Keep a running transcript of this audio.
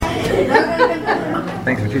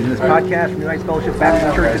Thanks for choosing this podcast from United Fellowship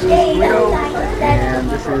Baptist Church in Toledo. And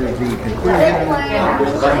this is the conclusion of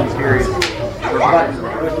the sermon series.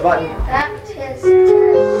 Push the button. Baptist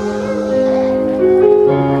Church.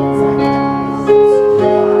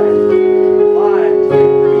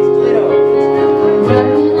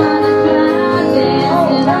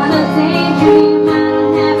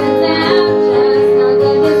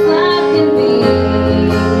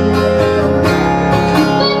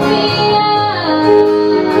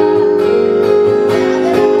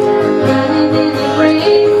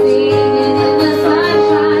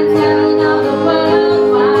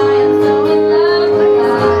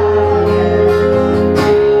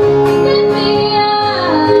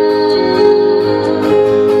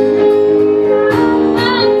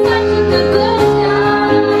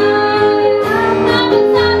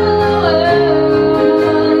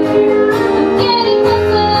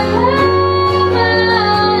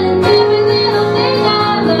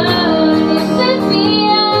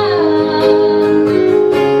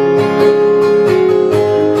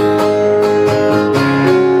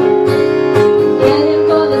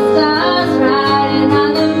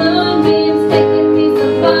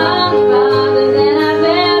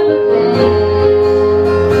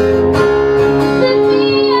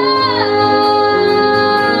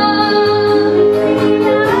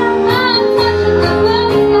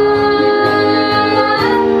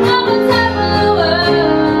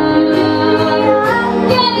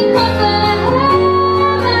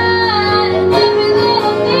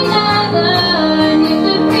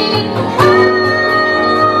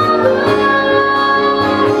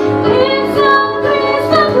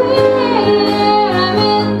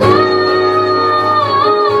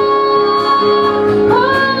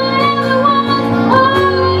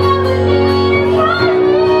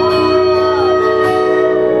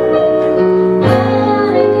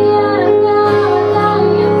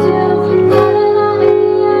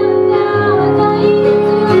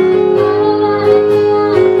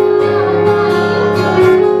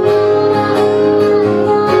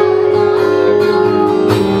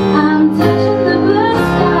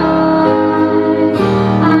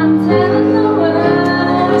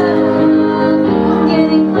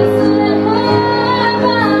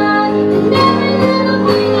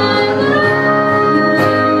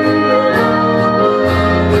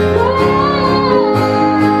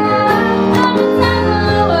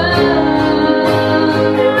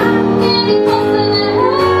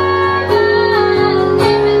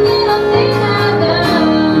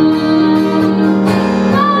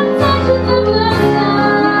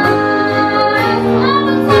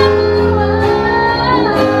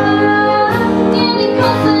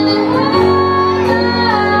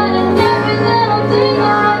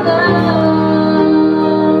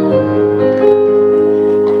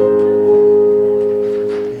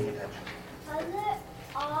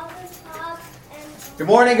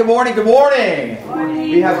 Good morning.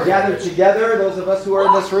 We have gathered together, those of us who are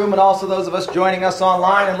in this room and also those of us joining us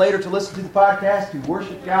online and later to listen to the podcast, to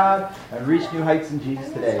worship God and reach new heights in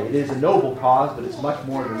Jesus today. It is a noble cause, but it's much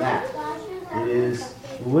more than that. It is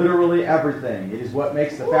literally everything. It is what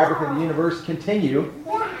makes the fabric of the universe continue.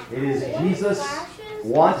 It is Jesus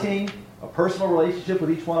wanting a personal relationship with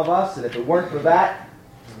each one of us, and if it weren't for that,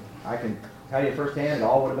 I can tell you firsthand, it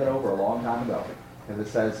all would have been over a long time ago. Because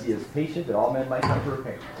it says he is patient that all men might come to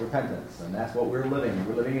repentance. And that's what we're living in.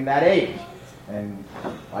 We're living in that age. And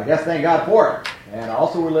I guess thank God for it. And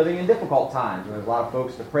also we're living in difficult times. There's a lot of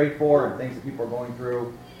folks to pray for and things that people are going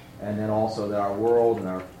through. And then also that our world and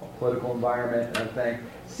our political environment and everything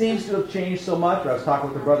seems to have changed so much. I was talking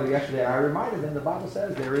with a brother yesterday and I reminded him the Bible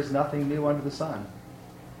says there is nothing new under the sun.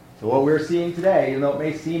 So what we're seeing today, even though it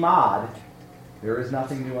may seem odd, there is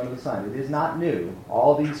nothing new under the sun. It is not new.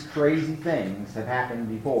 All these crazy things have happened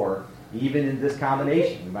before, even in this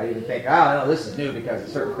combination. You might even think, no, this is new because of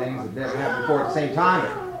certain things that didn't happen before at the same time.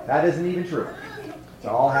 That isn't even true. It's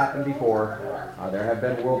all happened before. There have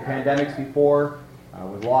been world pandemics before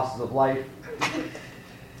with losses of life.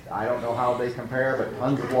 I don't know how they compare, but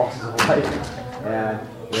tons of losses of life. And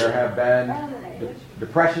there have been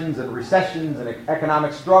depressions and recessions and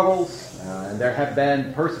economic struggles. And there have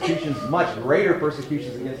been persecutions, much greater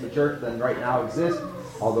persecutions against the church than right now exist,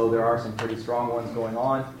 although there are some pretty strong ones going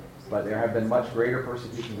on. But there have been much greater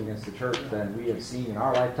persecutions against the church than we have seen in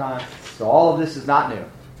our lifetime. So all of this is not new.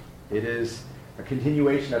 It is a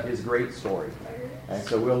continuation of his great story. And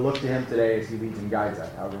so we'll look to him today as he leads and guides us.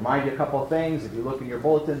 I'll remind you a couple of things. If you look in your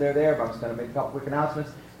bulletin, they're there, but I'm just going to make a couple quick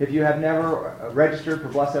announcements. If you have never registered for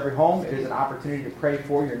Bless Every Home, it is an opportunity to pray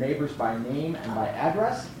for your neighbors by name and by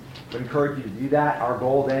address. I would encourage you to do that. Our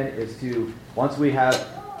goal then is to, once we have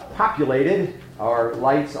populated our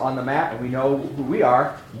lights on the map and we know who we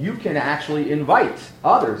are, you can actually invite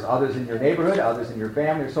others in your neighborhood, others in your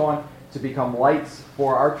family, or so on, to become lights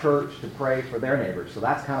for our church to pray for their neighbors. So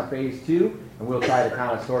that's kind of phase 2, and we'll try to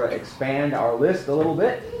kind of sort of expand our list a little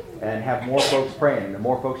bit and have more folks praying. The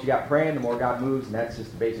more folks you got praying, the more God moves, and that's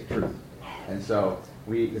just the basic truth. And so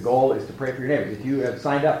the goal is to pray for your neighbors. If you have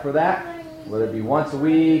signed up for that, whether it be once a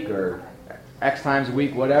week or X times a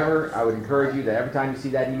week, whatever, I would encourage you that every time you see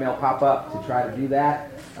that email pop up to try to do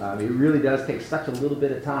that. It really does take such a little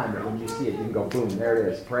bit of time that when you see it, you can go, boom, there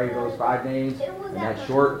it is. Pray those 5 names in that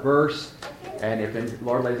short verse. And if the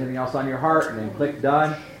Lord lays anything else on your heart, and then click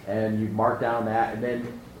done, and you mark down that. And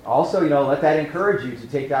then also, let that encourage you to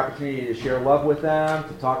take the opportunity to share love with them,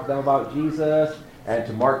 to talk to them about Jesus, and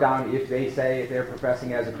to mark down if they're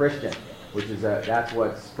professing as a Christian, which is that's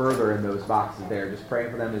what's further in those boxes there. Just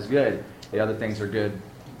praying for them is good. The other things are good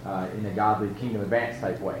in a godly kingdom advance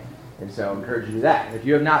type way. And so I encourage you to do that. And if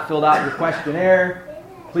you have not filled out your questionnaire,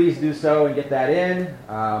 please do so and get that in.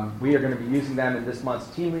 We are going to be using them in this month's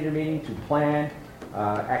team leader meeting to plan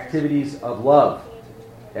activities of love.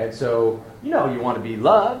 And so, you want to be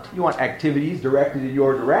loved. You want activities directed in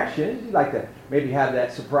your direction. You'd like to maybe have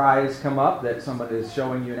that surprise come up that someone is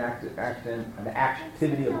showing you an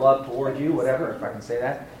activity of love toward you, whatever, if I can say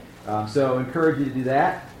that. So encourage you to do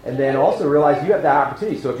that. And then also realize you have that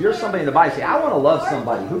opportunity. So if you're somebody in the body, say, I want to love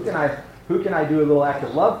somebody. Who can I do a little act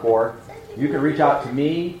of love for? You can reach out to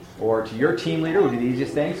me or to your team leader, would be the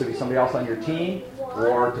easiest thing. So it'd be somebody else on your team,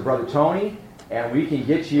 or to Brother Tony, and we can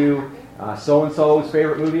get you so-and-so's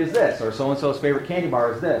favorite movie is this, or so-and-so's favorite candy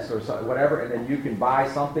bar is this, or whatever, and then you can buy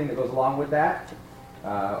something that goes along with that,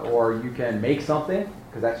 or you can make something,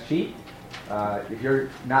 because that's cheap. If you're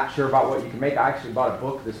not sure about what you can make, I actually bought a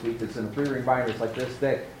book this week that's in a 3-ring binder. It's like this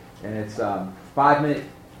thick, and it's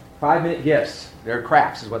 5-minute gifts. They're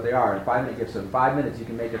crafts is what they are. 5-minute gifts. So in 5 minutes you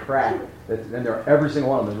can make a craft. Then every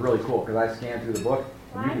single one of them is really cool because I scanned through the book.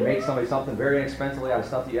 And you can make somebody something very inexpensively out of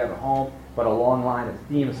stuff that you have at home, but a long line of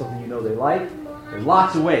theme of something they like. There's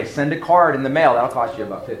lots of ways. Send a card in the mail. That'll cost you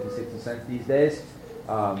about 50, 60 cents these days.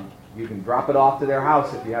 You can drop it off to their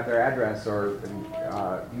house if you have their address, or you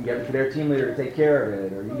can give it to their team leader to take care of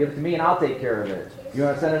it, or you can give it to me and I'll take care of it. You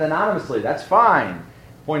want to send it anonymously, that's fine.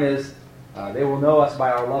 Point is, they will know us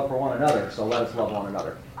by our love for one another, so let us love one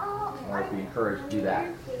another. I'll be encouraged to do that.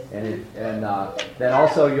 And then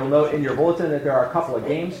also you'll note in your bulletin that there are a couple of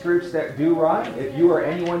games groups that do run. If you or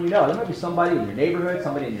anyone you know, there might be somebody in your neighborhood,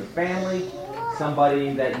 somebody in your family,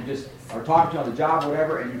 somebody that you just are talking to on the job,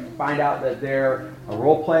 whatever, and you find out that they're a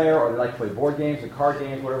role player or they like to play board games or card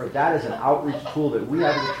games, whatever. That is an outreach tool that we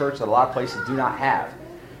have as a church that a lot of places do not have.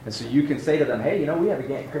 And so you can say to them, hey, we have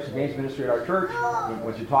a Christian games ministry at our church.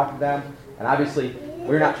 Once you talk to them, and obviously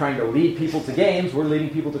we're not trying to lead people to games, we're leading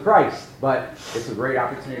people to Christ. But it's a great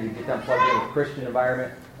opportunity to get them plugged in with a Christian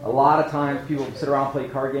environment. A lot of times people sit around and play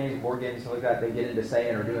card games, board games, stuff like that. They get into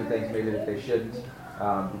saying or doing things maybe that they shouldn't.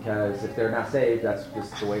 Because if they're not saved, that's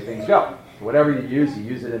just the way things go. So whatever you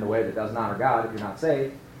use it in a way that doesn't honor God if you're not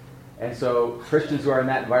saved. And so Christians who are in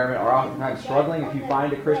that environment are oftentimes struggling. If you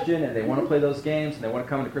find a Christian and they want to play those games and they want to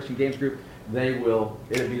come to a Christian games group, it'll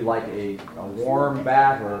be like a warm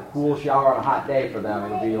bath or a cool shower on a hot day for them.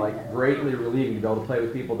 It'll be like greatly relieving to be able to play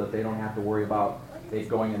with people that they don't have to worry about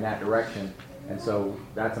going in that direction. And so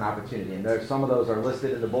that's an opportunity. And some of those are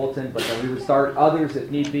listed in the bulletin, but then we would start others if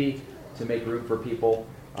need be to make room for people.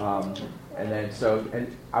 And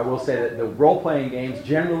I will say that the role-playing games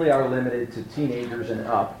generally are limited to teenagers and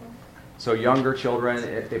up. So younger children,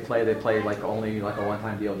 if they play like only like a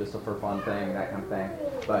one-time deal, just a for fun thing, that kind of thing.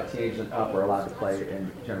 But teenagers and up are allowed to play,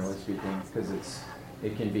 and generally speaking, because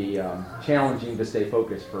it can be challenging to stay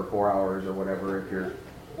focused for 4 hours or whatever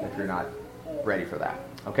if you're not ready for that.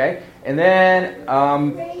 Okay, and then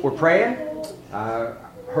we're praying.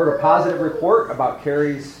 Heard a positive report about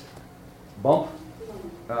Carrie's bump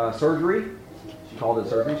surgery. She called it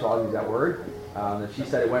surgery, so I'll use that word. She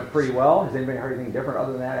said it went pretty well. Has anybody heard anything different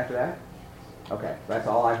other than that after that? Okay, that's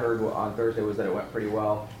all I heard on Thursday was that it went pretty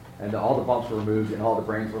well. And all the bumps were removed and all the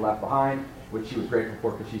brains were left behind, which she was grateful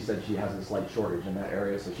for because she said she has a slight shortage in that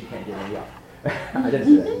area, so she can't get any up. I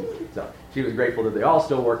didn't say that. So she was grateful that they all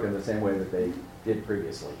still work in the same way that they did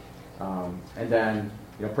previously. And then,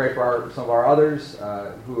 pray for some of our others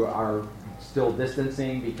who are still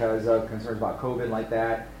distancing because of concerns about COVID like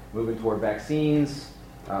that, moving toward vaccines,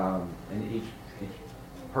 and each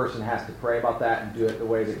person has to pray about that and do it the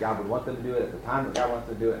way that God would want them to do it at the time that God wants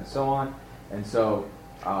them to do it, and so on. And so,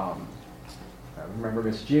 I remember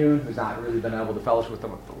Miss June, who's not really been able to fellowship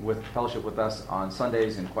with us on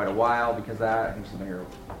Sundays in quite a while because of that. I think she's been here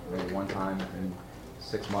maybe one time in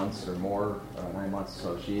 6 months or more, 9 months.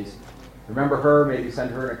 So she's, remember her, maybe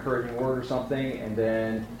send her an encouraging word or something. And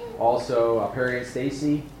then also Perry and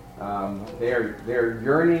Stacy, they're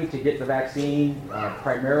yearning to get the vaccine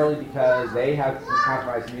primarily because they have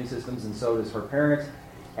compromised immune systems, and so does her parents,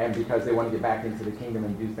 and because they want to get back into the kingdom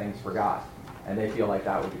and do things for God. And they feel like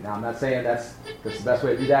that would be. Now, I'm not saying that's the best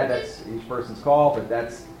way to do that. That's each person's call, but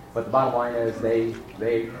the bottom line is they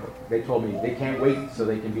told me they can't wait so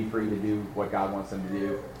they can be free to do what God wants them to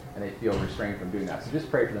do, and they feel restrained from doing that. So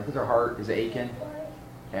just pray for them because their heart is aching,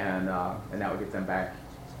 and that would get them back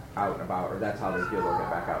out and about, or that's how they feel they'll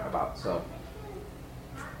get back out and about. So,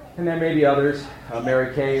 and then maybe others.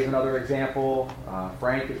 Mary Kay is another example.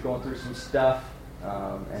 Frank is going through some stuff,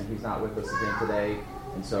 and he's not with us again today.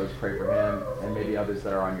 And so just pray for him, and maybe others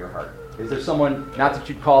that are on your heart. Is there someone, not that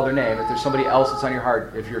you'd call their name, if there's somebody else that's on your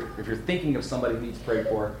heart, if you're thinking of somebody who needs prayed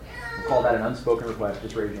for, we'll call that an unspoken request.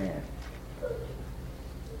 Just raise your hand.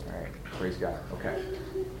 All right. Praise God. Okay.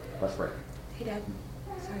 Let's pray. Hey, Dad.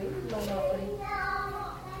 Sorry, love offering.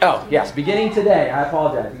 Oh, yes. Beginning today, I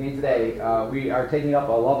apologize. Beginning today, we are taking up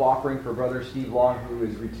a love offering for Brother Steve Long, who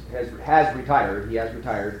has retired. He has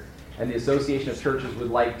retired. And the Association of Churches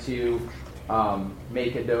would like to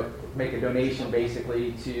make a donation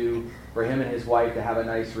basically for him and his wife to have a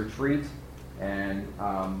nice retreat, and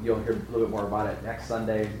you'll hear a little bit more about it next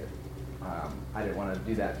Sunday. I didn't want to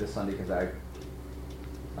do that this Sunday because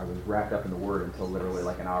I was wrapped up in the Word until literally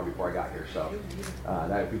like an hour before I got here, so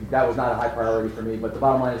that was not a high priority for me. But the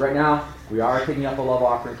bottom line is right now we are taking up a love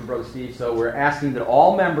offering for Brother Steve, so we're asking that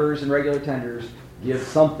all members and regular tenders give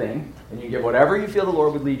something, and you give whatever you feel the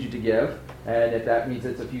Lord would lead you to give, and if that means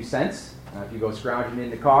it's a few cents. If you go scrounging in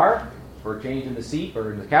the car for a change in the seat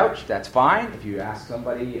or in the couch, that's fine. If you ask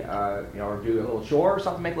somebody, or do a little chore or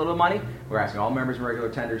something, make a little money, we're asking all members and regular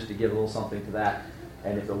tenders to give a little something to that.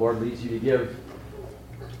 And if the Lord leads you to give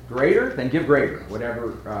greater, then give greater,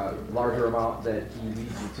 whatever larger amount that He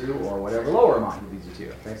leads you to, or whatever lower amount He leads you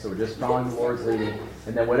to. Okay, so we're just following the Lord's leading,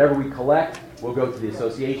 and then whatever we collect, we'll go to the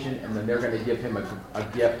association, and then they're going to give him a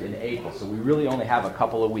gift in April. So we really only have a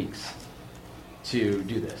couple of weeks to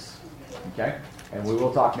do this. Okay? And we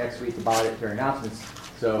will talk next week about it during announcements.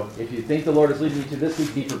 So if you think the Lord is leading you to this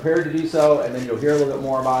week, be prepared to do so, and then you'll hear a little bit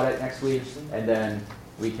more about it next week, and then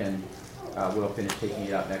we'll finish taking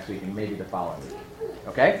it up next week and maybe the following week.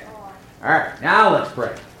 Okay? All right, now let's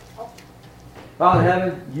pray. Father in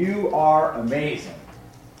heaven, you are amazing.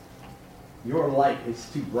 Your light is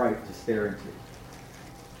too bright to stare into.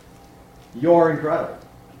 You're incredible.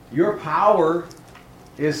 Your power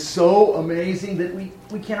is so amazing that we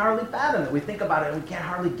can't hardly fathom it. We think about it and we can't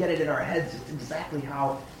hardly get it in our heads just exactly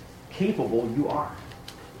how capable you are.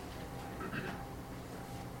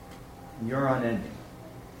 You're unending.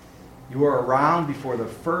 You were around before the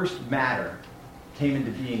first matter came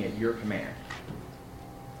into being at your command.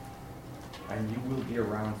 And you will be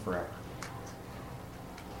around forever.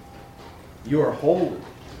 You are holy.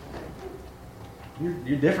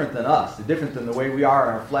 You're different than us. You're different than the way we are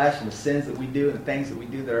in our flesh and the sins that we do and the things that we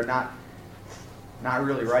do that are not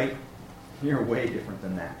really right. You're way different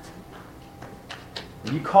than that.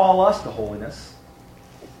 And you call us to holiness.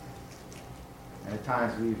 And at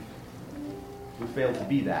times we've failed to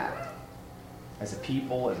be that. As a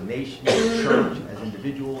people, as a nation, as a church, as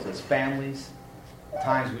individuals, as families. At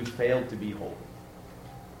times we've failed to be holy.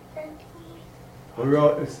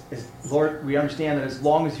 Lord, we understand that as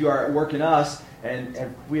long as you are at work in us,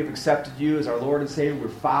 and we have accepted you as our Lord and Savior, we're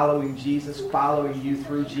following Jesus, following you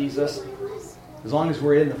through Jesus. As long as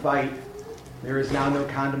we're in the fight, there is now no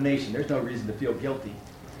condemnation. There's no reason to feel guilty.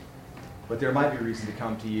 But there might be a reason to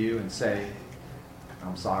come to you and say,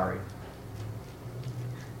 I'm sorry.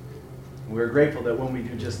 We're grateful that when we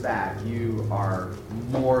do just that, you are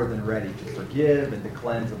more than ready to forgive and to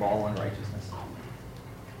cleanse of all unrighteousness.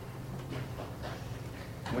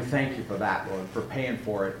 And we thank you for that, Lord, for paying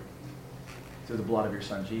for it through the blood of your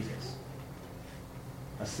Son, Jesus.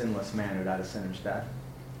 A sinless man who died a sinner's death.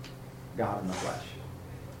 God in the flesh.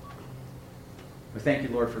 We thank you,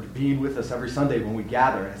 Lord, for being with us every Sunday when we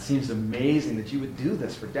gather. And it seems amazing that you would do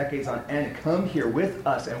this for decades on end. Come here with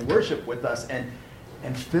us and worship with us and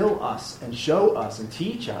fill us and show us and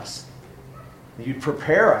teach us. And you'd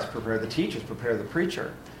prepare us, prepare the teachers, prepare the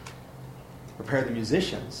preacher, prepare the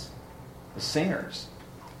musicians, the singers.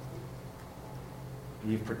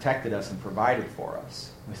 You've protected us and provided for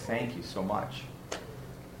us. We thank you so much.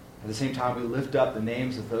 At the same time, we lift up the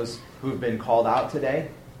names of those who have been called out today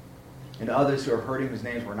and others who are hurting whose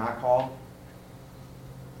names were not called.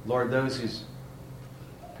 Lord, those whose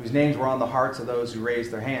names were on the hearts of those who raised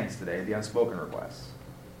their hands today, the unspoken requests.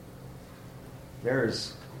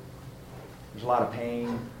 There's There's a lot of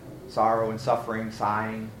pain, sorrow, and suffering,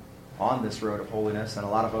 sighing on this road of holiness, and a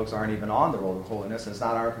lot of folks aren't even on the road of holiness, and it's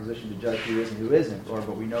not our position to judge who is and who isn't, Lord,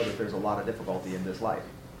 but we know that there's a lot of difficulty in this life.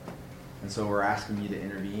 And so we're asking you to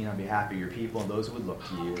intervene on behalf of your people and those who would look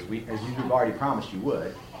to you, as you've already promised you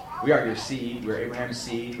would. We are your seed. We're Abraham's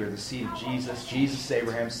seed. We're the seed of Jesus. Jesus is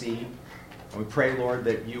Abraham's seed. And we pray, Lord,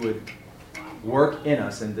 that you would work in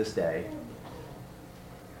us in this day,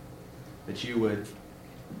 that you would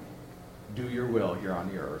do your will here on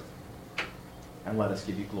the earth, and let us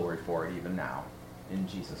give you glory for it even now. In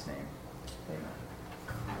Jesus' name, amen.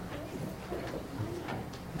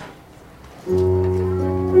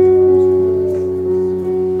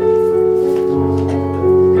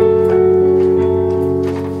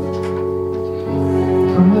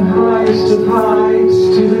 Of heights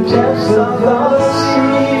to the depths of the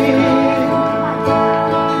sea,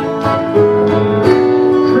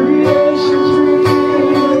 creation's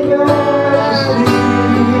revealing your majesty.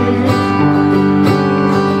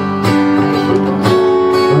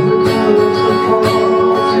 From the colors that fall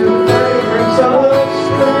to the fragrance of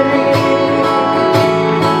spring,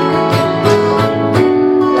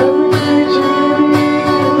 every creature unique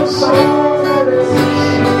in the song that it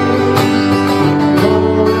sings.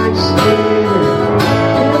 Lord, explain it,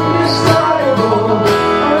 indescribable.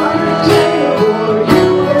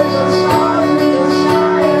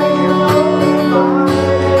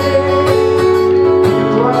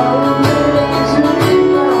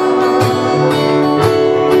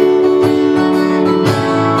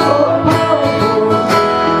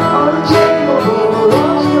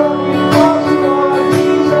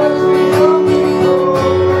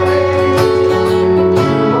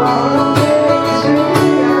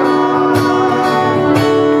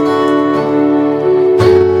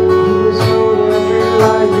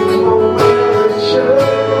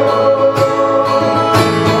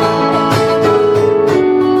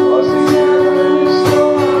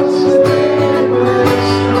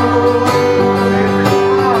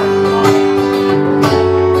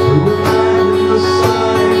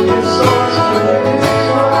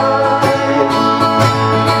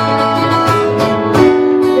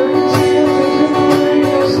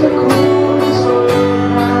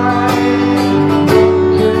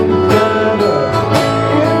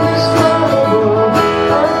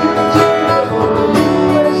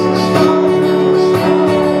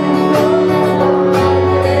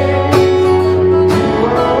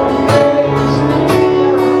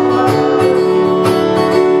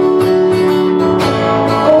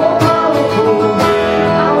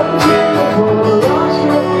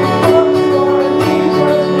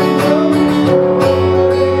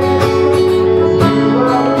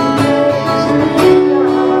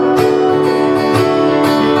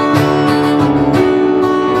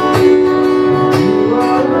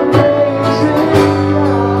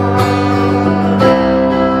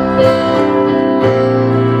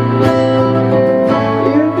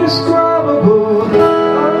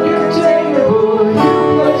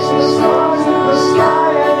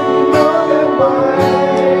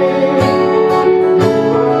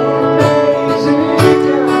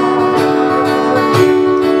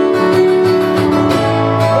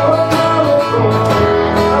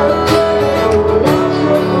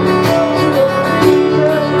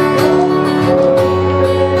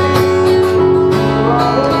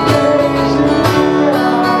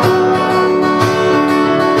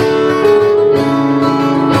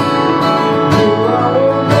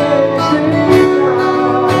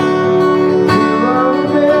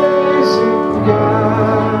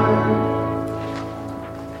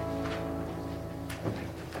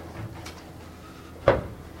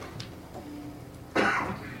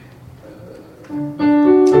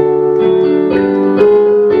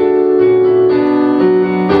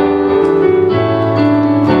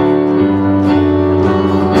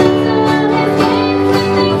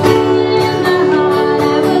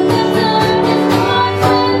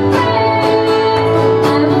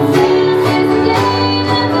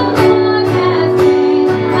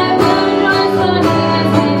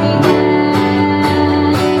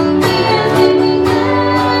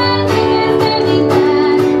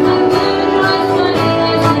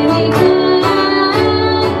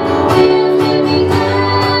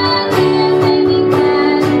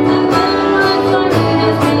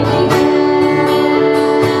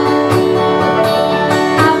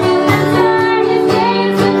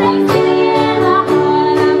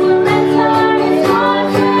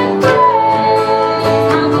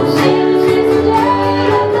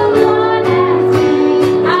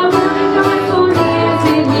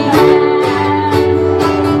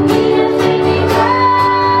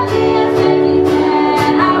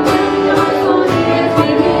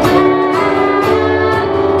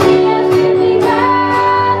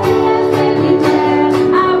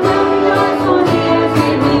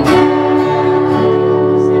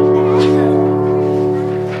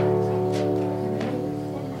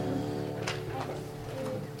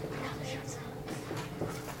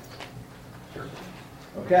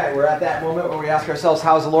 Okay, we're at that moment where we ask ourselves,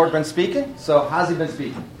 how's the Lord been speaking? So, how's he been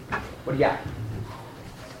speaking? What do you got?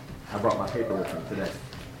 I brought my paper with me today.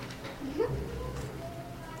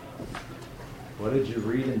 What did you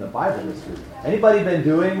read in the Bible this week? Anybody been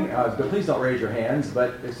doing, please don't raise your hands,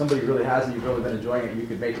 but if somebody really has and you've really been enjoying it, you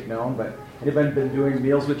could make it known. But anybody been doing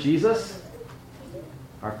Meals with Jesus?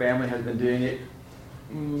 Our family has been doing it,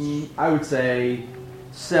 I would say,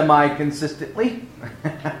 semi-consistently.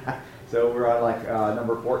 So we're on like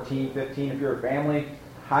number 14, 15 if you're a family.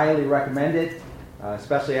 Highly recommend it,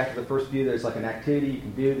 especially after the first few. There's like an activity you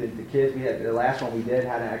can do. The kids, the last one we did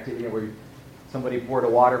had an activity where somebody poured the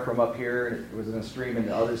water from up here, and it was in a stream, and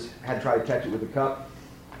the others had to try to catch it with a cup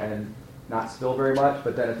and not spill very much.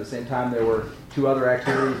 But then at the same time, there were two other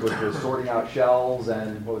activities, which was sorting out shells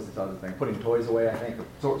and what was this other thing? Putting toys away, I think,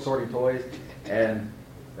 sorting toys. And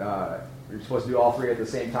you're supposed to do all three at the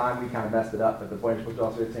same time. We kind of messed it up, but the point is supposed to do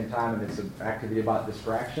all three at the same time, and it's an activity about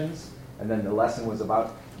distractions. And then the lesson was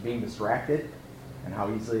about being distracted and how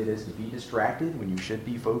easily it is to be distracted when you should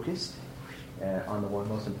be focused on the one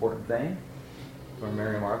most important thing. From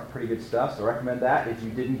Mary and Mark, pretty good stuff, so I recommend that. If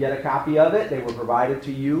you didn't get a copy of it, they were provided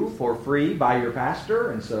to you for free by your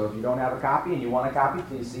pastor, and so if you don't have a copy and you want a copy,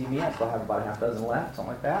 please see me. I still have about a half dozen left,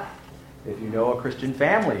 something like that. If you know a Christian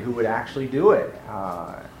family who would actually do it,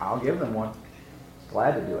 I'll give them one.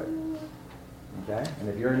 Glad to do it. Okay? And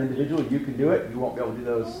if you're an individual, you can do it. You won't be able to do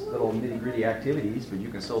those little nitty-gritty activities, but you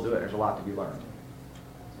can still do it. There's a lot to be learned.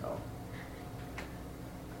 So.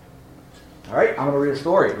 All right, I'm going to read a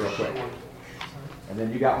story real quick. And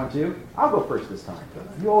then you got one too? I'll go first this time.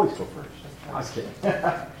 You always go first. I was kidding.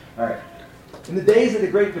 All right. In the days of the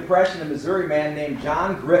Great Depression, a Missouri man named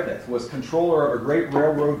John Griffith was controller of a great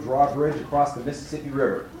railroad drawbridge across the Mississippi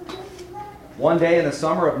River. One day in the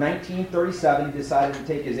summer of 1937, he decided to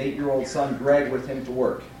take his 8-year-old son Greg with him to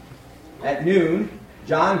work. At noon,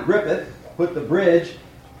 John Griffith put the bridge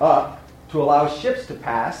up to allow ships to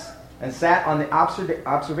pass and sat on the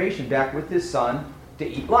observation deck with his son to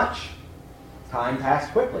eat lunch. Time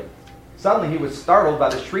passed quickly. Suddenly he was startled by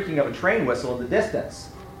the shrieking of a train whistle in the distance.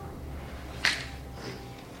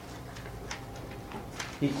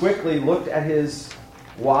 He quickly looked at his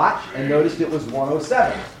watch and noticed it was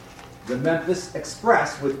 1:07. The Memphis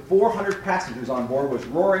Express, with 400 passengers on board, was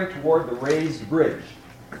roaring toward the raised bridge.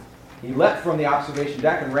 He leapt from the observation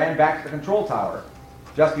deck and ran back to the control tower.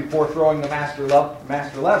 Just before throwing the master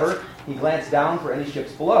lever, he glanced down for any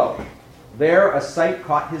ships below. There, a sight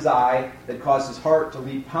caught his eye that caused his heart to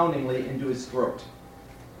leap poundingly into his throat.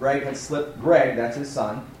 Greg, that's his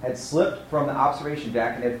son, had slipped from the observation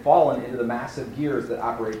deck and had fallen into the massive gears that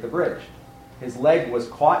operate the bridge. His leg was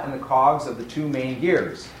caught in the cogs of the two main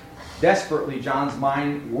gears. Desperately, John's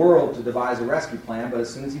mind whirled to devise a rescue plan, but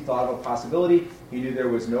as soon as he thought of a possibility, he knew there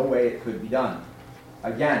was no way it could be done.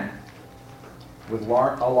 Again, with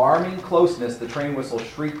alarming closeness, the train whistle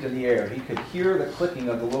shrieked in the air. He could hear the clicking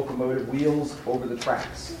of the locomotive wheels over the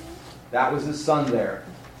tracks. That was his son there.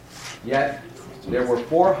 Yet, there were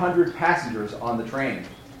 400 passengers on the train.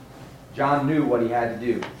 John knew what he had to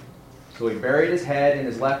do. So he buried his head in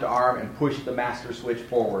his left arm and pushed the master switch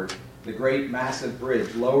forward. The great, massive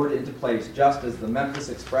bridge lowered into place just as the Memphis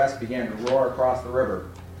Express began to roar across the river.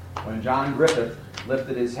 When John Griffith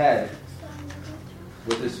lifted his head,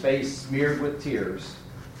 with his face smeared with tears,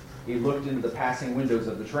 he looked into the passing windows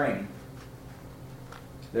of the train.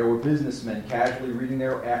 There were businessmen casually reading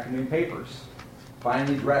their afternoon papers,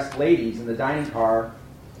 finely dressed ladies in the dining car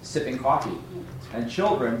sipping coffee, and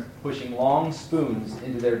children pushing long spoons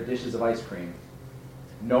into their dishes of ice cream.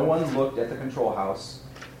 No one looked at the control house.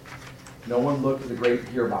 No one looked at the great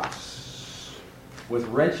gearbox. With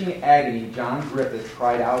wrenching agony, John Griffith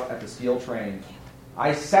cried out at the steel train,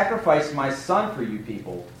 "I sacrificed my son for you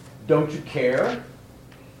people. Don't you care?"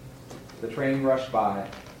 The train rushed by,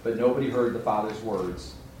 but nobody heard the father's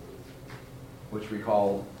words, which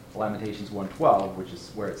recalled Lamentations 1:12, which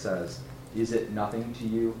is where it says, "Is it nothing to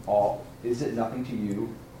you all? Is it nothing to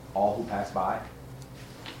you, all who pass by?"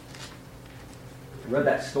 I read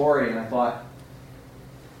that story and I thought,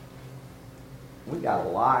 we got a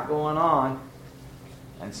lot going on.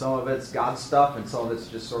 And some of it's God stuff, and some of it's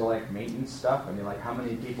just sort of like maintenance stuff. I mean, like how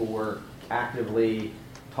many people were actively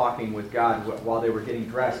talking with God while they were getting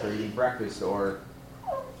dressed or eating breakfast or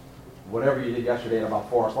whatever you did yesterday at about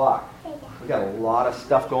 4 o'clock. We got a lot of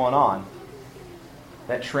stuff going on.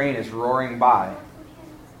 That train is roaring by.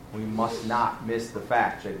 We must not miss the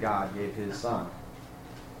fact that God gave his son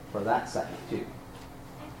for that second too,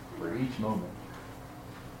 for each moment.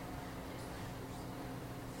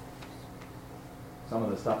 Some of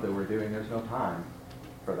the stuff that we're doing, there's no time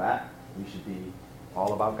for that. We should be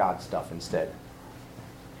all about God stuff instead.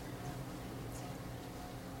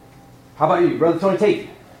 How about you, Brother Tony Tate?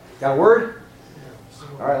 Got a word? Yeah, so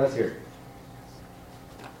All right, let's hear it.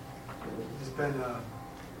 it's been,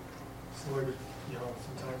 Lord,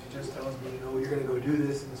 sometimes He just tells me, you're going to go do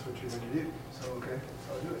this, and this is what you're going to do. So, okay,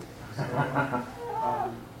 so I'll do it. So,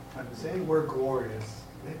 I've been saying the word glorious,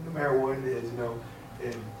 no matter what it is, and the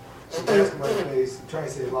mask on my face, I'm trying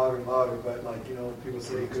to say it louder and louder, but people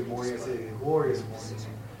say good morning, I say glorious morning.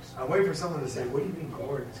 I'm waiting for someone to say, what do you mean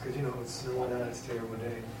glorious? Because, it's snowing out, it's a terrible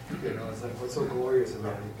day. It's like, what's so glorious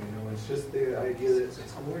about it? It's just the idea that it's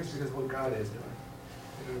glorious because of what God has done.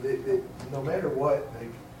 No matter what,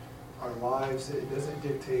 our lives, it doesn't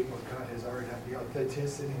dictate what God has already done. The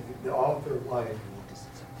authenticity, the author of life,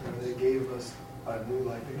 they gave us a new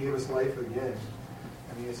life. They gave us life again.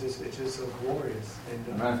 It's just so glorious. And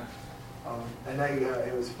it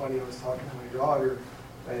was funny, I was talking to my daughter,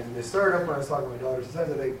 and it started up when I was talking to my daughter.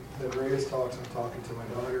 Sometimes I think the greatest talks I'm talking to my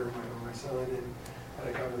daughter or my son, and had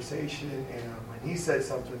a conversation, and my niece said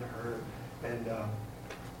something to her, and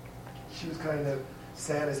she was kind of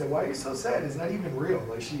sad. I said, why are you so sad? It's not even real.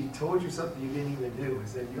 Like, she told you something you didn't even do. I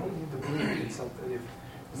said, you don't need to believe in something if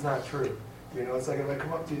it's not true. It's like if I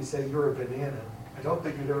come up to you and say, you're a banana, I don't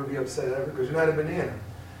think you'd ever be upset ever because you're not a banana.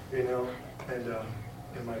 And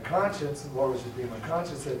in my conscience, the Lord was just being my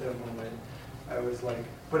conscience at that moment, I was like,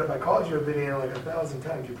 but if I called you a banana like 1,000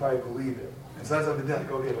 times, you'd probably believe it. And so that's what I did. Like,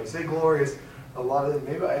 okay, if I say glorious, a lot of it,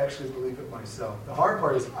 maybe I actually believe it myself. The hard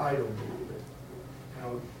part is I don't believe it.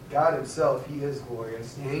 God Himself, He is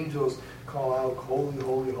glorious. The angels call out, holy,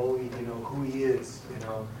 holy, holy, who He is, and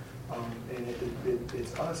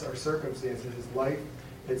it's us, our circumstances, His life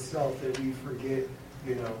itself that we forget,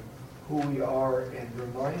 who we are and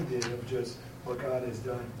reminded of just what God has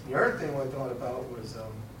done. The other thing I thought about was,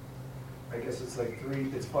 I guess it's like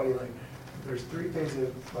it's funny, there's three things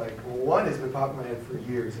that, one has been popping in my head for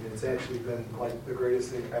years, and it's actually been the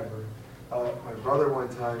greatest thing ever. My brother one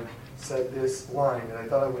time said this line, and I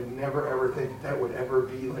thought I would never ever think that would ever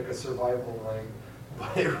be a survival line,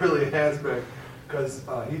 but it really has been, because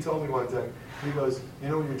he told me one time, he goes,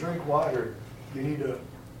 when you drink water, you need to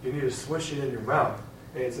swish it in your mouth,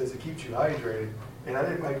 and it says it keeps you hydrated. And I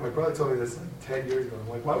didn't my brother told me this 10 years ago. I'm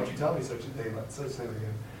like, why would you tell me such a thing again?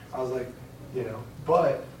 I was like,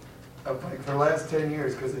 but for the last 10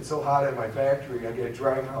 years, because it's so hot in my factory, I get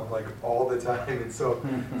dry mouth all the time, and so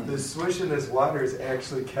this swishing this water has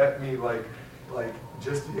actually kept me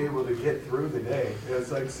just to be able to get through the day.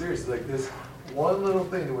 It's seriously, this one little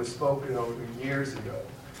thing that was spoken over years ago,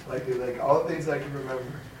 all the things I can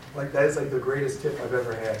remember, that is the greatest tip I've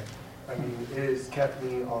ever had. It has kept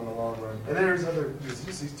me on the long run. And then there's just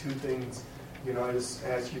these two things, I just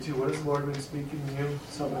ask you too, what has the Lord been speaking to you?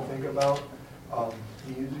 Something to think about.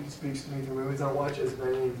 He usually speaks to me through movies. I don't watch as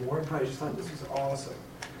many anymore, but I just thought this was awesome.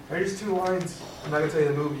 There's 2 lines. I'm not going to tell you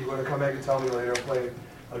the movie. You're going to come back and tell me later. I'll play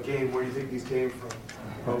a game where you think these came from.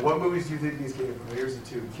 But what movies do you think these came from? Here's the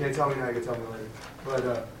 2. You can't tell me now, you can tell me later.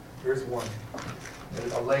 But here's one.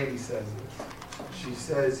 And a lady says this. She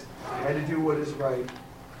says, I had to do what is right,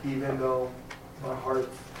 even though my heart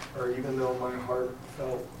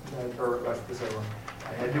felt that,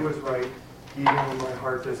 I had to do what's right, even when my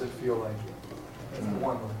heart doesn't feel like it. That's the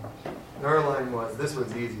one line. Another line was, this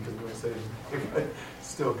one's easy because we're going to say it, but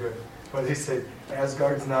still good. But they said,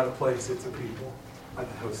 Asgard's not a place, it's a people. I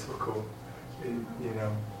thought that was so cool. And,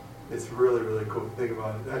 it's really, really cool to think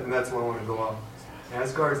about it. And that's what I want to go off.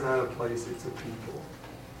 Asgard's not a place, it's a people.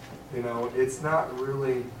 It's not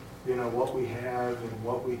really, what we have and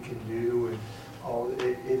what we can do and all.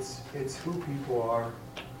 It's who people are.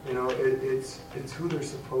 It's who they're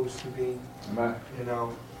supposed to be.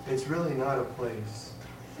 It's really not a place.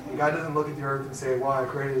 And God doesn't look at the earth and say, wow, I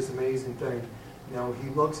created this amazing thing. He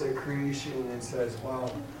looks at creation and says, wow,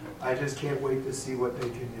 I just can't wait to see what they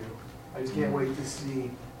can do. I just can't wait to see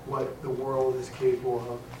what the world is capable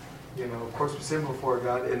of. Of course, we sin before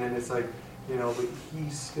God, and then it's but He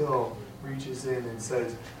still reaches in and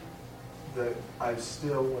says that I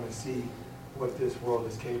still want to see what this world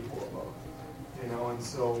is capable of. And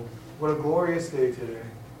so, what a glorious day today.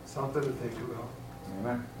 Something to think about.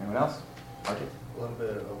 Amen. Anyone else? Marky? A little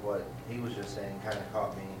bit of what he was just saying kind of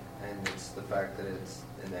caught me, and it's the fact that it's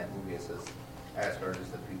in that movie, it says Asgard is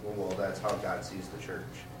the people. Well, that's how God sees the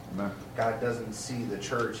church. Amen. God doesn't see the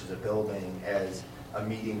church as a building, as a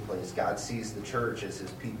meeting place. God sees the church as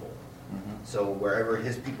His people. Mm-hmm. So wherever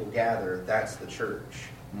His people gather, that's the church.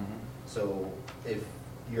 Mm-hmm. So if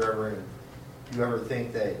you ever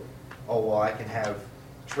think that, oh, well, I can have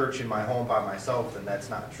church in my home by myself, then that's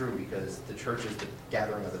not true, because the church is the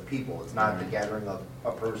gathering of the people. It's not the gathering of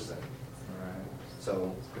a person. Right.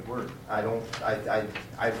 So It's a good word.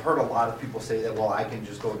 I've heard a lot of people say that, well, I can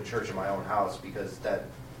just go to church in my own house because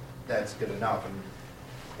that's good enough.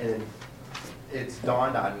 And it's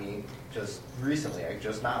dawned on me just recently,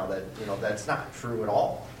 just now, that that's not true at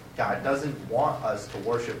all. God doesn't want us to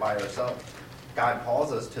worship by ourselves. God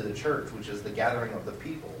calls us to the church, which is the gathering of the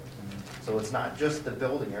people. So it's not just the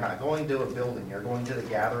building. You're not going to a building. You're going to the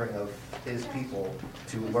gathering of his people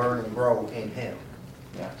to learn and grow in him.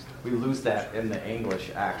 Yeah, we lose that in the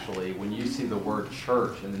English, actually. When you see the word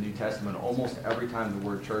church in the New Testament, almost every time the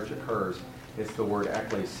word church occurs, it's the word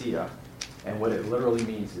ecclesia. And what it literally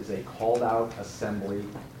means is a called out assembly,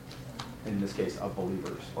 in this case of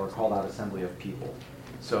believers, or a called out assembly of people.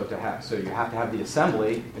 So you have to have the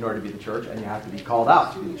assembly in order to be the church, and you have to be called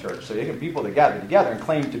out to be the church. So you get people that gather together and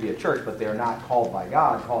claim to be a church, but they are not called by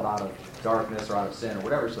God, called out of darkness or out of sin or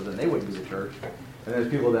whatever, so then they wouldn't be the church. And there's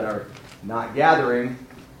people that are not gathering,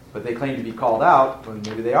 but they claim to be called out, when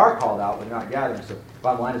maybe they are called out, but they're not gathering. So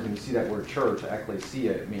bottom line is, when you see that word church,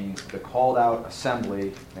 ecclesia, it means the called out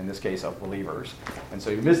assembly, in this case of believers. And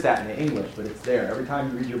so you miss that in the English, but it's there. Every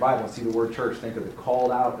time you read your Bible and see the word church, think of the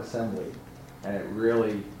called out assembly. And it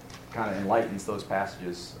really kind of enlightens those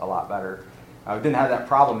passages a lot better. We didn't have that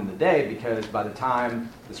problem in the day, because by the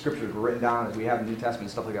time the scriptures were written down, as we have in the New Testament,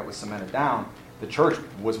 and stuff like that was cemented down, the church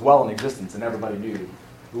was well in existence and everybody knew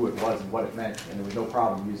who it was and what it meant. And there was no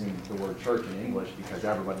problem using the word church in English because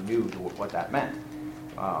everybody knew what that meant.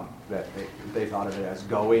 That they thought of it as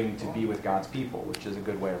going to be with God's people, which is a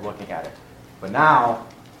good way of looking at it. But now,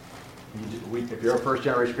 if you're a first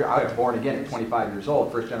generation, I got born again at 25 years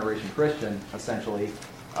old, first generation Christian, essentially,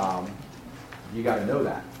 you got to know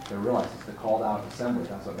that. To realize it's the called out assembly.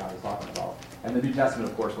 That's what God is talking about. And the New Testament,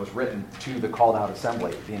 of course, was written to the called out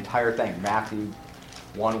assembly. The entire thing, Matthew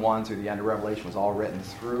 1:1 through the end of Revelation, was all written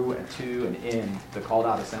through and to and in the called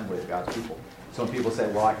out assembly of God's people. So when people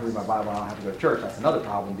say, well, I can read my Bible and I don't have to go to church, that's another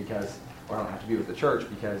problem, or I don't have to be with the church,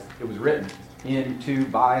 because it was written into,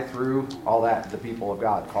 by, through, all that, the people of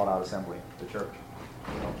God, called out assembly, the church.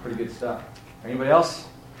 So, pretty good stuff. Anybody else?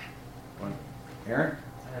 Aaron?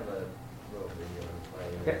 I have a little video to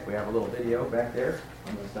play. Okay, we have a little video back there.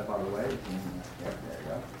 I'm going to step out of the way. Yep, there you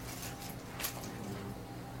go.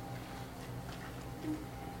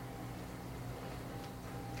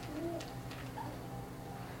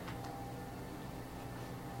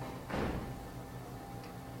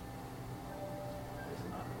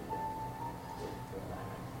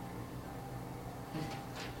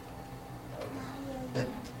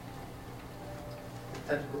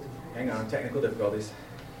 Hang on, technical difficulties.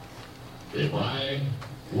 If I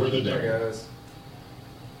were the There devil, goes.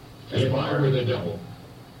 if I were the devil,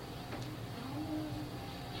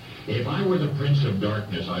 if I were the prince of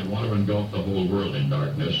darkness, I'd want to engulf the whole world in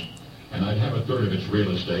darkness, and I'd have a third of its real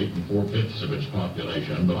estate and 4/5 of its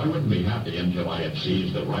population, but I wouldn't be happy until I had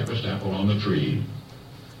seized the ripest apple on the tree,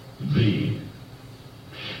 thee.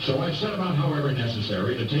 So I'd set about, however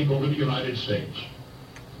necessary, to take over the United States.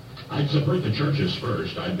 I'd subvert the churches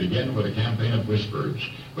first. I'd begin with a campaign of whispers.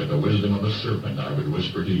 With the wisdom of a serpent, I would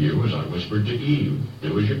whisper to you as I whispered to Eve,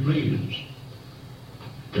 do as you please.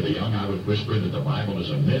 To the young, I would whisper that the Bible is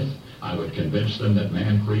a myth. I would convince them that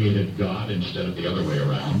man created God instead of the other way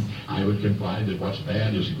around. I would confide that what's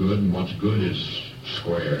bad is good and what's good is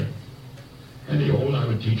square. And the old I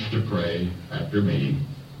would teach to pray after me,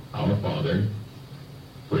 Our Father,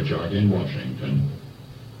 which art in Washington.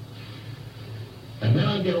 And then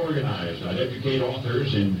I'd get organized. I'd educate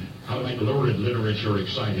authors in how to make lurid literature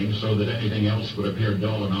exciting so that anything else would appear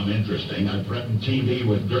dull and uninteresting. I'd threaten TV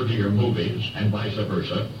with dirtier movies, and vice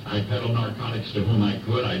versa. I'd peddle narcotics to whom I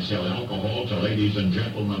could. I'd sell alcohol to ladies and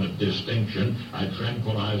gentlemen of distinction. I'd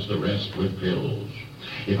tranquilize the rest with pills.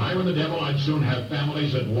 If I were the devil, I'd soon have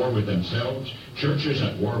families at war with themselves, churches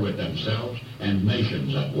at war with themselves, and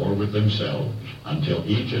nations at war with themselves, until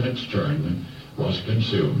each in its turn was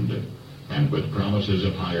consumed. And with promises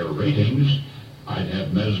of higher ratings, I'd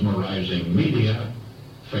have mesmerizing media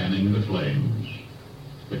fanning the flames.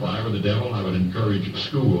 If I were the devil, I would encourage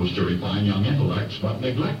schools to refine young intellects, but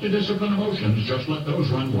neglect to discipline emotions, just let those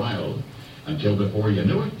run wild. Until before you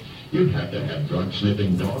knew it, you'd have to have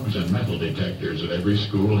drug-sniffing dogs and metal detectors at every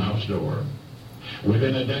schoolhouse door.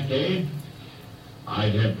 Within a decade,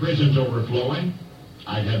 I'd have prisons overflowing.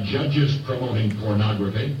 I'd have judges promoting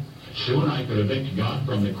pornography. Soon I could evict God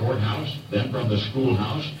from the courthouse, then from the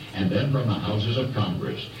schoolhouse, and then from the houses of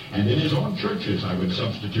Congress. And in his own churches, I would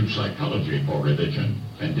substitute psychology for religion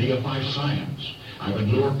and deify science. I would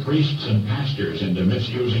lure priests and pastors into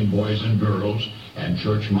misusing boys and girls and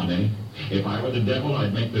church money. If I were the devil,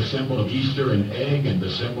 I'd make the symbol of Easter an egg and the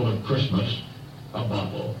symbol of Christmas a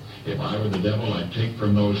bottle. If I were the devil, I'd take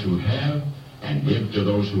from those who have and give to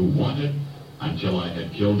those who want it until I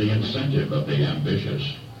had killed the incentive of the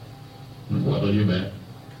ambitious. What'll you bet?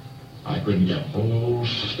 I couldn't get whole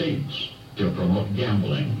states to promote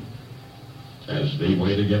gambling as the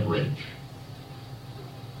way to get rich.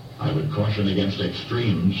 I would caution against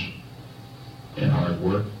extremes in hard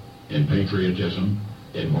work, in patriotism,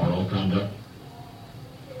 in moral conduct.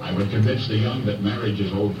 I would convince the young that marriage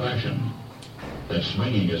is old-fashioned, that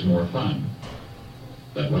swinging is more fun,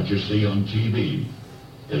 that what you see on TV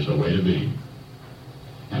is the way to be.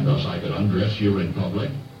 And thus I could undress you in public,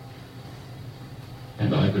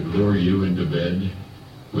 and I could lure you into bed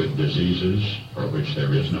with diseases for which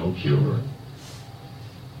there is no cure.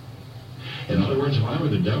 In other words, if I were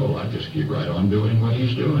the devil, I'd just keep right on doing what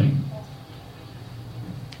he's doing.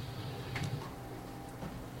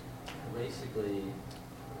 Basically,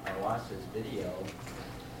 I watched this video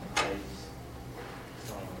because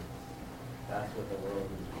that's what the world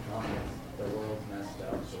has become. The world's messed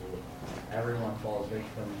up, so everyone falls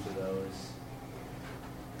victim to those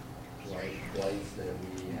like flights that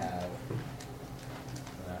we have.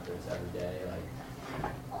 It's every day.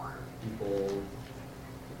 Like people,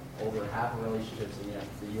 over half of relationships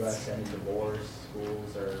in the U.S. end in divorce.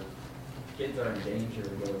 Kids are in danger to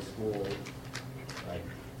go to school. Like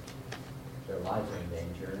their lives are in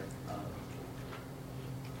danger.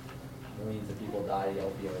 Millions of people die of the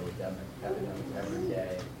opioid epidemic every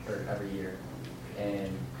day or every year,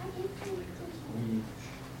 and we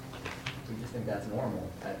just think that's normal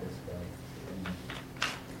at this point. And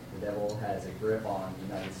the devil has a grip on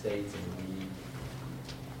the United States, and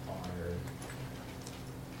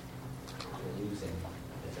we're losing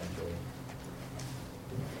essentially.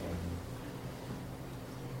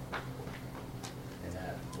 And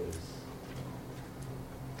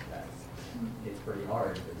it's pretty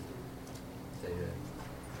hard to say that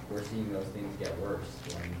we're seeing those things get worse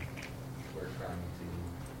when we're trying to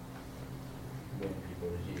win people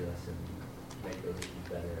to Jesus and make those issues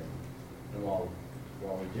better. And while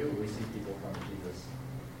we do, we see people come to Jesus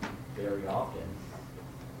very often,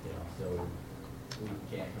 so we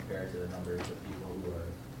can't compare to the numbers of people who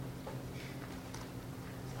are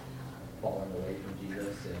falling away from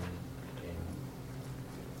Jesus and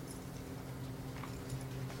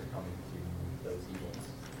succumbing to those evils.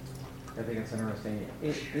 I think it's interesting.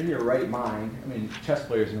 In your right mind, I mean, chess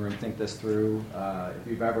players in the room think this through. If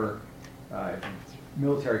you've ever,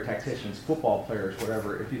 military tacticians, football players,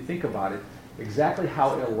 whatever, if you think about it, exactly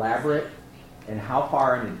how elaborate and how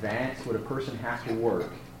far in advance would a person have to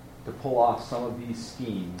work to pull off some of these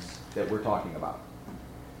schemes that we're talking about.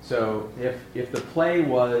 So if the play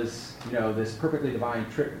was, this perfectly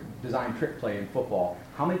designed trick play in football,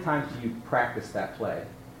 how many times do you practice that play?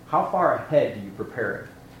 How far ahead do you prepare it?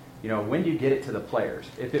 When do you get it to the players?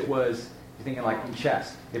 If it was, you're thinking like in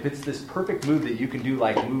chess, if it's this perfect move that you can do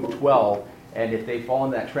like move 12, and if they fall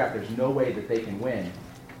into that trap, there's no way that they can win.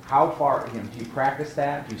 How far, do you practice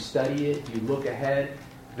that? Do you study it? Do you look ahead?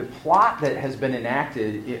 The plot that has been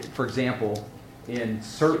enacted, for example, in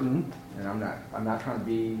certain, and I'm not trying to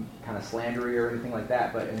be kind of slandery or anything like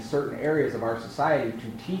that, but in certain areas of our society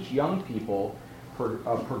to teach young people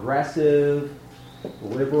a progressive,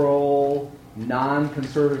 liberal,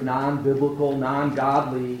 non-conservative, non-biblical,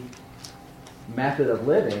 non-godly method of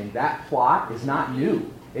living, that plot is not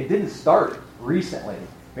new. It didn't start recently.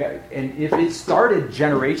 And if it started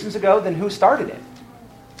generations ago, then who started it?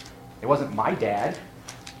 It wasn't my dad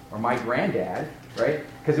or my granddad, right?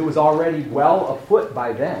 Because it was already well afoot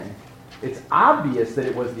by then. It's obvious that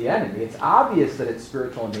it was the enemy. It's obvious that it's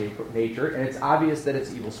spiritual in nature, and it's obvious that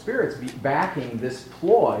it's evil spirits backing this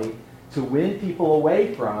ploy to win people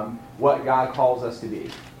away from what God calls us to be.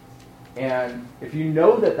 And if you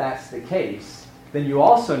know that that's the case, then you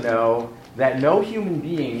also know that no human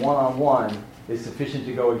being one-on-one is sufficient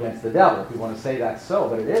to go against the devil. If you want to say that's so,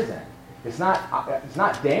 but it isn't. It's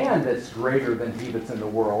not Dan that's greater than he that's in the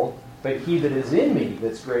world, but he that is in me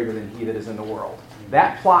that's greater than he that is in the world.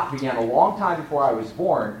 That plot began a long time before I was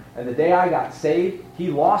born, and the day I got saved, he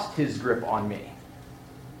lost his grip on me.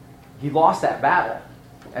 He lost that battle.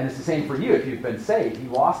 And it's the same for you. If you've been saved, he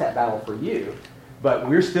lost that battle for you. But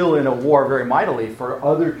we're still in a war very mightily for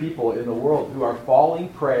other people in the world who are falling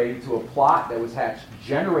prey to a plot that was hatched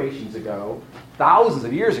generations ago, thousands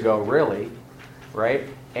of years ago, really, right?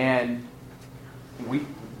 And we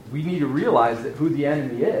need to realize that who the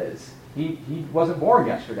enemy is. He wasn't born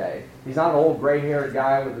yesterday. He's not an old gray-haired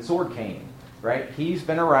guy with a sword cane, right? He's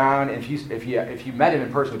been around, and if you met him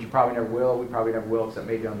in person, which you probably never will, we probably never will, except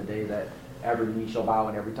maybe on the day that every knee shall bow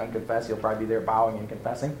and every tongue confess. He'll probably be there bowing and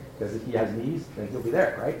confessing, because if he has knees, then he'll be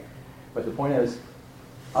there, right? But the point is,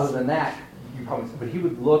 other than that, but he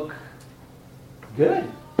would look good.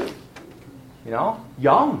 You know,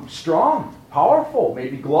 young, strong, powerful,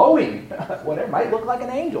 maybe glowing, whatever. Might look like an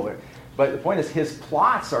angel. But the point is, his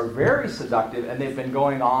plots are very seductive, and they've been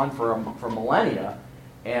going on for millennia.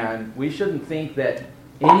 And we shouldn't think that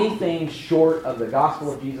anything short of the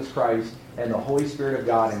gospel of Jesus Christ and the Holy Spirit of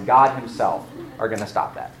God and God himself are going to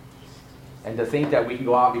stop that. And to think that we can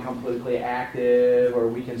go out and become politically active, or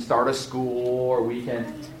we can start a school, or we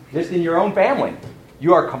can, just in your own family,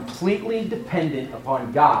 you are completely dependent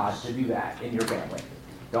upon God to do that in your family.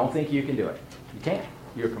 Don't think you can do it. You can't.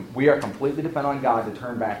 We are completely dependent on God to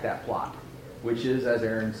turn back that plot, which is, as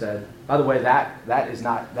Aaron said, by the way, that is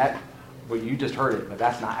not, that, well, you just heard it, but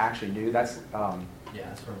that's not actually new. That's, yeah,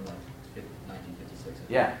 it's from like 1956.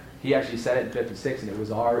 Yeah, he actually said it in 56, and it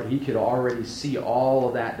was already, he could already see all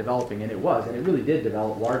of that developing, and it really did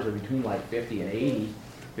develop largely between like 50 and 80,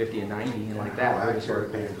 50 and 90, and like that. How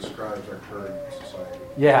accurately it describes our current society.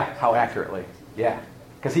 Yeah, how accurately. Yeah,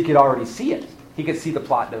 because he could already see it. He could see the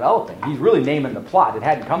plot developing. He's really naming the plot. It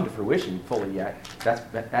hadn't come to fruition fully yet.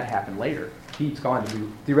 That happened later. He's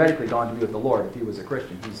theoretically gone to be with the Lord. If he was a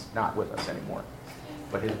Christian, he's not with us anymore.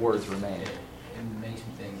 But his words remain. It makes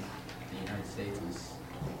me think the United States is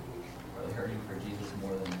really hurting for Jesus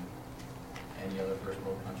more than any other first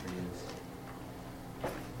world country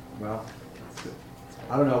is. Well,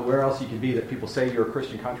 I don't know where else you can be that people say you're a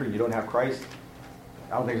Christian country and you don't have Christ.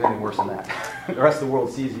 I don't think there's anything worse than that. The rest of the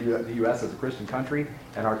world sees the U.S. as a Christian country,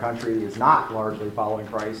 and our country is not largely following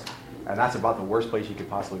Christ, and that's about the worst place you could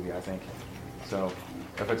possibly be, I think. So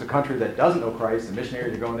if it's a country that doesn't know Christ, and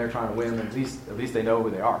missionaries are going there trying to win them, at least they know who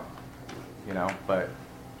they are. You know, but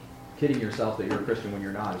kidding yourself that you're a Christian when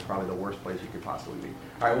you're not is probably the worst place you could possibly be.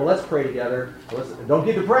 All right, well, let's pray together. Don't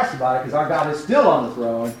get depressed about it, because our God is still on the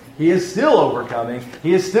throne. He is still overcoming.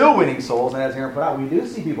 He is still winning souls. And as Aaron put out, we do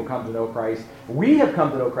see people come to know Christ. We have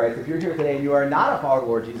come to know Christ. If you're here today and you are not a follower of the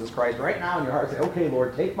Lord Jesus Christ, right now in your heart say, okay,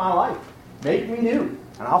 Lord, take my life. Make me new.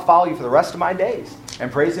 And I'll follow you for the rest of my days.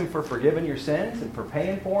 And praise him for forgiving your sins and for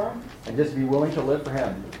paying for them. And just be willing to live for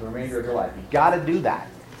him for the remainder of your life. You've got to do that.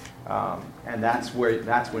 And that's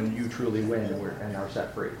when you truly win and are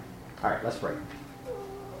set free. All right, let's pray.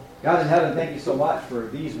 God in heaven, thank you so much for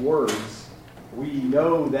these words. We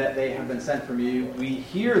know that they have been sent from you. We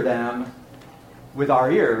hear them with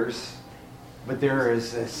our ears, but there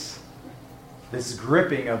is this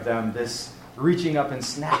gripping of them, this reaching up and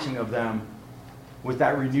snatching of them with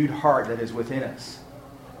that renewed heart that is within us.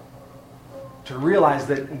 To realize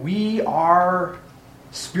that we are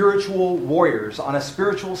spiritual warriors on a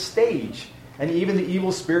spiritual stage. And even the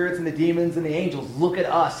evil spirits and the demons and the angels look at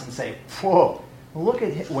us and say, whoa, look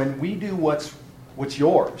at him. When we do what's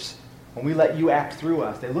yours, when we let you act through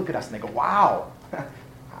us, they look at us and they go, wow,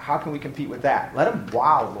 how can we compete with that? Let them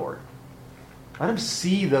wow, Lord. Let them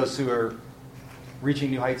see those who are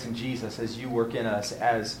reaching new heights in Jesus as you work in us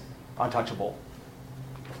as untouchable.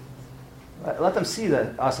 Let them see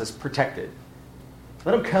us as protected.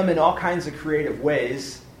 Let them come in all kinds of creative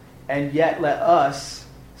ways, and yet let us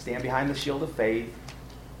stand behind the shield of faith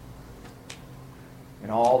in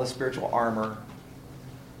all the spiritual armor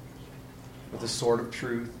with the sword of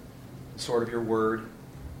truth, the sword of your word,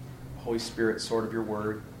 Holy Spirit, sword of your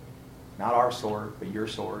word. Not our sword, but your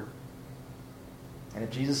sword. And if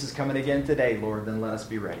Jesus is coming again today, Lord, then let us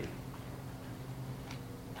be ready.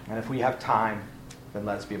 And if we have time, then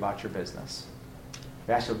let us be about your business.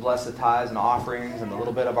 We ask you to bless the tithes and offerings and the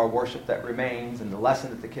little bit of our worship that remains and the lesson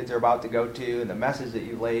that the kids are about to go to and the message that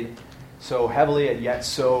you've laid so heavily and yet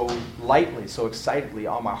so lightly, so excitedly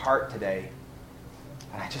on my heart today.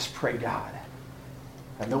 And I just pray, God,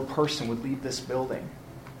 that no person would leave this building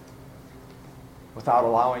without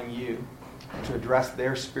allowing you to address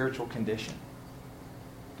their spiritual condition,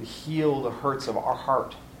 to heal the hurts of our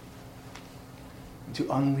heart, and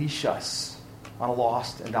to unleash us on a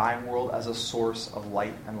lost and dying world as a source of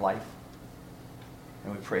light and life.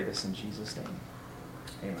 And we pray this in Jesus' name.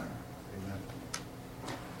 Amen. Amen.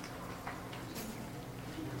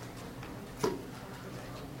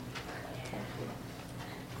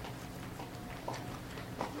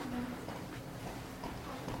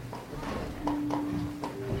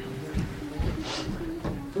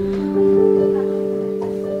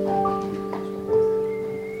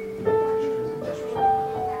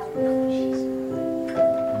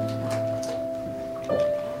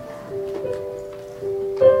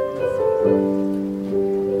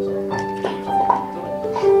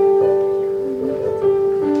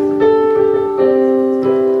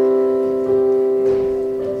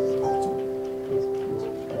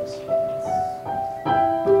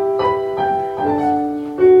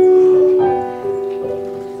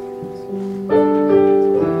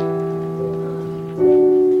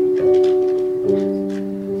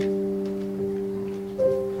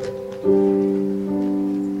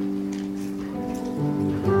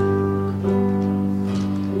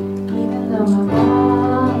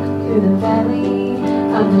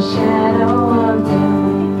 the shadow of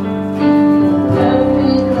death.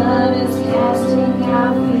 Perfect love is casting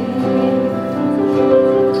out fear.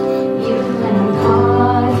 Even when I'm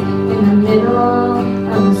caught in the middle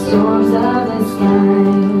of the storms of this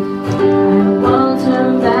life, I won't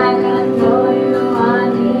turn back. I know you are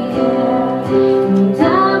near, and I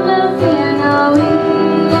will fear no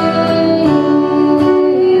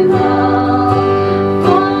evil.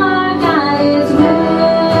 For God is with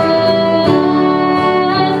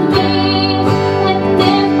me.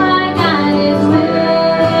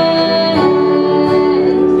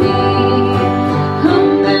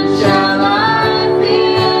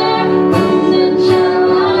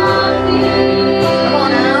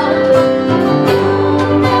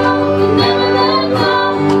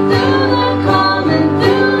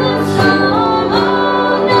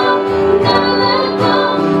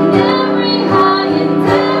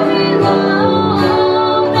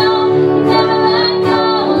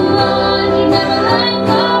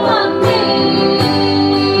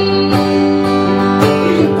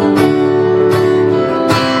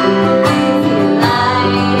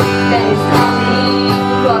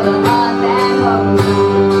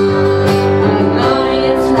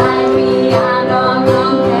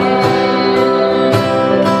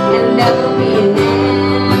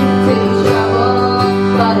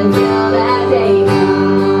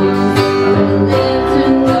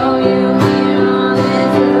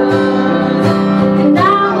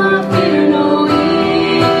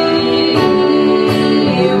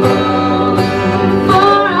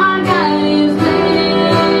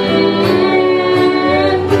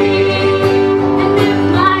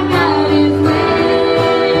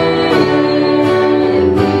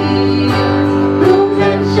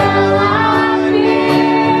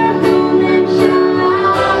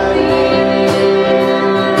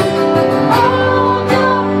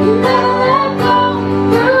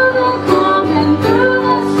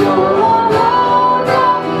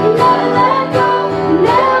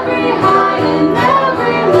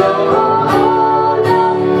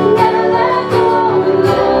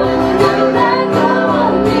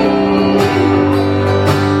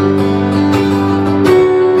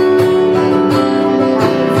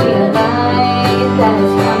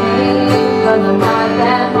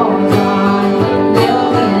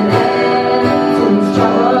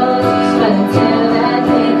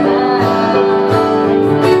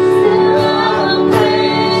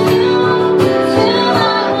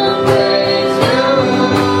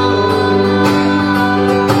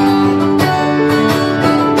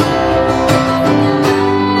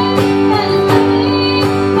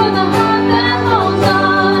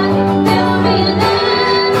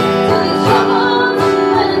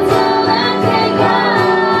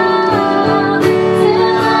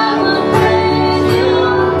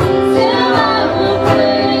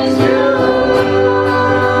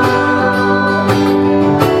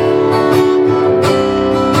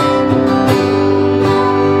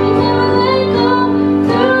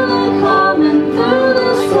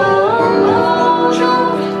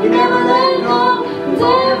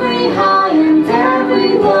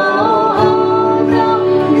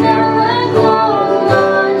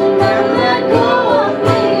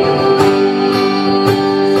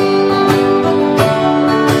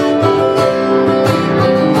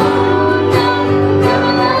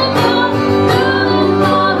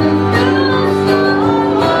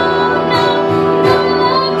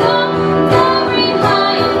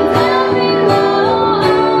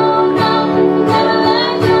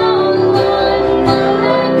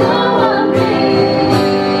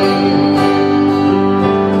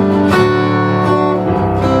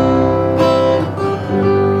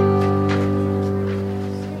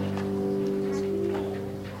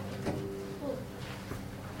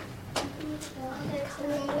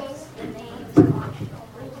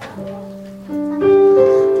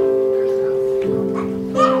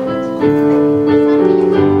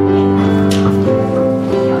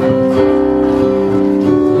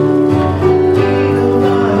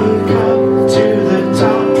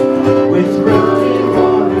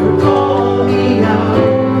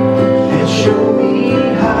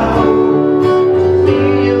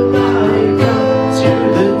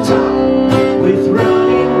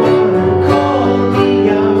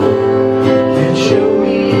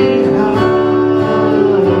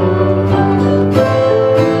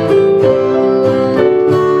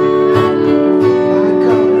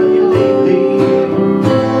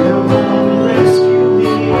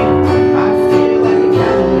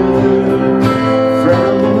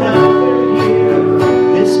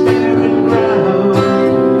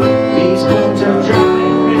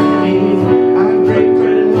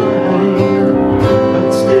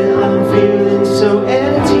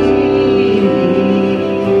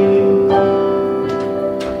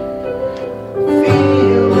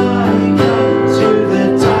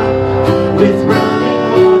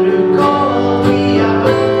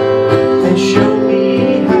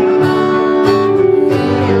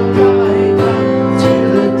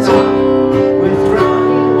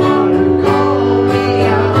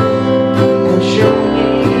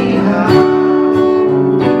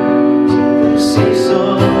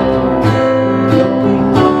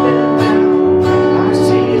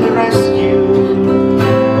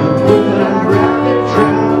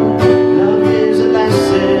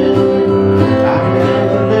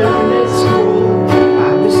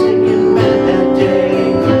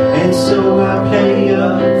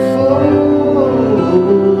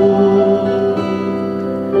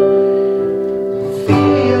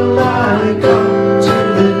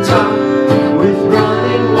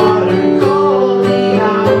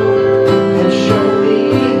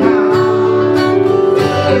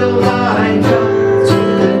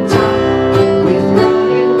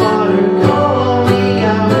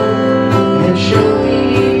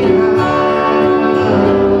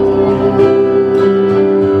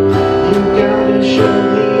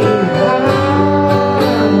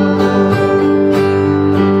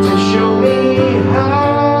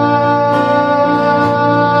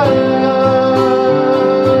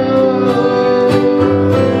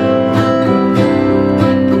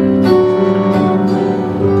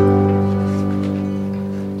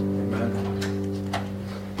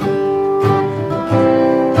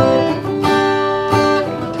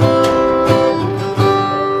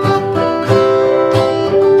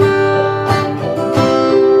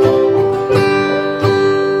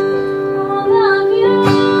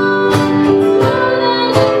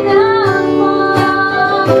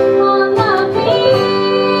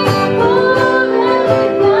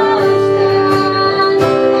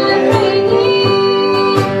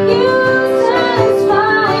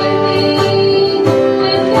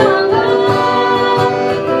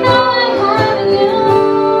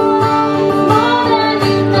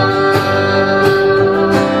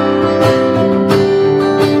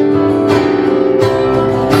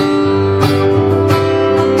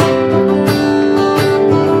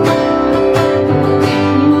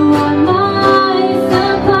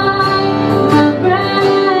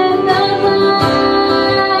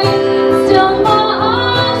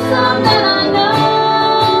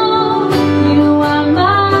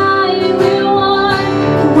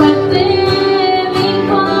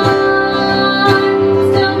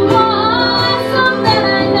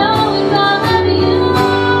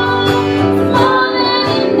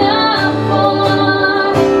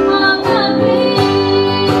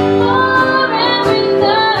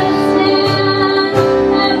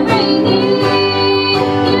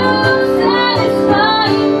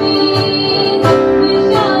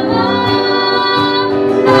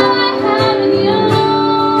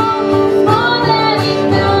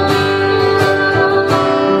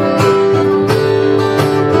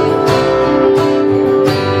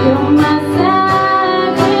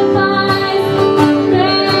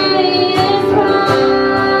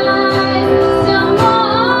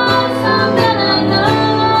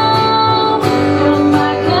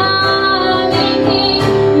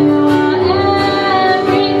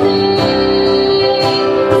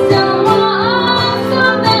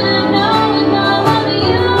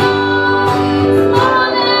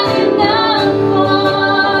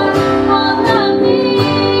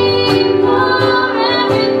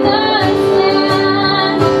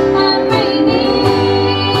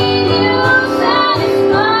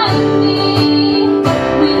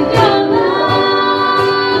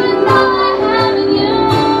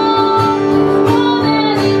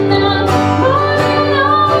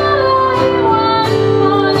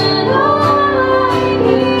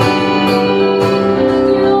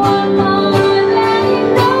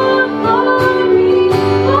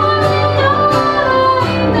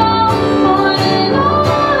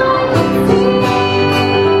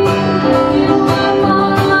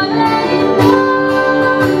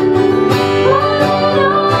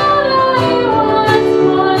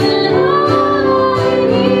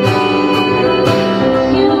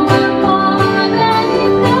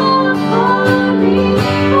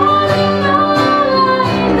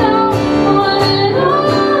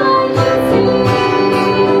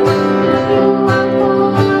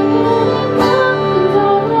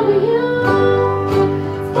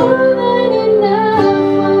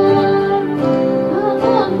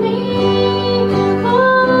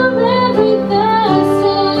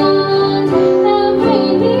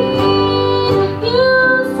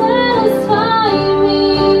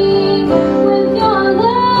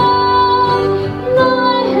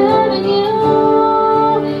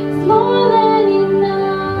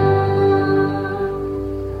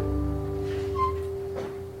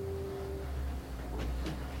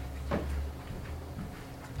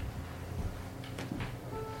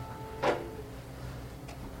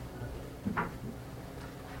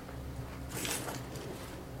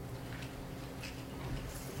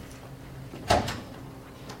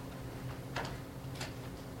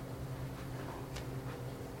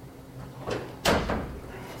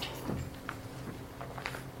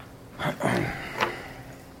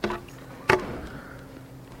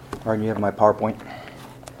 All right, you have my PowerPoint.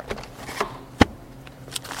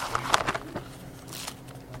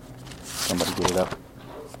 Somebody get it up.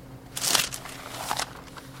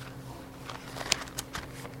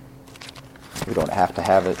 We don't have to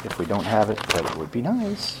have it if we don't have it, but it would be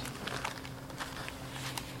nice.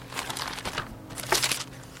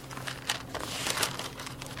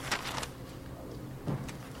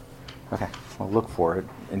 Okay, we'll look for it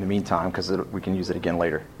in the meantime because we can use it again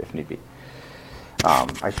later if need be.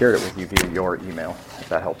 I shared it with you via your email, if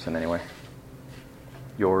that helps in any way.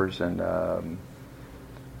 Yours and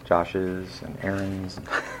Josh's and Aaron's.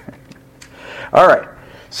 All right,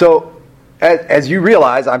 so as you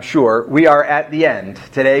realize, I'm sure, we are at the end.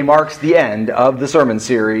 Today marks the end of the sermon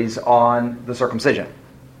series on the circumcision.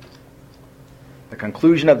 The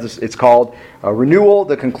conclusion of this, it's called Renewal,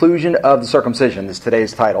 the Conclusion of the Circumcision is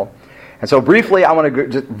today's title. And so briefly, I want to go,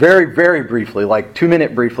 just very, very briefly, like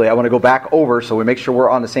 2-minute briefly, I want to go back over so we make sure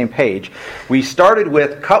we're on the same page. We started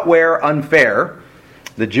with cut wear unfair.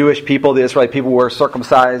 The Jewish people, the Israelite people, were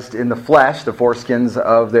circumcised in the flesh, the foreskins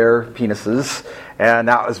of their penises, and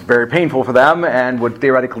that was very painful for them and would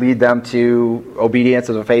theoretically lead them to obedience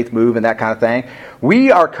as a faith move and that kind of thing.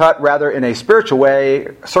 We are cut rather in a spiritual way,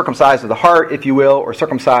 circumcised of the heart, if you will, or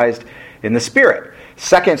circumcised in the spirit.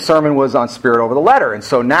 Second sermon was on spirit over the letter, and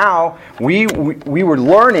so now we were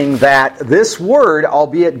learning that this word,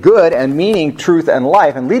 albeit good and meaning truth and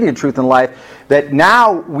life and leading to truth and life, that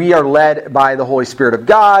now we are led by the Holy Spirit of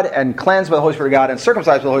God and cleansed by the Holy Spirit of God and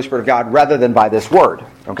circumcised by the Holy Spirit of God rather than by this word.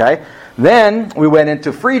 Okay? Then we went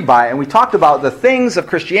into freed by it, and we talked about the things of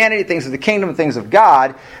Christianity, things of the kingdom, things of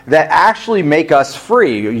God that actually make us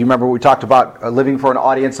free. You remember we talked about living for an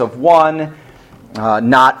audience of one,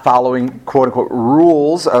 not following quote-unquote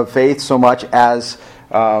rules of faith so much as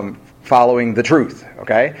following the truth.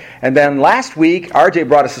 Okay? And then last week, RJ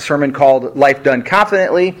brought us a sermon called Life Done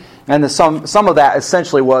Confidently, and some of that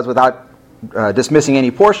essentially was, without dismissing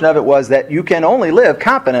any portion of it, was that you can only live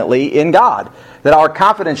confidently in God. That our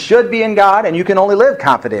confidence should be in God, and you can only live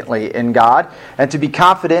confidently in God. And to be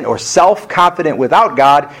confident or self-confident without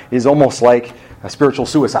God is almost like a spiritual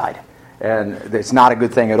suicide. And it's not a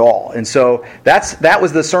good thing at all. And so that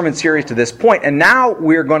was the sermon series to this point. And now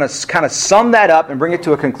we're going to kind of sum that up and bring it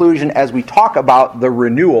to a conclusion as we talk about the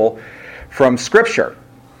renewal from Scripture.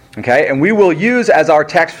 Okay? And we will use as our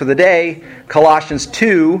text for the day Colossians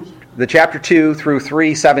 2, the chapter 2 through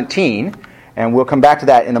 3:17. And we'll come back to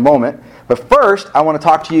that in a moment. But first, I want to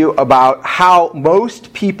talk to you about how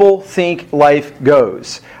most people think life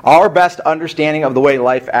goes. Our best understanding of the way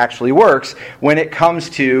life actually works when it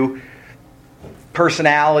comes to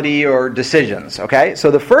personality or decisions. Okay?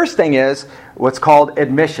 So the first thing is what's called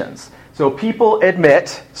admissions. So people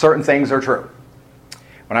admit certain things are true.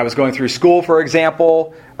 When I was going through school, for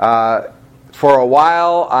example, for a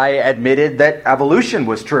while I admitted that evolution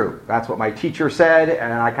was true. That's what my teacher said,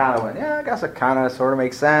 and I kind of went, yeah, I guess it kind of sort of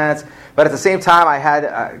makes sense. But at the same time, I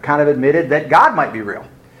had kind of admitted that God might be real.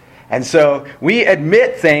 And so we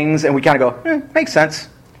admit things, and we kind of go, makes sense.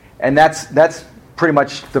 And that's pretty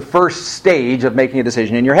much the first stage of making a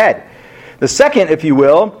decision in your head. The second, if you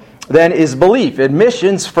will, then is belief.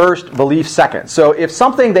 Admissions first, belief second. So if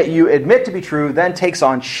something that you admit to be true then takes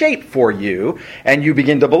on shape for you, and you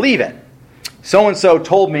begin to believe it. So-and-so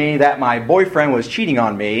told me that my boyfriend was cheating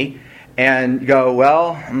on me, and you go,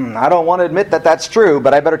 well, I don't want to admit that that's true,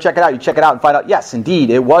 but I better check it out. You check it out and find out, yes,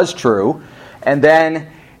 indeed, it was true. And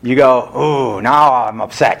then you go, oh, now I'm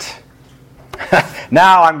upset.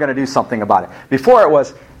 Now I'm going to do something about it. Before it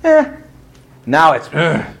was, now it's,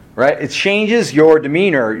 right? It changes your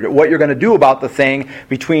demeanor, what you're going to do about the thing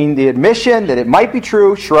between the admission that it might be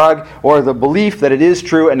true, shrug, or the belief that it is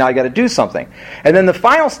true, and now you got to do something. And then the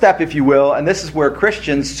final step, if you will, and this is where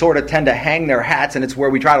Christians sort of tend to hang their hats, and it's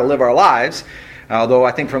where we try to live our lives, although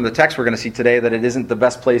I think from the text we're going to see today that it isn't the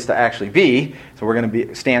best place to actually be, so we're going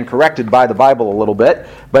to stand corrected by the Bible a little bit,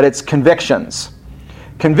 but it's convictions.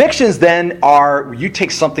 Convictions then are, you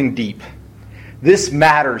take something deep. This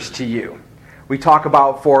matters to you. We talk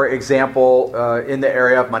about, for example, in the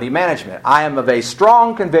area of money management. I am of a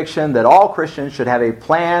strong conviction that all Christians should have a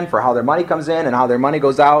plan for how their money comes in and how their money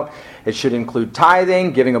goes out. It should include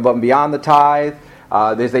tithing, giving above and beyond the tithe.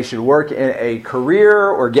 They should work in a career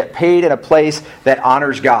or get paid in a place that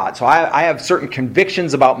honors God. So I have certain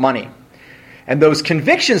convictions about money. And those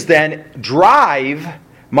convictions then drive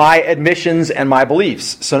my admissions and my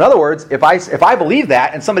beliefs. So in other words, if I believe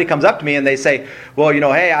that, and somebody comes up to me and they say, well,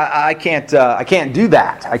 hey, I can't do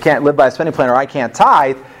that. I can't live by a spending plan, or I can't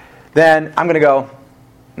tithe. Then I'm going to go,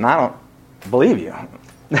 no, I don't believe you.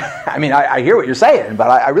 I mean, I hear what you're saying, but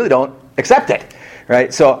I really don't accept it.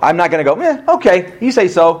 Right? So I'm not going to go, okay, you say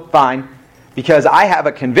so, fine. Because I have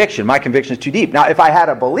a conviction. My conviction is too deep. Now, if I had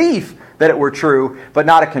a belief that it were true, but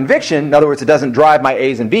not a conviction, in other words, it doesn't drive my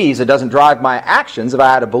A's and B's, it doesn't drive my actions, if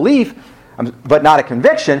I had a belief, but not a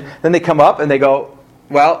conviction, then they come up and they go,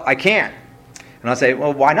 well, I can't. And I'll say,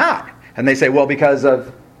 well, why not? And they say, well, because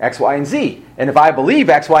of X, Y, and Z. And if I believe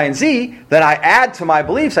X, Y, and Z, then I add to my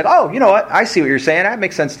beliefs, like, oh, you know what? I see what you're saying. That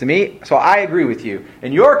makes sense to me. So I agree with you.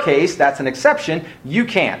 In your case, that's an exception. You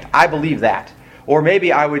can't. I believe that. Or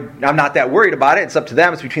maybe I'm not that worried about it. It's up to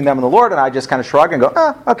them. It's between them and the Lord. And I just kind of shrug and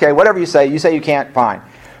go, okay, whatever you say. You say you can't, fine.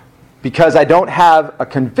 Because I don't have a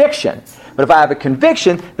conviction. But if I have a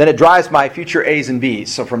conviction, then it drives my future A's and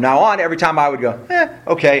B's. So from now on, every time I would go,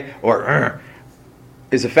 okay, or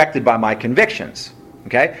is affected by my convictions.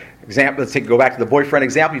 Okay? Example. Let's go back to the boyfriend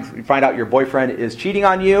example. You find out your boyfriend is cheating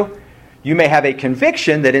on you. You may have a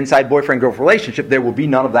conviction that inside boyfriend-girlfriend relationship, there will be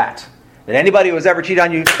none of that. That anybody who has ever cheated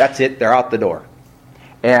on you, that's it. They're out the door.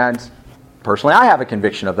 And personally, I have a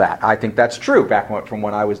conviction of that. I think that's true from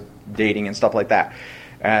when I was dating and stuff like that.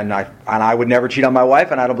 And I would never cheat on my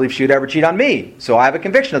wife, and I don't believe she would ever cheat on me. So I have a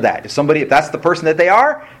conviction of that. If that's the person that they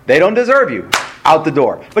are, they don't deserve you. Out the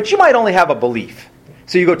door. But you might only have a belief.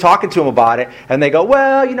 So you go talking to them about it, and they go,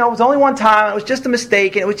 well, it was only one time, it was just a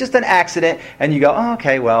mistake, and it was just an accident. And you go, oh,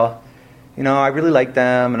 okay, well, I really like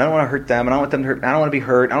them, and I don't want to hurt them, and I don't want them to hurt, I don't want to be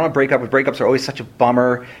hurt, I don't want to break up. Breakups are always such a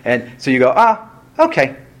bummer. And so you go,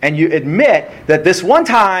 okay. And you admit that this one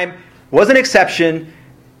time was an exception,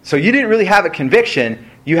 so you didn't really have a conviction.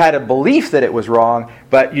 You had a belief that it was wrong,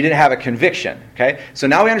 but you didn't have a conviction. Okay? So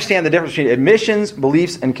now we understand the difference between admissions,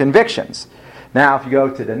 beliefs, and convictions. Now, if you go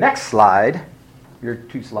to the next slide, you're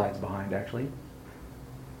 2 slides behind, actually.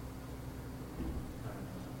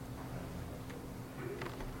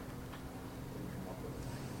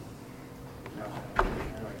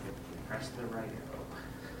 Press the right arrow.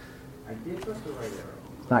 I did press the right arrow.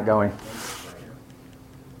 It's not going.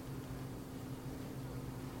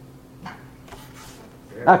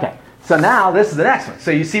 Okay, so now this is the next one.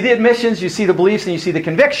 So you see the admissions, you see the beliefs, and you see the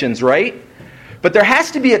convictions, right? But there has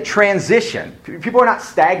to be a transition. People are not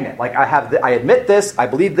stagnant. Like I admit this, I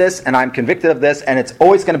believe this, and I'm convicted of this, and it's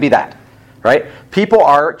always going to be that, right? People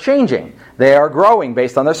are changing. They are growing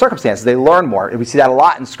based on their circumstances. They learn more. And we see that a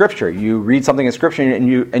lot in Scripture. You read something in Scripture, and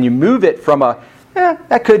you move it from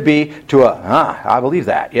that could be, to I believe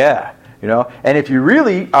that, yeah. And if you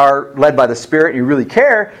really are led by the Spirit and you really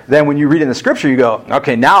care, then when you read in the Scripture, you go,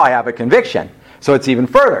 okay, now I have a conviction. So it's even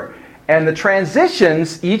further. And the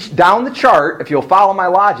transitions, each down the chart, if you'll follow my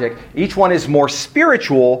logic, each one is more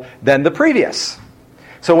spiritual than the previous.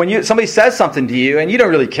 So when somebody says something to you and you don't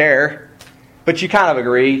really care, but you kind of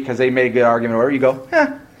agree because they made a good argument or whatever, you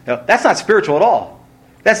go, no, that's not spiritual at all.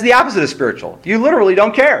 That's the opposite of spiritual. You literally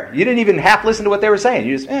don't care. You didn't even half listen to what they were saying.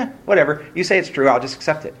 You just, whatever. You say it's true, I'll just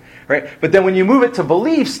accept it. Right? But then when you move it to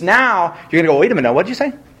beliefs, now you're going to go, wait a minute, what did you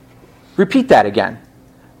say? Repeat that again.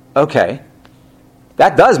 Okay.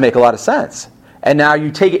 That does make a lot of sense. And now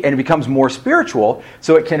you take it and it becomes more spiritual,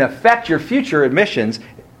 so it can affect your future admissions.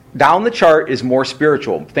 Down the chart is more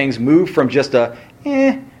spiritual. Things move from just a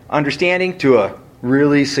understanding to a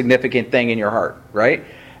really significant thing in your heart, right?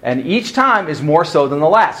 And each time is more so than the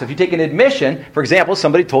last. So if you take an admission, for example,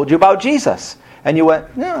 somebody told you about Jesus, and you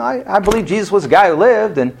went, I believe Jesus was a guy who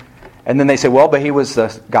lived, and then they say, well, but he was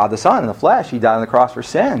God the Son in the flesh. He died on the cross for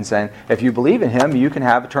sins, and if you believe in him, you can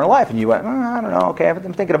have eternal life. And you went, I don't know, okay, I've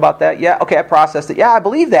been thinking about that. Yeah, okay, I processed it. Yeah, I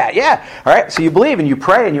believe that. Yeah. All right, so you believe, and you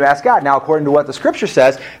pray, and you ask God. Now, according to what the Scripture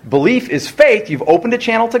says, belief is faith. You've opened a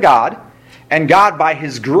channel to God, and God, by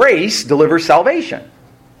His grace, delivers salvation.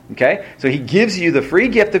 Okay? So He gives you the free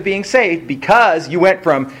gift of being saved because you went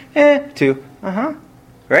from to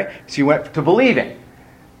right? So you went to believing.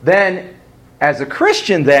 Then, as a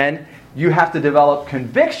Christian, then, you have to develop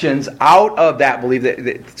convictions out of that belief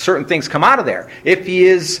that certain things come out of there. If He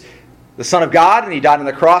is the Son of God and He died on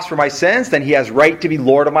the cross for my sins, then He has right to be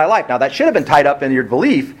Lord of my life. Now, that should have been tied up in your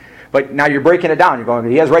belief, but now you're breaking it down. You're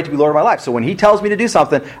going, He has right to be Lord of my life. So when He tells me to do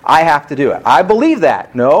something, I have to do it. I believe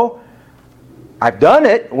that. No. I've done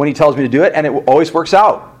it when He tells me to do it, and it always works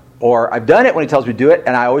out. Or I've done it when He tells me to do it,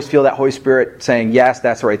 and I always feel that Holy Spirit saying, yes,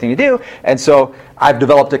 that's the right thing to do. And so I've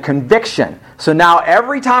developed a conviction. So now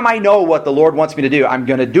every time I know what the Lord wants me to do, I'm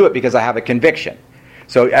going to do it because I have a conviction.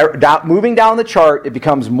 So moving down the chart, it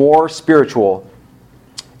becomes more spiritual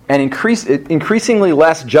and increasingly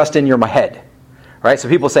less just in your head. Right? So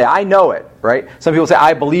people say, I know it. Right? Some people say,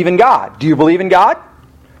 I believe in God. Do you believe in God?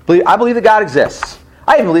 I believe that God exists.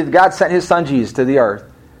 I even believe that God sent His Son Jesus to the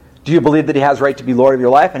earth. Do you believe that He has right to be Lord of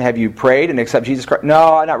your life? And have you prayed and accept Jesus Christ?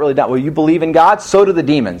 No, not really. Not. Well, you believe in God? So do the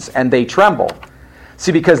demons, and they tremble.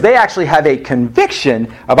 See, because they actually have a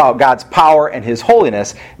conviction about God's power and His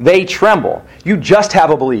holiness, they tremble. You just have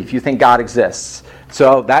a belief. You think God exists.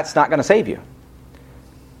 So that's not going to save you.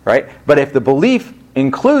 Right? But if the belief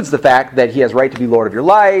includes the fact that He has right to be Lord of your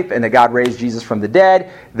life and that God raised Jesus from the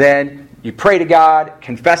dead, then you pray to God,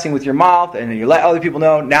 confessing with your mouth, and then you let other people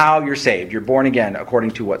know, now you're saved. You're born again, according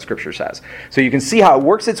to what Scripture says. So you can see how it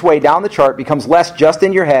works its way down the chart, becomes less just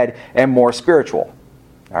in your head and more spiritual.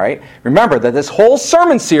 All right? Remember that this whole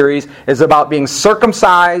sermon series is about being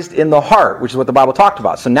circumcised in the heart, which is what the Bible talked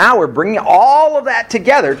about. So now we're bringing all of that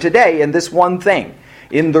together today in this one thing,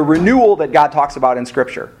 in the renewal that God talks about in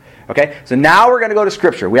Scripture. Okay? So now we're going to go to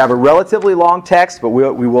Scripture. We have a relatively long text, but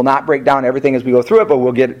we will not break down everything as we go through it, but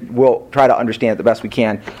we'll try to understand it the best we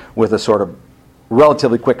can with a sort of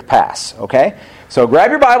relatively quick pass. Okay? So grab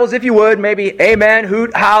your Bibles if you would. Maybe amen,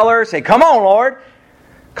 hoot, holler, say, come on, Lord.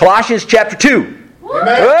 Colossians chapter 2.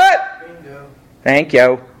 Amen. Thank you.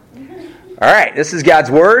 All right, this is God's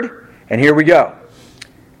Word, and here we go.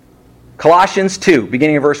 Colossians 2,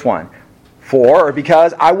 beginning of verse 1.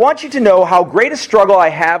 Because I want you to know how great a struggle I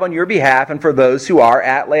have on your behalf and for those who are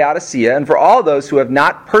at Laodicea and for all those who have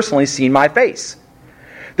not personally seen my face,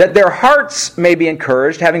 that their hearts may be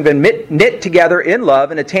encouraged, having been knit together in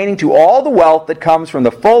love and attaining to all the wealth that comes from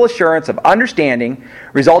the full assurance of understanding,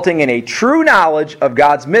 resulting in a true knowledge of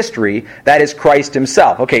God's mystery, that is Christ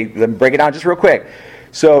Himself. Okay, let me break it down just real quick.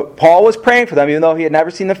 So Paul was praying for them, even though he had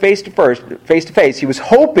never seen them face to face. He was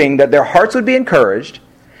hoping that their hearts would be encouraged,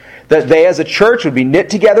 that they as a church would be knit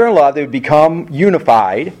together in love, they would become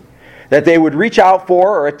unified, that they would reach out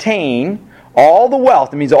for or attain all the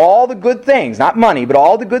wealth, it means all the good things, not money, but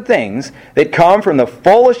all the good things that come from the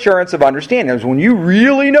full assurance of understanding. When you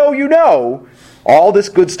really know you know, all this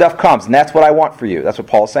good stuff comes, and that's what I want for you. That's what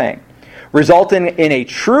Paul's saying. Resulting in a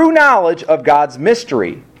true knowledge of God's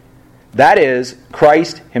mystery, that is,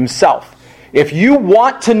 Christ Himself. If you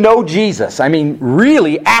want to know Jesus, I mean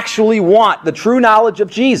really actually want the true knowledge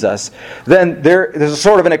of Jesus, then there's a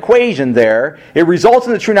sort of an equation there. It results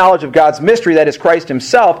in the true knowledge of God's mystery, that is Christ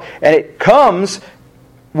Himself, and it comes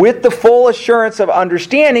with the full assurance of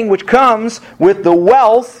understanding, which comes with the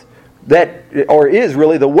wealth that, or is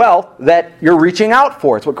really the wealth that you're reaching out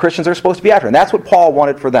for. It's what Christians are supposed to be after, and that's what Paul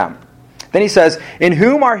wanted for them. Then he says, in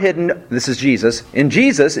whom are hidden, this is Jesus, in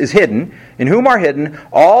Jesus is hidden, in whom are hidden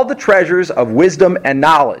all the treasures of wisdom and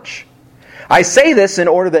knowledge. I say this in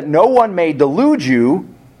order that no one may delude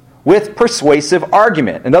you with persuasive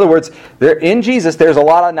argument. In other words, in Jesus there's a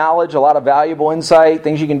lot of knowledge, a lot of valuable insight,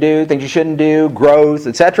 things you can do, things you shouldn't do, growth,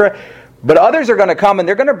 etc. But others are going to come and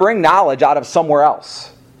they're going to bring knowledge out of somewhere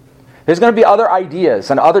else. There's going to be other ideas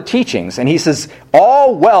and other teachings. And he says,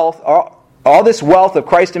 all this wealth of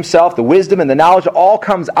Christ Himself, the wisdom and the knowledge, all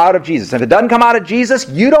comes out of Jesus. If it doesn't come out of Jesus,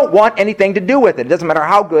 you don't want anything to do with it. It doesn't matter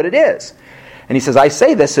how good it is. And he says, I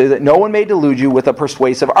say this so that no one may delude you with a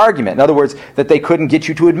persuasive argument. In other words, that they couldn't get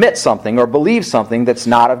you to admit something or believe something that's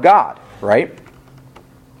not of God. Right?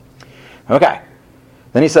 Okay.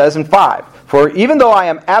 Then he says in 5, for even though I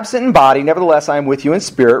am absent in body, nevertheless I am with you in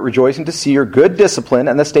spirit, rejoicing to see your good discipline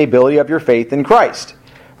and the stability of your faith in Christ.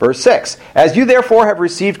 Verse 6, as you therefore have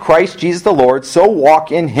received Christ Jesus the Lord, so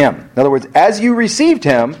walk in Him. In other words, as you received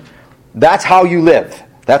Him, that's how you live.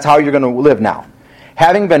 That's how you're going to live now.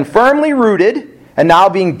 Having been firmly rooted and now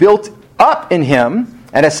being built up in Him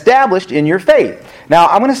and established in your faith. Now,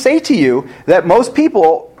 I'm going to say to you that most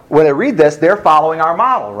people, when they read this, they're following our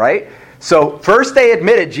model, right? So first they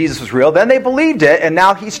admitted Jesus was real, then they believed it, and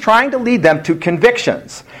now He's trying to lead them to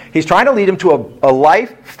convictions. He's trying to lead them to a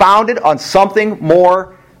life founded on something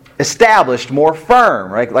more established, more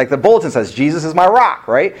firm, right? Like the bulletin says, Jesus is my rock,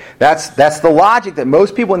 right? That's the logic that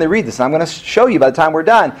most people, when they read this, and I'm going to show you by the time we're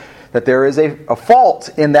done, that there is a fault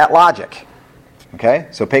in that logic. Okay?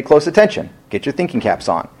 So pay close attention. Get your thinking caps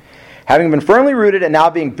on. Having been firmly rooted and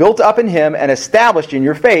now being built up in Him and established in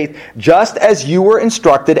your faith, just as you were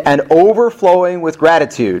instructed and overflowing with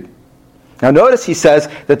gratitude. Now notice he says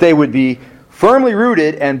that they would be firmly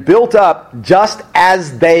rooted and built up just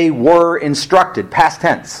as they were instructed, past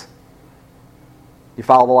tense. You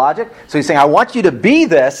follow the logic? So he's saying, I want you to be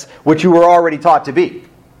this, which you were already taught to be.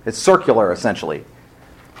 It's circular, essentially.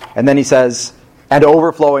 And then he says, and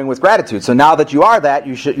overflowing with gratitude. So now that you are that,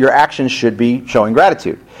 your actions should be showing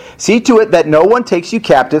gratitude. See to it that no one takes you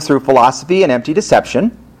captive through philosophy and empty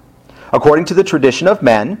deception, according to the tradition of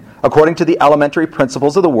men, according to the elementary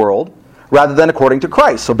principles of the world, rather than according to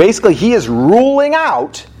Christ. So basically, he is ruling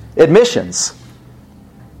out admissions.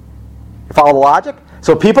 You follow the logic?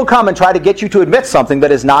 So people come and try to get you to admit something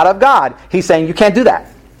that is not of God. He's saying you can't do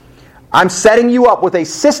that. I'm setting you up with a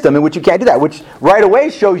system in which you can't do that, which right away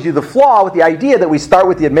shows you the flaw with the idea that we start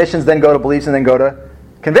with the admissions, then go to beliefs, and then go to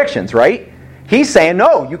convictions, right? He's saying,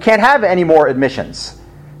 no, you can't have any more admissions.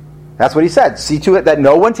 That's what he said. See to it that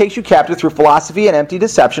no one takes you captive through philosophy and empty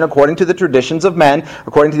deception according to the traditions of men,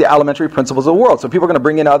 according to the elementary principles of the world. So people are going to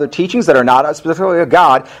bring in other teachings that are not specifically of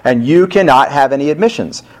God, and you cannot have any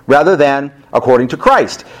admissions, rather than according to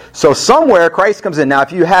Christ. So somewhere Christ comes in. Now,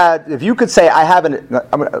 if you could say,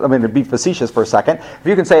 I'm going to be facetious for a second. If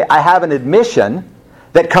you can say, I have an admission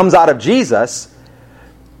that comes out of Jesus,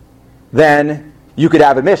 then you could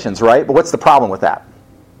have admissions, right? But what's the problem with that?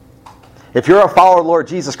 If you're a follower of the Lord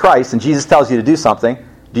Jesus Christ and Jesus tells you to do something,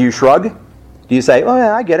 do you shrug? Do you say, oh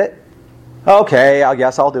yeah, I get it. Okay, I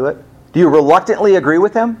guess I'll do it. Do you reluctantly agree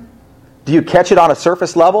with him? Do you catch it on a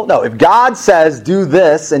surface level? No, if God says do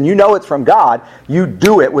this and you know it's from God, you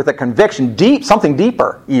do it with a conviction, something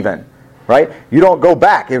deeper even, right? You don't go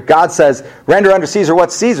back. If God says render unto Caesar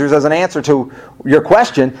what's Caesar's as an answer to your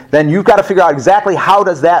question, then you've got to figure out exactly how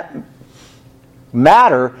does that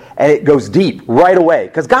matter, and it goes deep right away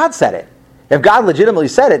because God said it. If God legitimately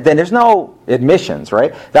said it, then there's no admissions,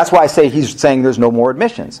 right? That's why I say he's saying there's no more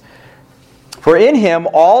admissions. For in him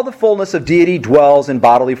all the fullness of deity dwells in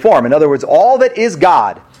bodily form. In other words, all that is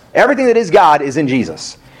God, everything that is God is in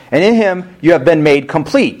Jesus. And in him you have been made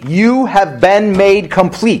complete. You have been made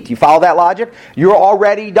complete. You follow that logic? You're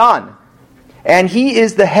already done. And he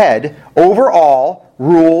is the head over all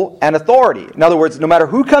rule and authority. In other words, no matter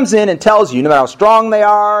who comes in and tells you, no matter how strong they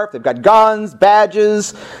are, if they've got guns,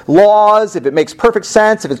 badges, laws, if it makes perfect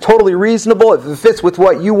sense, if it's totally reasonable, if it fits with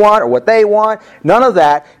what you want or what they want, none of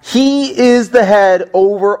that. He is the head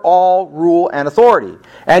over all rule and authority.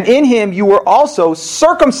 And in him you were also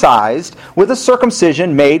circumcised with a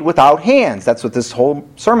circumcision made without hands. That's what this whole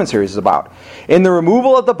sermon series is about. In the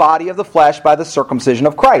removal of the body of the flesh by the circumcision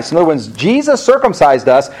of Christ. In other words, Jesus circumcised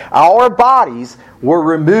us, our bodies were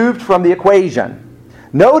removed from the equation.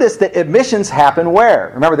 Notice that admissions happen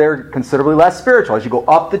where? Remember, they're considerably less spiritual. As you go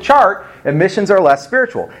up the chart, admissions are less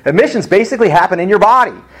spiritual. Admissions basically happen in your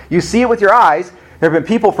body. You see it with your eyes. There have been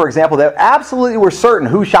people, for example, that absolutely were certain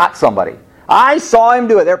who shot somebody. I saw him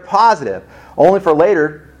do it. They're positive. Only for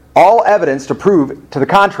later, all evidence to prove to the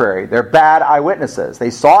contrary. They're bad eyewitnesses.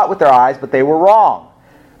 They saw it with their eyes, but they were wrong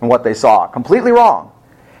in what they saw. Completely wrong.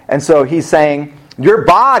 And so he's saying, your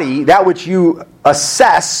body, that which you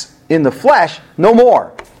assess in the flesh, no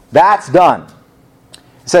more. That's done.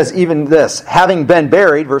 It says even this, having been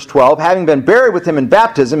buried, verse 12, having been buried with him in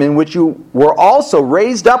baptism, in which you were also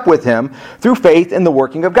raised up with him through faith in the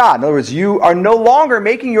working of God. In other words, you are no longer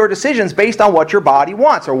making your decisions based on what your body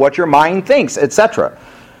wants or what your mind thinks, etc.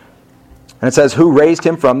 And it says, who raised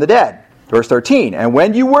him from the dead. Verse 13, and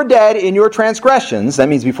when you were dead in your transgressions, that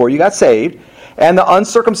means before you got saved, and the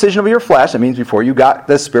uncircumcision of your flesh, that means before you got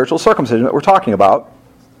the spiritual circumcision that we're talking about,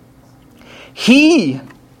 he,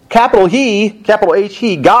 capital H,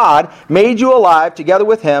 he, God, made you alive together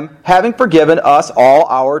with him, having forgiven us all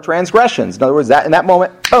our transgressions. In other words, that in that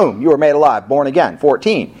moment, boom, you were made alive, born again.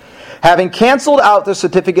 14, having canceled out the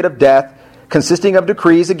certificate of death, consisting of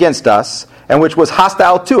decrees against us, and which was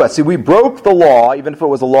hostile to us. See, we broke the law, even if it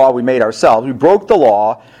was a law we made ourselves. We broke the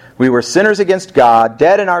law. We were sinners against God,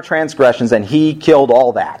 dead in our transgressions, and he killed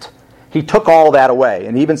all that. He took all that away.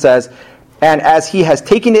 And he even says, and as he has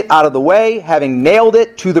taken it out of the way, having nailed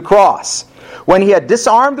it to the cross. When he had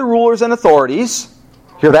disarmed the rulers and authorities,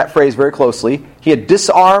 hear that phrase very closely, he had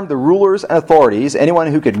disarmed the rulers and authorities,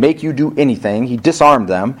 anyone who could make you do anything, he disarmed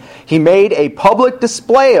them. He made a public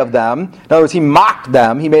display of them. In other words, he mocked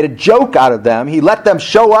them. He made a joke out of them. He let them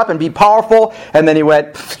show up and be powerful, and then he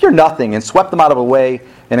went, you're nothing, and swept them out of the way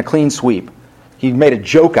in a clean sweep. He made a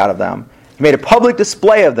joke out of them. He made a public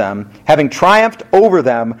display of them, having triumphed over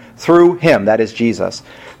them through him, that is Jesus.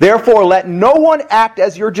 Therefore, let no one act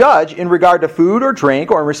as your judge in regard to food or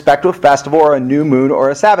drink or in respect to a festival or a new moon or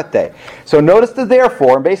a Sabbath day. So notice the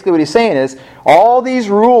therefore, and basically what he's saying is, all these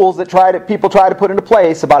rules that people try to put into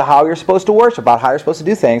place about how you're supposed to worship, about how you're supposed to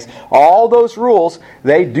do things, all those rules,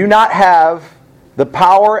 they do not have the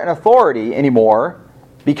power and authority anymore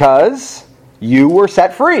because you were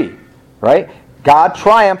set free, right? God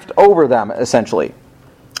triumphed over them, essentially.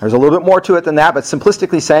 There's a little bit more to it than that, but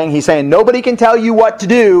simplistically he's saying, nobody can tell you what to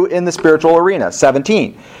do in the spiritual arena.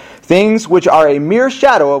 17. Things which are a mere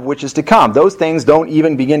shadow of which is to come. Those things don't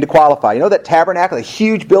even begin to qualify. You know that tabernacle, the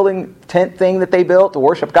huge building tent thing that they built to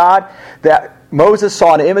worship God? That Moses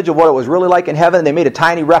saw an image of what it was really like in heaven, and they made a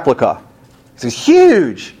tiny replica. It's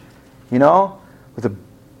huge, with a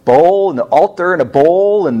bowl and the altar and a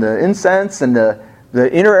bowl and the incense and the The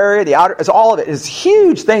inner area, the outer, it's all of it. It's a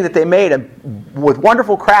huge thing that they made with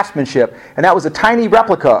wonderful craftsmanship, and that was a tiny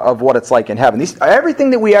replica of what it's like in heaven. Everything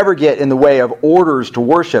that we ever get in the way of orders to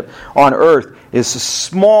worship on earth is a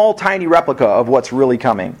small, tiny replica of what's really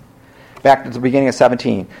coming. Back to the beginning of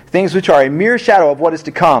 17. Things which are a mere shadow of what is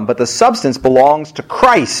to come, but the substance belongs to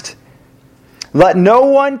Christ. Let no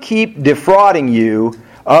one keep defrauding you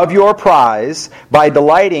of your prize by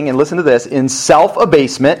delighting, and listen to this, in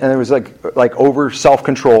self-abasement, and it was like over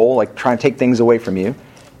self-control, like trying to take things away from you,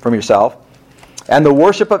 from yourself, and the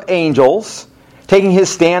worship of angels, taking his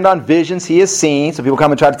stand on visions he has seen. So people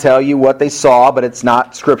come and try to tell you what they saw, but it's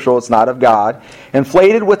not scriptural, it's not of God.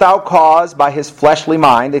 Inflated without cause by his fleshly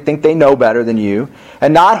mind, they think they know better than you,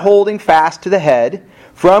 and not holding fast to the head,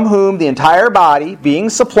 from whom the entire body,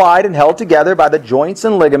 being supplied and held together by the joints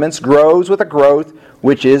and ligaments, grows with a growth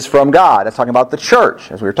which is from God. That's talking about the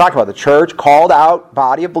church. As we were talking about, the church, called out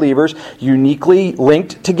body of believers, uniquely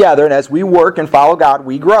linked together, and as we work and follow God,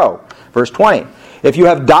 we grow. Verse 20. If you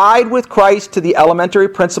have died with Christ to the elementary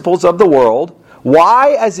principles of the world,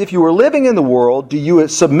 why, as if you were living in the world, do you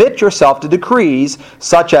submit yourself to decrees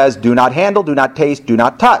such as do not handle, do not taste, do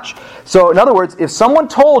not touch? So, in other words, if someone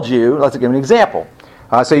told you, let's give an example.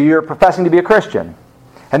 So you're professing to be a Christian,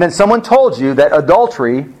 and then someone told you that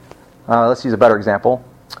adultery, let's use a better example,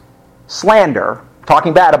 slander,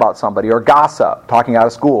 talking bad about somebody, or gossip, talking out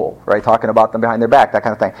of school, right, talking about them behind their back, that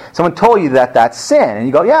kind of thing. Someone told you that that's sin, and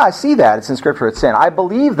you go, yeah, I see that, it's in Scripture, it's sin. I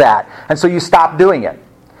believe that, and so you stop doing it.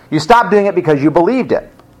 You stopped doing it because you believed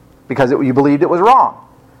it, because you believed it was wrong.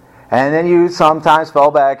 And then you sometimes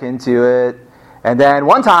fell back into it, and then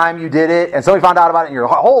one time you did it, and somebody found out about it, and your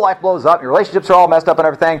whole life blows up, your relationships are all messed up and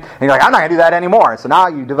everything, and you're like, I'm not going to do that anymore. And so now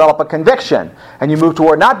you develop a conviction, and you move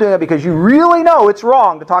toward not doing it because you really know it's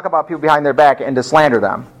wrong to talk about people behind their back and to slander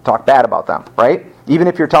them, talk bad about them, right? Even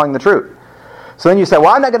if you're telling the truth. So then you say,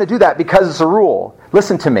 well, I'm not going to do that because it's a rule.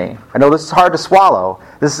 Listen to me. I know this is hard to swallow.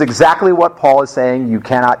 This is exactly what Paul is saying you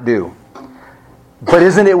cannot do. But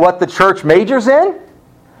isn't it what the church majors in?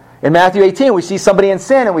 In Matthew 18, we see somebody in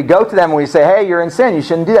sin, and we go to them and we say, hey, you're in sin, you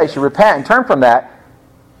shouldn't do that, you should repent and turn from that.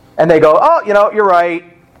 And they go, oh, you're right,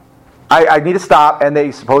 I need to stop. And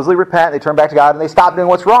they supposedly repent, they turn back to God, and they stop doing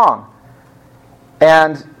what's wrong.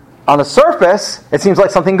 And on the surface, it seems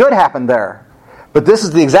like something good happened there. But this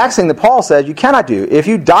is the exact thing that Paul says you cannot do. If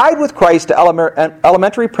you died with Christ to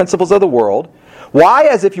elementary principles of the world, why,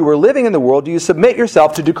 as if you were living in the world, do you submit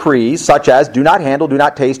yourself to decrees such as do not handle, do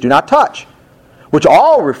not taste, do not touch, which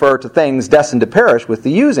all refer to things destined to perish with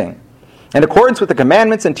the using, in accordance with the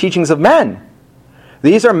commandments and teachings of men?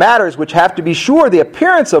 These are matters which have to be sure the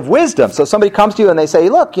appearance of wisdom. So somebody comes to you and they say,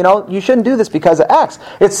 look, you shouldn't do this because of X.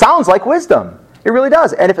 It sounds like wisdom. It really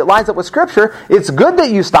does. And if it lines up with Scripture, it's good that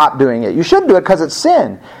you stop doing it. You shouldn't do it because it's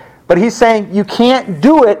sin. But he's saying you can't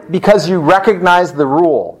do it because you recognize the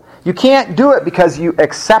rule. You can't do it because you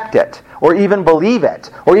accept it, or even believe it,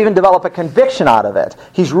 or even develop a conviction out of it.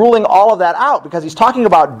 He's ruling all of that out because he's talking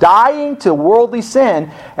about dying to worldly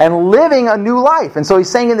sin and living a new life. And so he's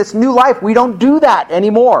saying in this new life, we don't do that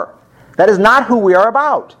anymore. That is not who we are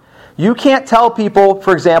about. You can't tell people,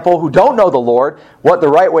 for example, who don't know the Lord, what the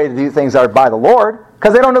right way to do things are by the Lord,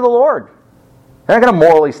 because they don't know the Lord. They're not going to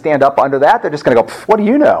morally stand up under that. They're just going to go, what do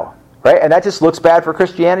you know? Right? And that just looks bad for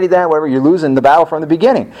Christianity then, whatever, you're losing the battle from the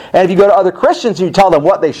beginning. And if you go to other Christians and you tell them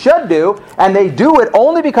what they should do, and they do it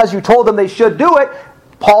only because you told them they should do it,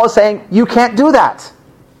 Paul is saying, you can't do that.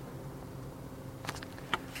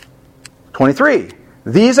 23.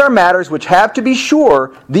 These are matters which have to be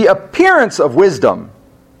sure the appearance of wisdom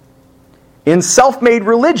in self-made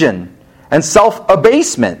religion and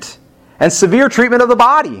self-abasement and severe treatment of the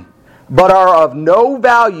body, but are of no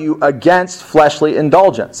value against fleshly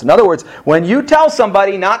indulgence. In other words, when you tell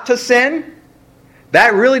somebody not to sin,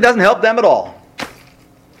 that really doesn't help them at all.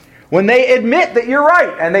 When they admit that you're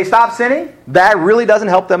right and they stop sinning, that really doesn't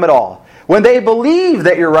help them at all. When they believe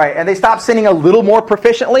that you're right and they stop sinning a little more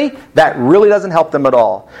proficiently, that really doesn't help them at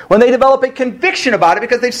all. When they develop a conviction about it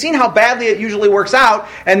because they've seen how badly it usually works out,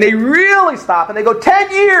 and they really stop and they go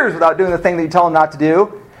 10 years without doing the thing that you tell them not to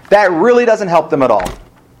do, that really doesn't help them at all.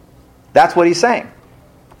 That's what he's saying.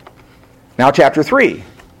 Now chapter 3.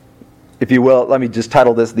 If you will, let me just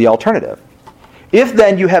title this The Alternative. If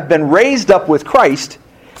then you have been raised up with Christ,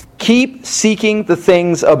 keep seeking the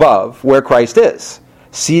things above where Christ is,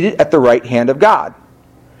 seated at the right hand of God.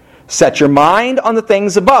 Set your mind on the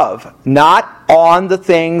things above, not on the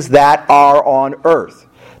things that are on earth.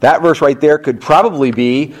 That verse right there could probably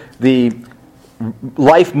be the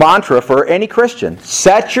life mantra for any Christian.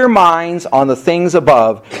 Set your minds on the things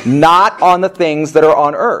above, not on the things that are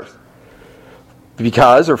on earth.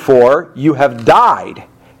 For you have died,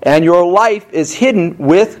 and your life is hidden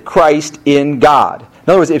with Christ in God. In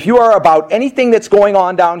other words, if you are about anything that's going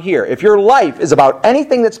on down here, if your life is about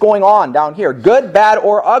anything that's going on down here, good, bad,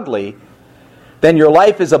 or ugly, then your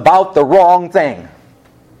life is about the wrong thing.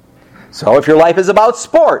 So if your life is about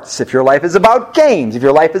sports, if your life is about games, if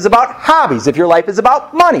your life is about hobbies, if your life is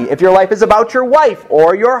about money, if your life is about your wife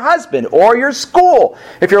or your husband or your school,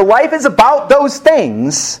 if your life is about those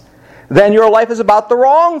things, then your life is about the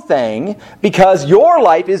wrong thing, because your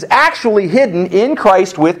life is actually hidden in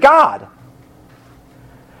Christ with God.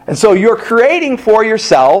 And so you're creating for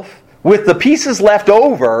yourself, with the pieces left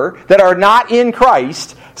over that are not in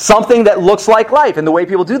Christ, something that looks like life. And the way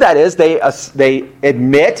people do that is they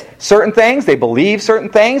admit certain things, they believe certain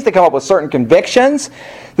things, they come up with certain convictions.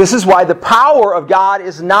 This is why the power of God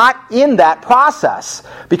is not in that process,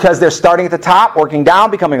 because they're starting at the top, working down,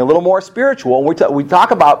 becoming a little more spiritual. We talk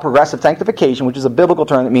about progressive sanctification, which is a biblical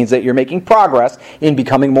term that means that you're making progress in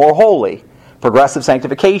becoming more holy. Progressive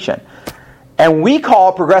sanctification. And we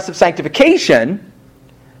call progressive sanctification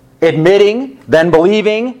admitting, then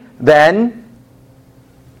believing, then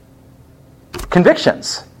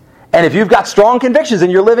convictions. And if you've got strong convictions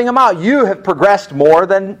and you're living them out, you have progressed more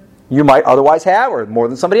than you might otherwise have, or more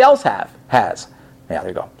than somebody else has. Yeah, there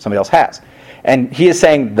you go. Somebody else has. And he is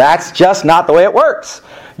saying that's just not the way it works.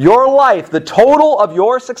 Your life, the total of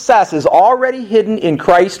your success, is already hidden in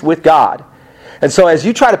Christ with God. And so as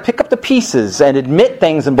you try to pick up the pieces and admit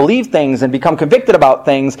things and believe things and become convicted about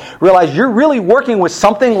things, realize you're really working with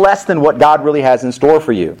something less than what God really has in store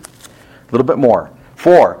for you. A little bit more.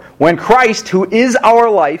 4, when Christ, who is our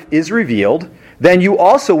life, is revealed, then you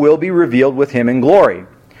also will be revealed with him in glory.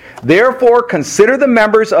 Therefore, consider the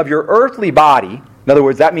members of your earthly body, in other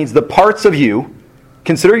words, that means the parts of you,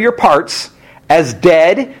 consider your parts as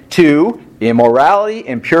dead to immorality,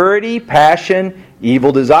 impurity, passion,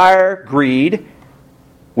 evil desire, greed,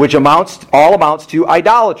 which all amounts to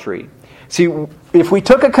idolatry. See, if we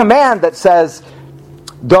took a command that says,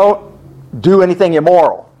 don't do anything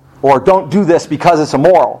immoral, or don't do this because it's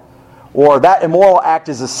immoral, or that immoral act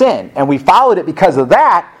is a sin, and we followed it because of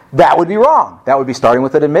that, that would be wrong. That would be starting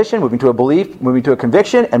with an admission, moving to a belief, moving to a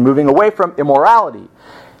conviction, and moving away from immorality.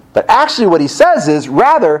 But actually what he says is,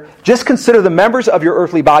 rather, just consider the members of your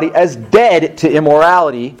earthly body as dead to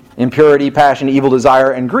immorality, impurity, passion, evil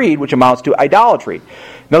desire, and greed, which amounts to idolatry.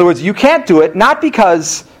 In other words, you can't do it not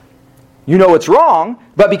because you know it's wrong,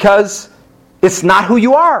 but because it's not who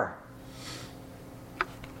you are.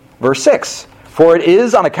 Verse 6, for it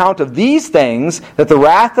is on account of these things that the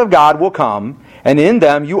wrath of God will come, and in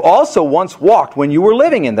them you also once walked when you were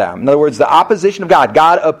living in them. In other words, the opposition of God.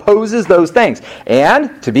 God opposes those things.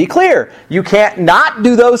 And, to be clear, you can't not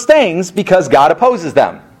do those things because God opposes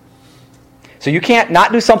them. So you can't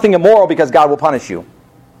not do something immoral because God will punish you.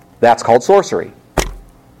 That's called sorcery.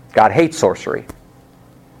 God hates sorcery.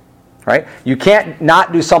 Right? You can't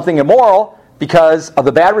not do something immoral because of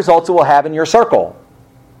the bad results it will have in your circle.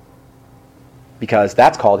 Because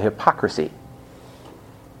that's called hypocrisy.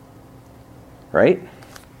 Right?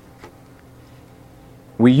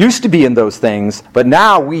 We used to be in those things, but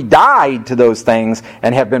now we died to those things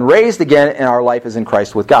and have been raised again, and our life is in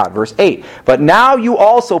Christ with God. Verse 8, but now you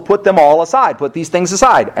also put them all aside. Put these things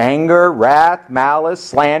aside. Anger, wrath, malice,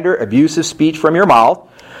 slander, abusive speech from your mouth.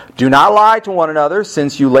 Do not lie to one another,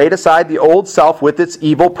 since you laid aside the old self with its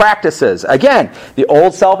evil practices. Again, the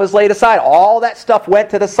old self is laid aside. All that stuff went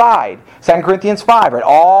to the side. 2 Corinthians 5, right?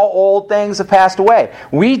 All old things have passed away.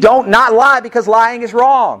 We don't not lie because lying is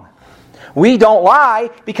wrong. We don't lie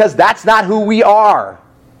because that's not who we are.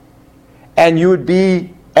 And you would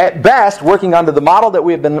be, at best, working under the model that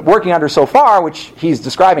we have been working under so far, which he's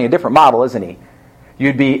describing a different model, isn't he?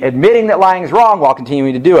 You'd be admitting that lying is wrong while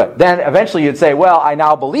continuing to do it. Then eventually you'd say, well, I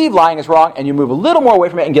now believe lying is wrong, and you move a little more away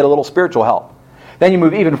from it and get a little spiritual help. Then you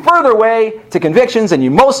move even further away to convictions, and you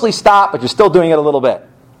mostly stop, but you're still doing it a little bit.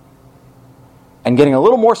 And getting a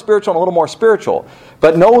little more spiritual and a little more spiritual.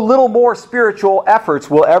 But no little more spiritual efforts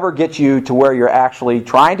will ever get you to where you're actually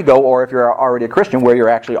trying to go, or if you're already a Christian, where you're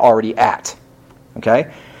actually already at.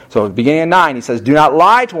 Okay? So beginning in 9, he says, do not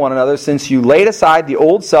lie to one another, since you laid aside the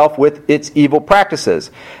old self with its evil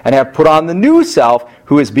practices, and have put on the new self,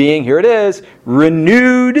 who is being, here it is,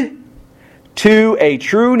 renewed to a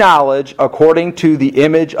true knowledge according to the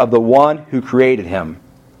image of the one who created him.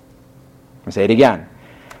 I'll say it again.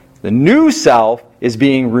 The new self is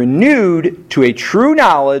being renewed to a true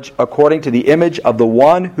knowledge according to the image of the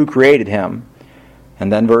one who created him.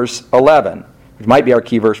 And then verse 11, which might be our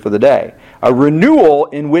key verse for the day. A renewal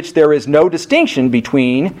in which there is no distinction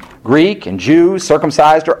between Greek and Jew,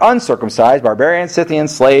 circumcised or uncircumcised, barbarian, Scythian,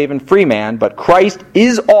 slave, and free man, but Christ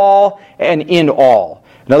is all and in all.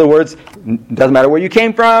 In other words, it doesn't matter where you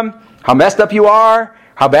came from, how messed up you are,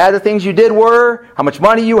 how bad the things you did were, how much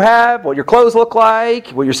money you have, what your clothes look like,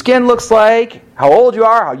 what your skin looks like, how old you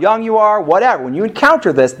are, how young you are, whatever. When you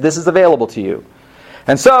encounter this, this is available to you.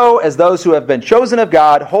 And so, as those who have been chosen of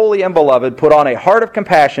God, holy and beloved, put on a heart of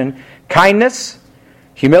compassion, kindness,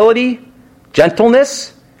 humility,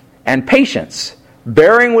 gentleness, and patience,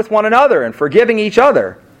 bearing with one another and forgiving each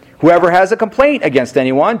other. Whoever has a complaint against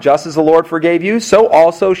anyone, just as the Lord forgave you, so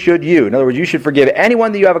also should you. In other words, you should forgive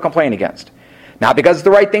anyone that you have a complaint against. Not because it's the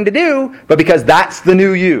right thing to do, but because that's the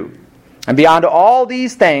new you. And beyond all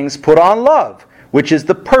these things, put on love, which is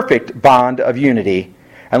the perfect bond of unity.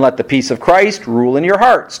 And let the peace of Christ rule in your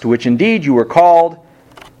hearts, to which indeed you were called,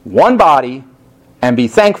 one body, and be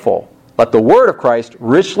thankful. Let the word of Christ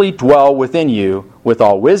richly dwell within you with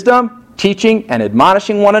all wisdom, teaching, and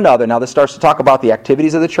admonishing one another. Now this starts to talk about the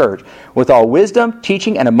activities of the church. With all wisdom,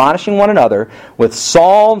 teaching, and admonishing one another, with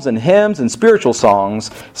psalms and hymns and spiritual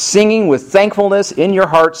songs, singing with thankfulness in your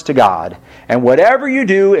hearts to God. And whatever you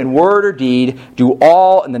do in word or deed, do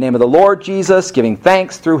all in the name of the Lord Jesus, giving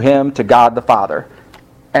thanks through him to God the Father.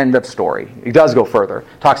 End of story. It does go further.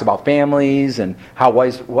 It talks about families and how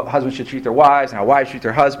husbands should treat their wives and how wives treat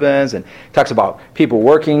their husbands, and talks about people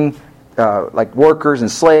working like workers and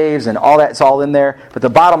slaves, and all that's all in there. But the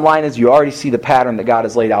bottom line is you already see the pattern that God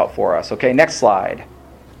has laid out for us. Okay, next slide.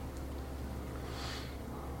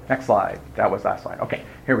 Next slide. That was that slide. Okay,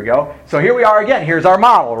 here we go. So here we are again. Here's our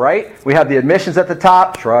model, right? We have the admissions at the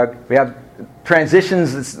top, shrug. We have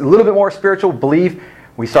transitions. It's a little bit more spiritual, belief.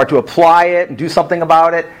 We start to apply it and do something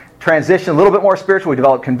about it. Transition, a little bit more spiritual. We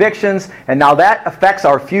develop convictions, and now that affects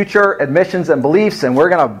our future admissions and beliefs, and we're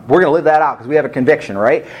gonna live that out because we have a conviction,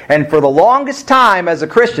 right? And for the longest time as a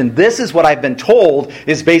Christian, this is what I've been told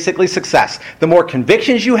is basically success. The more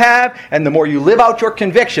convictions you have, and the more you live out your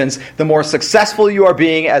convictions, the more successful you are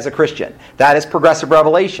being as a Christian. That is progressive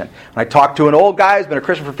revelation. When I talk to an old guy who's been a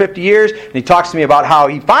Christian for 50 years, and he talks to me about how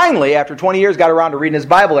he finally, after 20 years, got around to reading his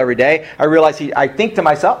Bible every day, I realize I think to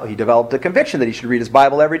myself, he developed a conviction that he should read his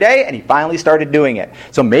Bible every day, and he finally started doing it.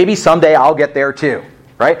 So maybe someday I'll get there too,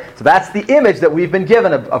 right? So that's the image that we've been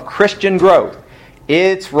given of Christian growth.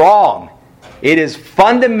 It's wrong. It is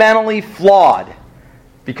fundamentally flawed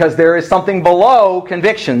because there is something below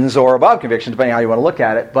convictions or above convictions, depending on how you want to look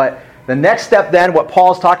at it. But the next step then, what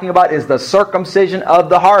Paul's talking about, is the circumcision of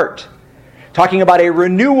the heart. Talking about a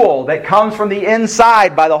renewal that comes from the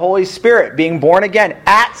inside by the Holy Spirit, being born again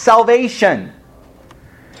at salvation.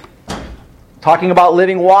 Talking about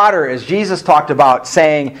living water, as Jesus talked about,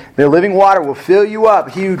 saying, the living water will fill you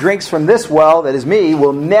up. He who drinks from this well, that is me,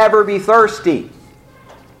 will never be thirsty.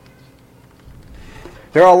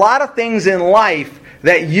 There are a lot of things in life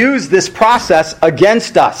that use this process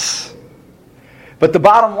against us. But the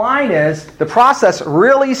bottom line is, the process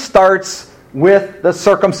really starts with the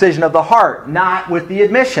circumcision of the heart, not with the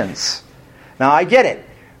admissions. Now, I get it.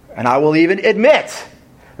 And I will even admit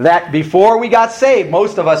that before we got saved,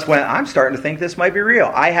 most of us went, I'm starting to think this might be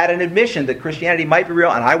real. I had an admission that Christianity might be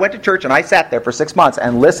real, and I went to church and I sat there for 6 months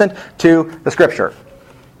and listened to the Scripture.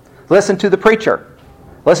 Listened to the preacher.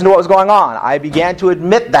 Listened to what was going on. I began to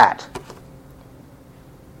admit that.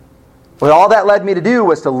 What all that led me to do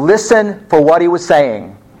was to listen for what he was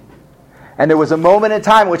saying. And there was a moment in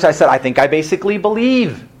time in which I said, I think I basically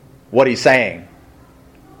believe what he's saying.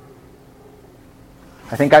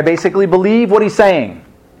 I think I basically believe what he's saying.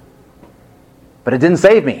 But it didn't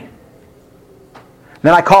save me.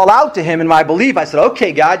 Then I called out to him in my belief. I said,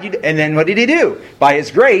 okay, God. And then what did he do? By his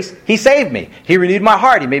grace, he saved me. He renewed my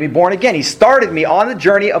heart. He made me born again. He started me on the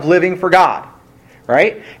journey of living for God.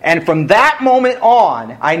 Right? And from that moment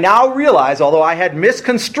on, I now realize, although I had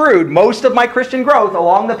misconstrued most of my Christian growth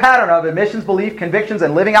along the pattern of admissions, belief, convictions,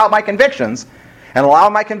 and living out my convictions, and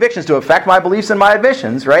allowing my convictions to affect my beliefs and my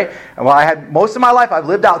admissions, right? And while I had most of my life I've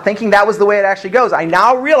lived out thinking that was the way it actually goes, I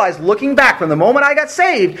now realize, looking back from the moment I got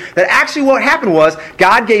saved, that actually what happened was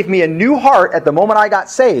God gave me a new heart at the moment I got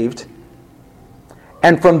saved.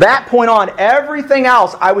 And from that point on, everything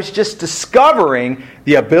else, I was just discovering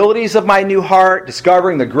the abilities of my new heart,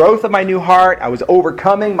 discovering the growth of my new heart. I was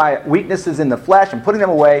overcoming my weaknesses in the flesh and putting them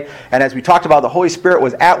away. And as we talked about, the Holy Spirit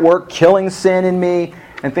was at work killing sin in me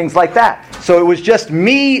and things like that. So it was just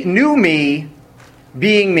me, new me,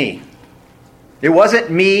 being me. It wasn't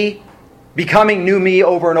me becoming new me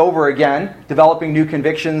over and over again, developing new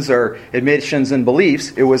convictions or admissions and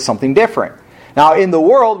beliefs. It was something different. Now, in the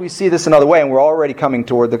world, we see this another way, and we're already coming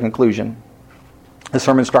toward the conclusion. the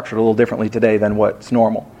sermon structured a little differently today than what's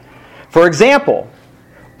normal. For example,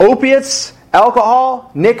 opiates,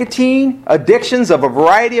 alcohol, nicotine, addictions of a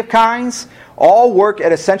variety of kinds all work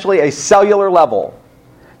at essentially a cellular level.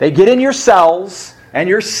 They get in your cells, and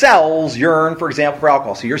your cells yearn, for example, for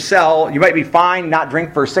alcohol. So your cell, you might be fine, not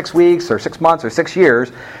drink for 6 weeks or 6 months or 6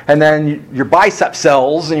 years, and then your bicep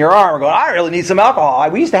cells in your arm are going, I really need some alcohol.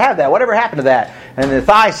 We used to have that. Whatever happened to that? And the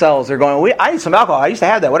thigh cells are going, I need some alcohol. I used to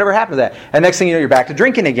have that. Whatever happened to that? And next thing you know, you're back to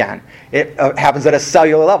drinking again. It happens at a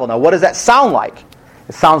cellular level. Now, what does that sound like?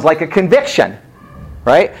 It sounds like a conviction,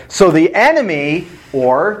 right? So the enemy,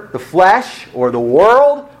 or the flesh, or the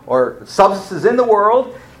world, or substances in the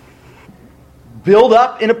world, build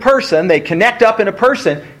up in a person, they connect up in a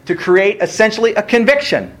person to create essentially a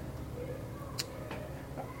conviction.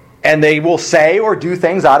 And they will say or do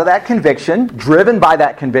things out of that conviction, driven by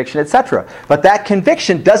that conviction, etc. But that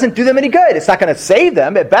conviction doesn't do them any good. It's not going to save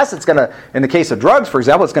them. At best, it's going to, in the case of drugs, for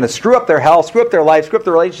example, it's going to screw up their health, screw up their life, screw up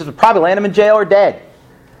their relationships, and probably land them in jail or dead.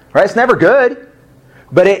 Right? It's never good.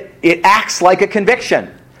 But it acts like a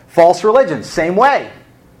conviction. False religion, same way.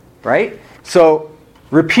 Right? So,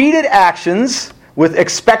 repeated actions with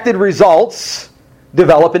expected results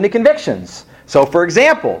develop into convictions. So, for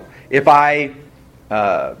example, if I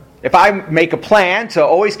make a plan to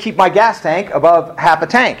always keep my gas tank above half a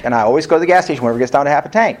tank, and I always go to the gas station whenever it gets down to half a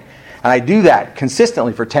tank, and I do that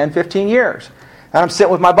consistently for 10, 15 years, and I'm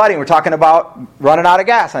sitting with my buddy, and we're talking about running out of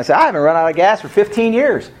gas, and I said, I haven't run out of gas for 15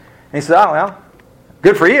 years. And he said, oh, well,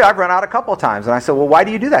 good for you. I've run out a couple of times. And I said, well, why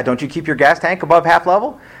do you do that? Don't you keep your gas tank above half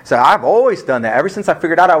level? I said, I've always done that. Ever since I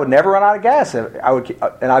figured out I would never run out of gas. And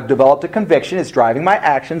I've developed a conviction. It's driving my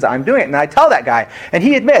actions. I'm doing it. And I tell that guy. And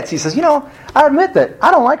he admits. He says, I admit that I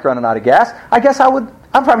don't like running out of gas. I guess I'd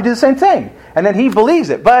probably do the same thing. And then he believes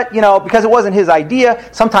it. But, because it wasn't his idea,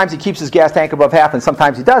 sometimes he keeps his gas tank above half and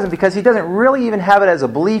sometimes he doesn't because he doesn't really even have it as a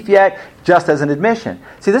belief yet, just as an admission.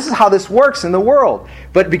 See, this is how this works in the world.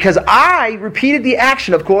 But because I repeated the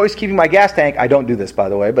action of always keeping my gas tank, I don't do this, by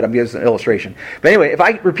the way, but I'm giving an illustration. But anyway, if I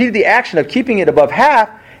repeated the action of keeping it above half,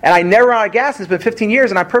 and I never run out of gas, it's been 15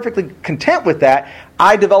 years, and I'm perfectly content with that,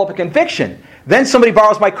 I develop a conviction. Then somebody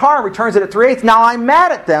borrows my car and returns it at 3/8. Now I'm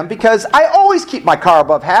mad at them because I always keep my car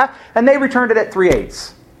above half, and they returned it at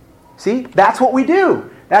 3/8. See? That's what we do.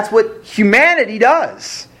 That's what humanity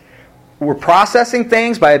does. We're processing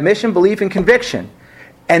things by admission, belief, and conviction.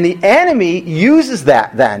 And the enemy uses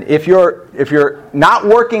that then. If you're not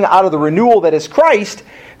working out of the renewal that is Christ,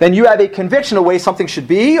 then you have a conviction of the way something should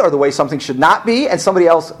be or the way something should not be, and somebody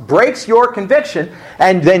else breaks your conviction,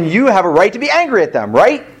 and then you have a right to be angry at them,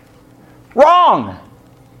 right? Wrong.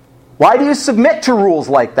 Why do you submit to rules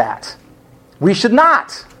like that? We should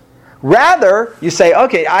not. Rather, you say,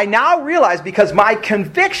 okay, I now realize because my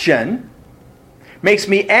conviction makes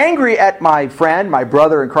me angry at my friend, my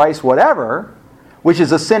brother in Christ, whatever, which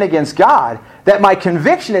is a sin against God, that my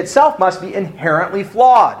conviction itself must be inherently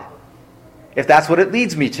flawed, if that's what it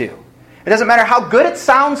leads me to. It doesn't matter how good it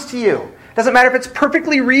sounds to you. It doesn't matter if it's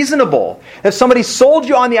perfectly reasonable. If somebody sold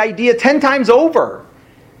you on the idea 10 times over,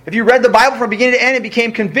 if you read the Bible from beginning to end and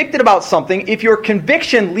became convicted about something, if your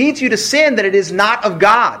conviction leads you to sin, then it is not of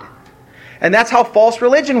God. And that's how false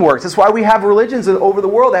religion works. That's why we have religions over the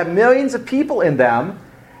world that have millions of people in them,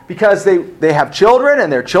 because they have children,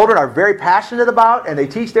 and their children are very passionate about, and they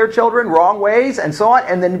teach their children wrong ways, and so on,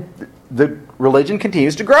 and then the religion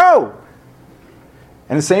continues to grow.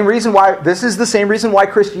 And this is the same reason why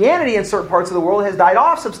Christianity in certain parts of the world has died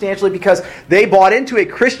off substantially, because they bought into a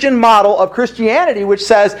Christian model of Christianity which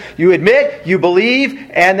says you admit, you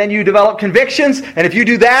believe, and then you develop convictions, and if you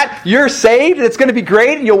do that, you're saved, and it's going to be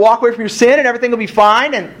great, and you'll walk away from your sin, and everything will be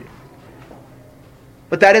fine.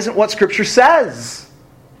 But that isn't what Scripture says.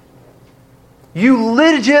 You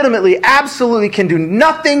legitimately, absolutely can do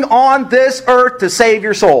nothing on this earth to save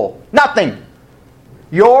your soul. Nothing.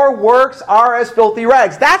 Your works are as filthy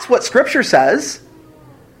rags. That's what Scripture says.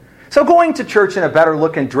 So going to church in a better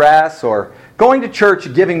looking dress, or going to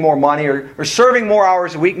church giving more money, or serving more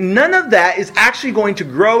hours a week, none of that is actually going to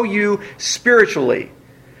grow you spiritually.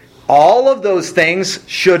 All of those things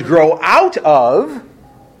should grow out of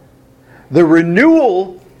the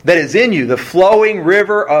renewal that is in you, the flowing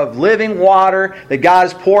river of living water that God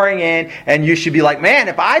is pouring in, and you should be like, man,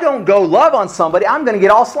 if I don't go love on somebody, I'm going to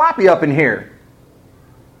get all sloppy up in here.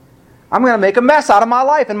 I'm going to make a mess out of my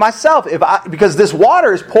life and myself because this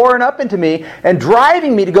water is pouring up into me and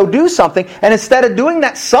driving me to go do something, and instead of doing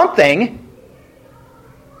that something,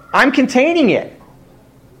 I'm containing it.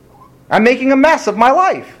 I'm making a mess of my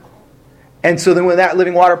life. And so then when that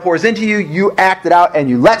living water pours into you, you act it out and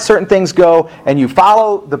you let certain things go and you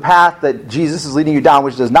follow the path that Jesus is leading you down,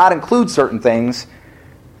 which does not include certain things,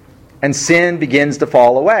 and sin begins to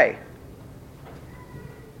fall away.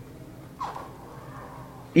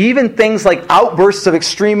 Even things like outbursts of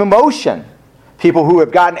extreme emotion. People who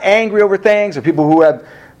have gotten angry over things, or people who have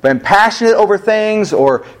been passionate over things,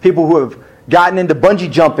 or people who have gotten into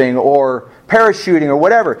bungee jumping or parachuting or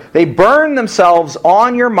whatever. They burn themselves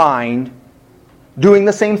on your mind doing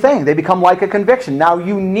the same thing. They become like a conviction. Now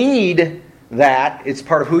you need that. It's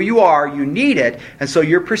part of who you are. You need it. And so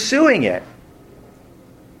you're pursuing it.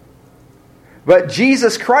 But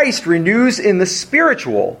Jesus Christ renews in the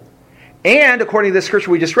spiritual. And according to the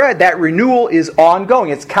scripture we just read, that renewal is ongoing.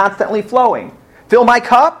 It's constantly flowing. Fill my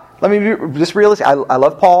cup. Let me be just realistic. I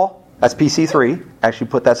love Paul. That's PC3. Actually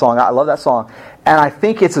put that song out. I love that song. And I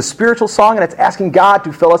think it's a spiritual song, and it's asking God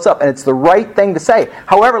to fill us up. And it's the right thing to say.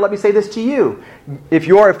 However, let me say this to you. If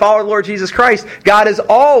you're a follower of the Lord Jesus Christ, God is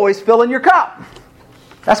always filling your cup.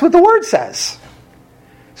 That's what the Word says.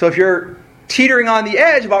 So if you're teetering on the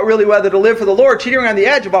edge about really whether to live for the Lord, teetering on the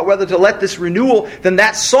edge about whether to let this renewal, then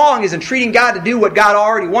that song is entreating God to do what God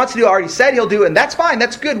already wants to do, already said He'll do, and that's fine,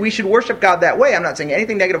 that's good. We should worship God that way. I'm not saying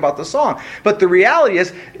anything negative about the song. But the reality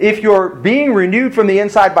is, if you're being renewed from the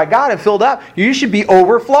inside by God and filled up, you should be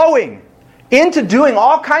overflowing into doing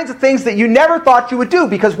all kinds of things that you never thought you would do.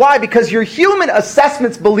 Because why? Because your human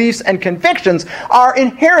assessments, beliefs, and convictions are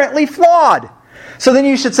inherently flawed. So then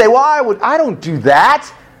you should say, well, I don't do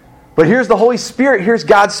that. But here's the Holy Spirit, here's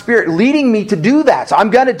God's Spirit leading me to do that. So I'm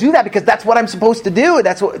going to do that because that's what I'm supposed to do.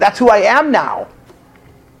 That's who I am now.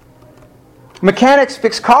 Mechanics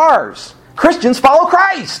fix cars. Christians follow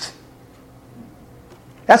Christ.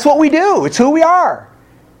 That's what we do. It's who we are.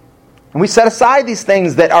 And we set aside these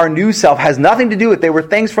things that our new self has nothing to do with. They were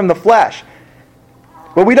things from the flesh.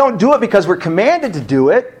 But we don't do it because we're commanded to do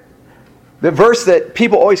it. The verse that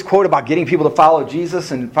people always quote about getting people to follow Jesus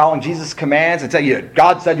and following Jesus' commands and tell you,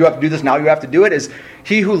 God said you have to do this, now you have to do it, is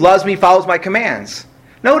he who loves me follows my commands.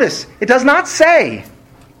 Notice, it does not say,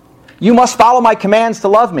 you must follow my commands to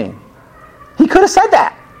love me. He could have said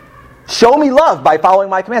that. Show me love by following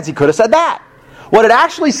my commands. He could have said that. What it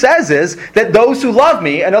actually says is that those who love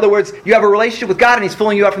me, in other words, you have a relationship with God and He's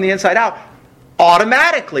filling you up from the inside out,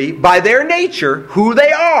 automatically, by their nature, who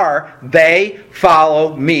they are, they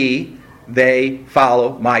follow me. They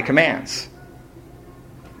follow my commands.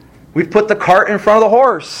 We've put the cart in front of the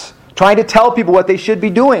horse, trying to tell people what they should be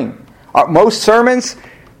doing. Most sermons,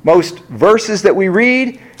 most verses that we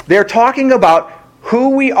read, they're talking about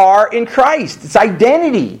who we are in Christ. It's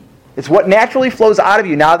identity. It's what naturally flows out of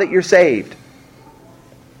you now that you're saved.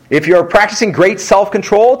 If you're practicing great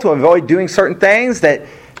self-control to avoid doing certain things that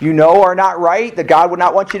you know are not right, that God would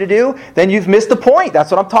not want you to do, then you've missed the point. That's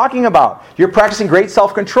what I'm talking about. You're practicing great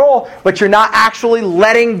self-control, but you're not actually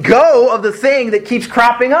letting go of the thing that keeps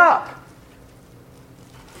cropping up.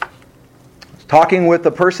 Talking with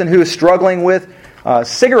a person who is struggling with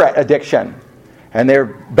cigarette addiction, and they're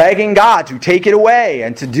begging God to take it away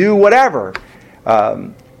and to do whatever.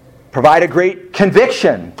 Provide a great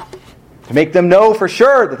conviction to make them know for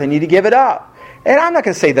sure that they need to give it up. And I'm not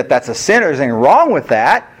going to say that that's a sin or there's anything wrong with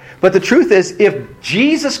that. But the truth is, if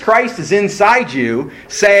Jesus Christ is inside you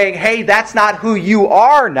saying, hey, that's not who you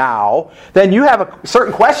are now, then you have a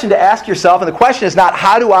certain question to ask yourself. And the question is not,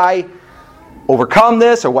 how do I overcome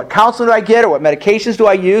this? Or what counseling do I get? Or what medications do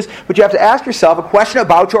I use? But you have to ask yourself a question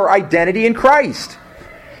about your identity in Christ.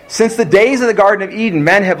 Since the days of the Garden of Eden,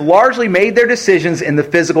 men have largely made their decisions in the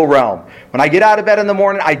physical realm. When I get out of bed in the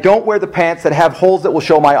morning, I don't wear the pants that have holes that will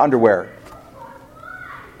show my underwear.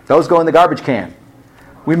 Those go in the garbage can.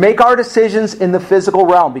 We make our decisions in the physical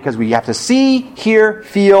realm because we have to see, hear,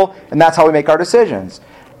 feel, and that's how we make our decisions.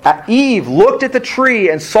 Eve looked at the tree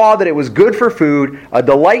and saw that it was good for food, a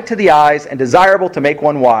delight to the eyes, and desirable to make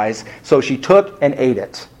one wise, so she took and ate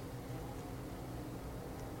it.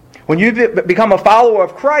 When you become a follower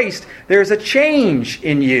of Christ, there's a change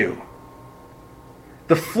in you.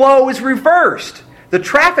 The flow is reversed. The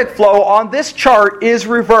traffic flow on this chart is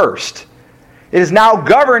reversed. It is now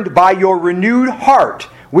governed by your renewed heart,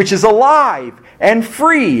 which is alive and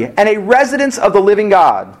free and a residence of the living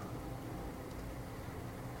God.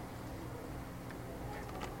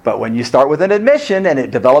 But when you start with an admission and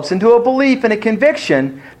it develops into a belief and a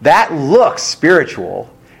conviction, that looks spiritual.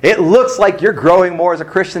 It looks like you're growing more as a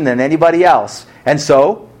Christian than anybody else. And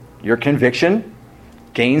so, your conviction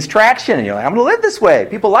gains traction. And you're like, I'm going to live this way.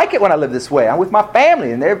 People like it when I live this way. I'm with my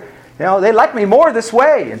family and they like me more this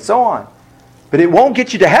way, and so on. But it won't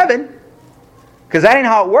get you to heaven, because that ain't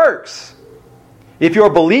how it works. If your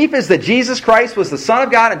belief is that Jesus Christ was the Son of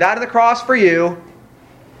God and died on the cross for you,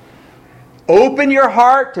 Open your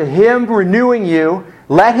heart to Him renewing you.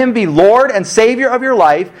 Let Him be Lord and Savior of your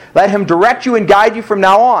life. Let Him direct you and guide you from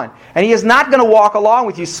now on. And He is not going to walk along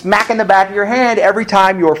with you smacking the back of your hand every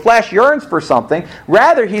time your flesh yearns for something.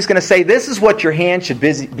 Rather, He's going to say, this is what your hand should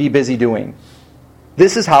be busy doing.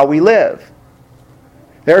 This is how we live.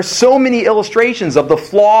 There are so many illustrations of the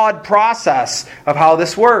flawed process of how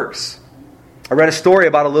this works. I read a story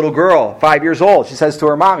about a little girl, 5 years old. She says to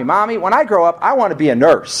her mommy, "Mommy, when I grow up, I want to be a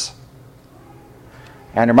nurse."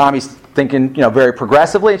 And her mommy's thinking, very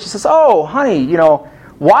progressively. And she says, "Oh, honey,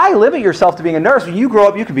 why limit yourself to being a nurse? When you grow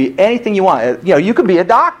up, you can be anything you want. You can be a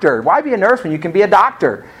doctor. Why be a nurse when you can be a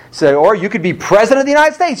doctor? So, or you could be president of the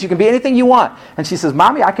United States. You can be anything you want." And she says,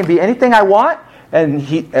 "Mommy, I can be anything I want?" And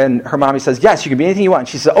her mommy says, "Yes, you can be anything you want." And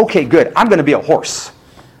she says, "Okay, good. I'm going to be a horse."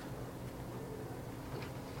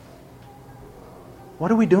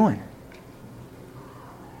 What are we doing?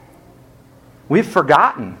 We've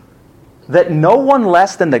forgotten that no one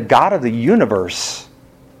less than the God of the universe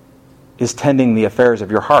is tending the affairs of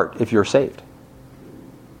your heart if you're saved.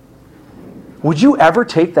 Would you ever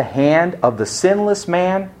take the hand of the sinless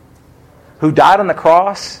man who died on the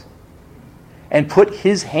cross and put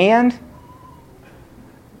his hand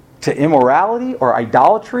to immorality or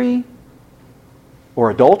idolatry or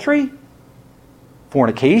adultery,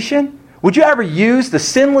 fornication? Would you ever use the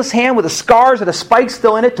sinless hand with the scars or the spikes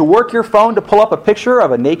still in it to work your phone to pull up a picture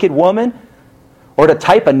of a naked woman? Or to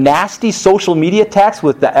type a nasty social media text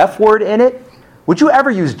with the F word in it? Would you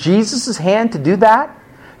ever use Jesus' hand to do that?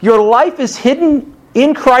 Your life is hidden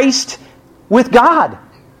in Christ with God.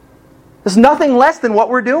 There's nothing less than what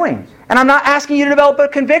we're doing. And I'm not asking you to develop a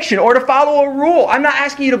conviction or to follow a rule. I'm not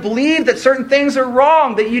asking you to believe that certain things are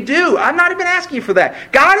wrong that you do. I'm not even asking you for that.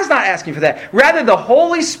 God is not asking for that. Rather, the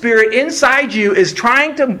Holy Spirit inside you is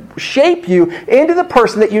trying to shape you into the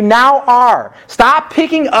person that you now are. Stop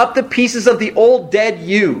picking up the pieces of the old dead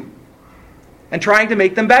you and trying to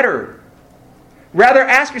make them better. Rather,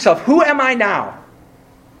 ask yourself, who am I now?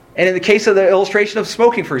 And in the case of the illustration of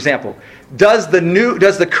smoking, for example, does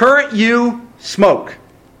the current you smoke?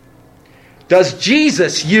 Does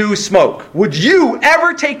Jesus you smoke? Would you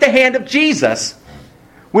ever take the hand of Jesus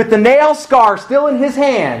with the nail scar still in His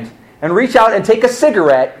hand and reach out and take a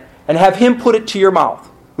cigarette and have Him put it to your mouth?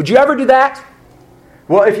 Would you ever do that?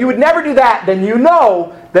 Well, if you would never do that, then you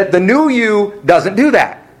know that the new you doesn't do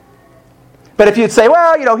that. But if you'd say,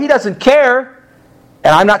 well, He doesn't care,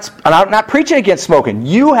 and I'm not preaching against smoking,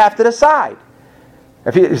 you have to decide.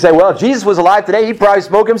 If you say, well, if Jesus was alive today, he'd probably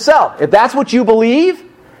smoke himself. If that's what you believe,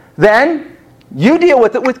 then you deal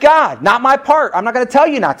with it with God. Not my part. I'm not going to tell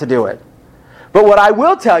you not to do it. But what I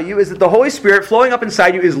will tell you is that the Holy Spirit flowing up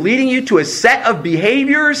inside you is leading you to a set of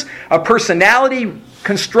behaviors, a personality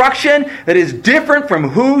construction that is different from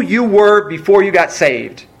who you were before you got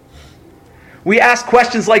saved. We ask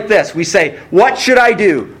questions like this. We say, what should I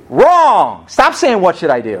do? Wrong! Stop saying, what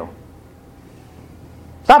should I do?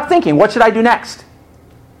 Stop thinking, what should I do next?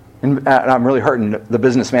 And I'm really hurting the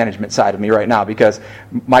business management side of me right now, because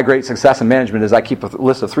my great success in management is I keep a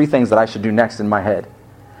list of 3 things that I should do next in my head.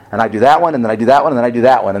 And I do that one, and then I do that one, and then I do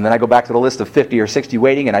that one. And then I go back to the list of 50 or 60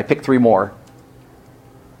 waiting, and I pick 3 more.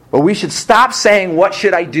 But we should stop saying, what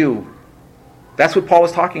should I do? That's what Paul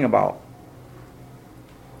was talking about.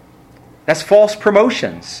 That's false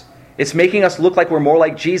promotions. It's making us look like we're more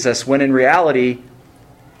like Jesus, when in reality,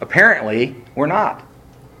 apparently, we're not.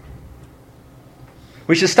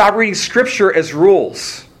 We should stop reading Scripture as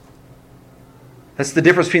rules. That's the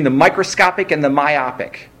difference between the microscopic and the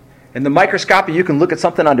myopic. In the microscopic, you can look at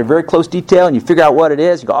something under very close detail and you figure out what it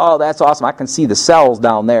is. You go, oh, that's awesome. I can see the cells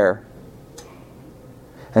down there.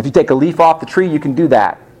 And if you take a leaf off the tree, you can do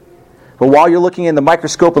that. But while you're looking in the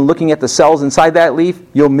microscope and looking at the cells inside that leaf,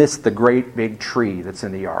 you'll miss the great big tree that's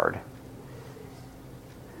in the yard.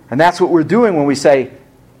 And that's what we're doing when we say,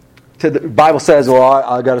 the Bible says, well,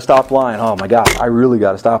 I got to stop lying. Oh my gosh, I really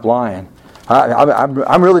got to stop lying.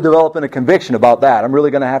 I'm really developing a conviction about that. I'm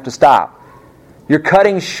really going to have to stop. You're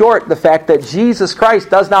cutting short the fact that Jesus Christ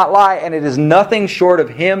does not lie, and it is nothing short of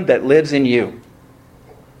Him that lives in you.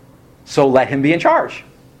 So let Him be in charge.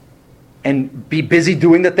 And be busy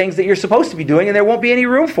doing the things that you're supposed to be doing, and there won't be any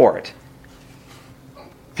room for it.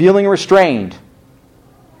 Feeling restrained.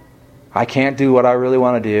 I can't do what I really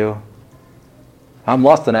want to do. I'm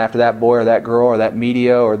lusting after that boy or that girl or that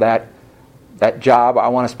media or that job. I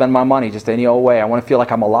want to spend my money just any old way. I want to feel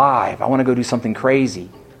like I'm alive. I want to go do something crazy.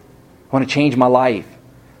 I want to change my life.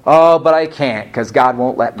 Oh, but I can't because God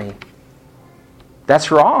won't let me.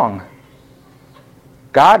 That's wrong.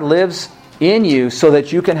 God lives in you so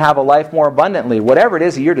that you can have a life more abundantly. Whatever it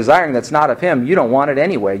is that you're desiring that's not of Him, you don't want it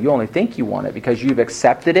anyway. You only think you want it because you've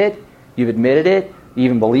accepted it You've admitted it. You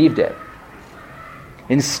even believed it.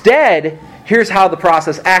 Instead, here's how the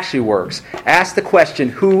process actually works. Ask the question,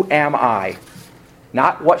 who am I?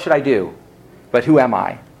 Not what should I do, but who am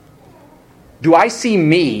I? Do I see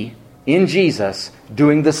me in Jesus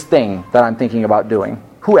doing this thing that I'm thinking about doing?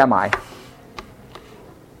 Who am I?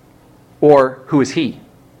 Or who is he?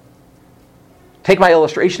 Take my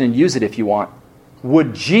illustration and use it if you want.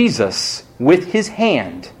 Would Jesus, with his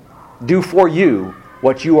hand, do for you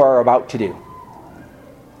what you are about to do?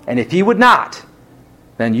 And if he would not,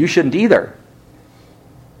 then you shouldn't either.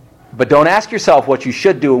 But don't ask yourself what you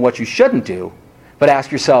should do and what you shouldn't do, but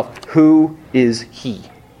ask yourself, who is he?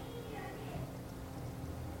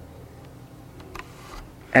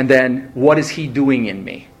 And then, what is he doing in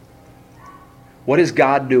me? What is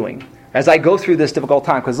God doing? As I go through this difficult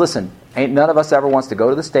time, because listen, ain't none of us ever wants to go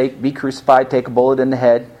to the stake, be crucified, take a bullet in the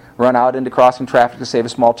head, run out into crossing traffic to save a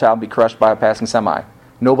small child, and be crushed by a passing semi.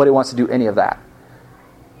 Nobody wants to do any of that.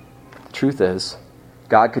 The truth is,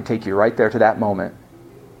 God could take you right there to that moment,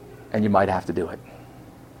 and you might have to do it.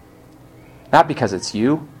 Not because it's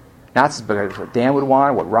you, not because it's what Dan would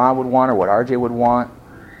want, or what Ron would want, or what RJ would want,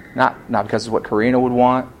 not because it's what Karina would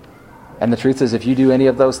want. And the truth is, if you do any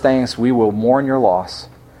of those things, we will mourn your loss.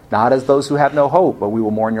 Not as those who have no hope, but we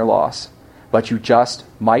will mourn your loss. But you just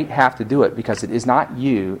might have to do it because it is not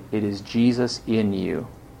you, it is Jesus in you.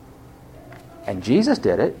 And Jesus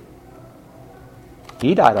did it.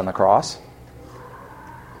 He died on the cross.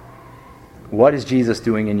 What is Jesus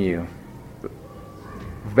doing in you?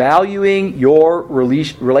 Valuing your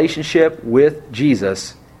relationship with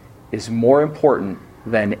Jesus is more important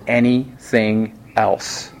than anything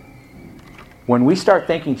else. When we start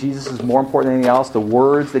thinking Jesus is more important than anything else, the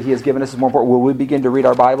words that he has given us is more important, will we begin to read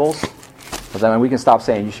our Bibles? Well, then we can stop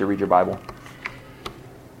saying you should read your Bible.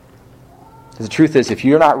 Because the truth is, if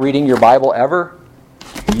you're not reading your Bible ever,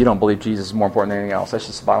 you don't believe Jesus is more important than anything else. That's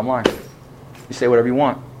just the bottom line. You say whatever you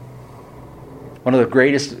want. One of the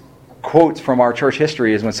greatest quotes from our church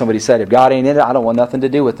history is when somebody said, if God ain't in it, I don't want nothing to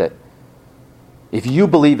do with it. If you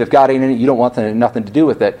believe if God ain't in it, you don't want nothing to do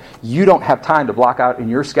with it, you don't have time to block out in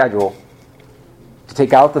your schedule to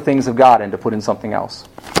take out the things of God and to put in something else.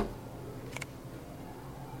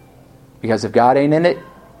 Because if God ain't in it,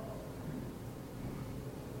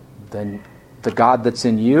 then the God that's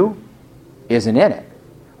in you isn't in it.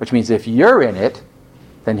 Which means if you're in it,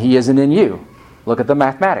 then he isn't in you. Look at the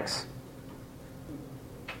mathematics.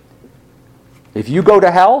 If you go to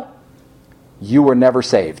hell, you were never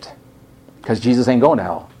saved. Because Jesus ain't going to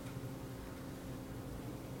hell.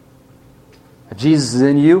 If Jesus is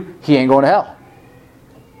in you, he ain't going to hell.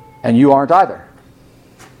 And you aren't either.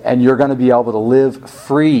 And you're going to be able to live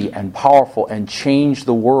free and powerful and change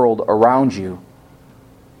the world around you.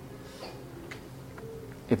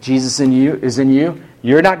 If Jesus is in you,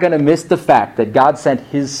 you're not going to miss the fact that God sent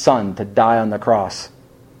his Son to die on the cross.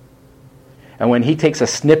 And when he takes a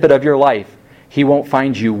snippet of your life, he won't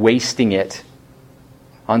find you wasting it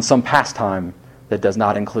on some pastime that does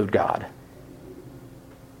not include God.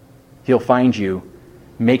 He'll find you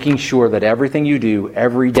making sure that everything you do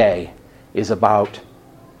every day is about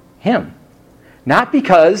him. Not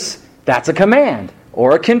because that's a command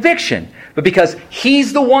or a conviction, but because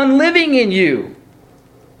he's the one living in you.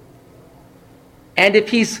 And if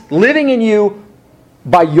he's living in you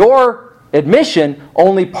by your admission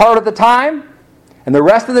only part of the time, and the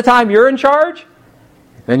rest of the time you're in charge,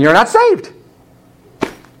 then you're not saved.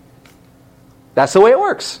 That's the way it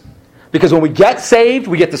works. Because when we get saved,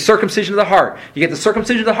 we get the circumcision of the heart. You get the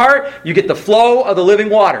circumcision of the heart, you get the flow of the living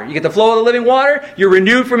water. You get the flow of the living water, you're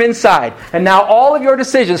renewed from inside. And now all of your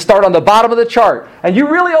decisions start on the bottom of the chart. And you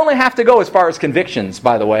really only have to go as far as convictions,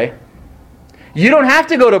 by the way. You don't have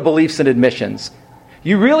to go to beliefs and admissions.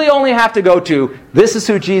 You really only have to go to, this is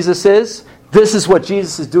who Jesus is, this is what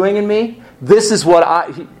Jesus is doing in me, this is what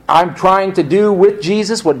I'm trying to do with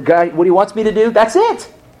Jesus, what he wants me to do. That's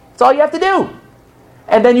it. That's all you have to do.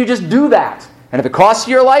 And then you just do that. And if it costs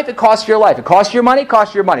you your life, it costs your life. It costs your money, it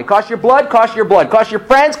costs your money. It costs your blood, costs your blood. It costs your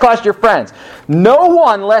friends, costs your friends. No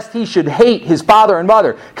one, lest he should hate his father and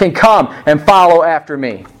mother, can come and follow after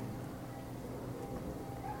me.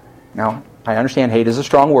 Now, I understand hate is a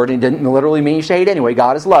strong word, and it didn't literally mean you should hate anyway.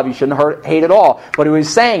 God is love. You shouldn't hate at all. What he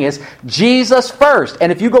was saying is, Jesus first.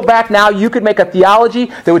 And if you go back now, you could make a theology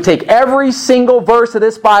that would take every single verse of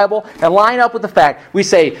this Bible and line up with the fact. We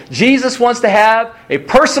say, Jesus wants to have a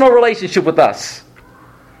personal relationship with us.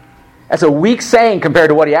 That's a weak saying compared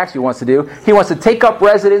to what he actually wants to do. He wants to take up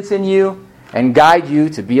residence in you and guide you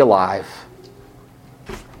to be alive.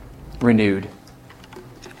 Renewed.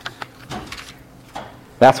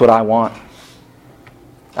 That's what I want.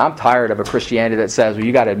 I'm tired of a Christianity that says, well,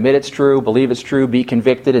 you got to admit it's true, believe it's true, be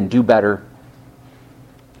convicted, and do better.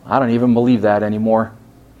 I don't even believe that anymore.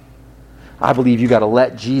 I believe you got to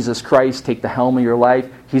let Jesus Christ take the helm of your life.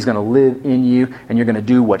 He's going to live in you, and you're going to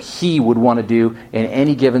do what He would want to do in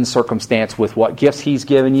any given circumstance with what gifts He's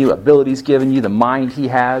given you, abilities given you, the mind He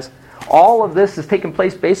has. All of this is taking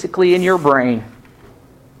place basically in your brain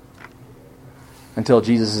until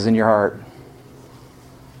Jesus is in your heart.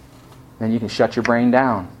 Then you can shut your brain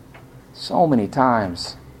down. So many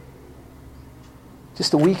times.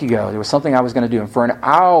 Just a week ago, there was something I was going to do, and for an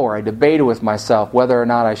hour I debated with myself whether or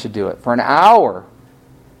not I should do it. For an hour.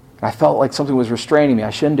 I felt like something was restraining me.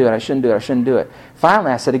 I shouldn't do it.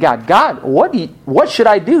 Finally, I said to God, God, what should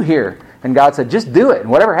I do here? And God said, just do it. And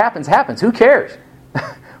whatever happens, happens. Who cares?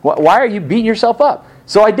 Why are you beating yourself up?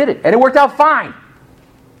 So I did it, and it worked out fine.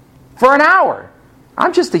 For an hour.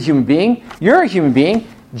 I'm just a human being. You're a human being.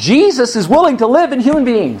 Jesus is willing to live in human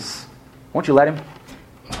beings. Won't you let Him?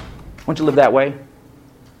 Won't you live that way?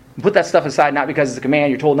 And put that stuff aside, not because it's a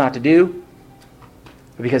command you're told not to do,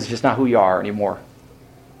 but because it's just not who you are anymore.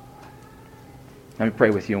 Let me pray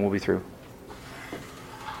with you and we'll be through.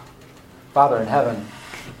 Father in heaven,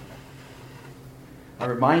 I'm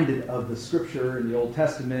reminded of the scripture in the Old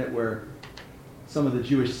Testament where some of the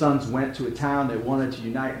Jewish sons went to a town, they wanted to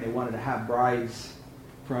unite and they wanted to have brides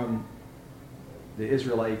from the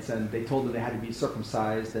Israelites, and they told them they had to be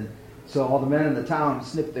circumcised. And so all the men in the town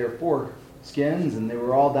snipped their foreskins, and they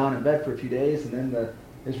were all down in bed for a few days, and then the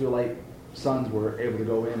Israelite sons were able to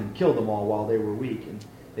go in and kill them all while they were weak. And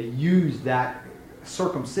they used that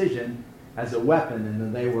circumcision as a weapon, and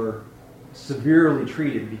then they were severely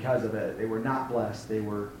treated because of it. They were not blessed. They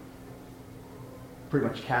were pretty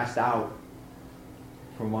much cast out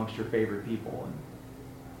from amongst your favorite people. And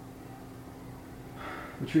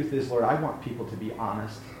the truth is, Lord, I want people to be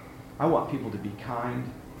honest. I want people to be kind.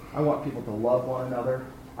 I want people to love one another.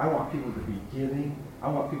 I want people to be giving. I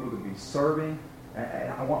want people to be serving.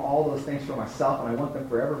 And I want all those things for myself, and I want them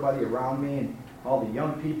for everybody around me, and all the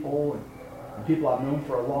young people, and people I've known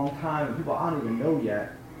for a long time, and people I don't even know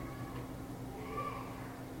yet.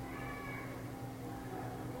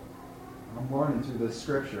 I'm learning through this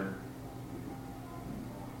scripture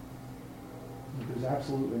that there's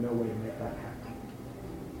absolutely no way to make that happen.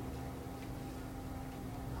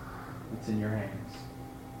 It's in your hands.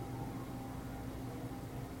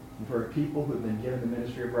 And for a people who have been given the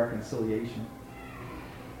ministry of reconciliation,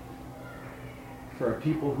 for a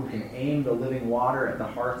people who can aim the living water at the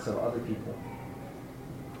hearts of other people,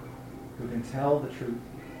 who can tell the truth,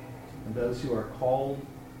 and those who are called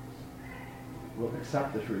will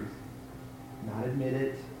accept the truth, not admit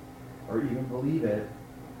it or even believe it,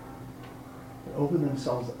 but open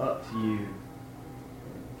themselves up to you.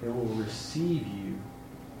 They will receive you.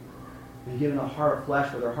 Be given a heart of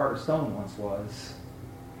flesh where their heart of stone once was.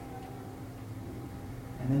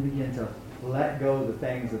 And then begin to let go of the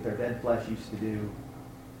things that their dead flesh used to do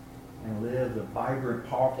and live the vibrant,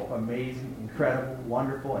 powerful, amazing, incredible,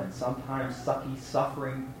 wonderful, and sometimes sucky,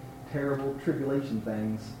 suffering, terrible tribulation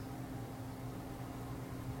things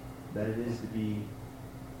that it is to be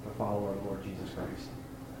a follower of the Lord Jesus Christ.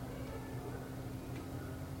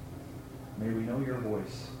 May we know your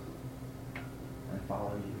voice and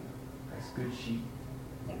follow you as good sheep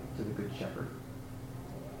to the good shepherd.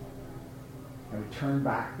 And we turn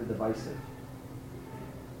back the divisive.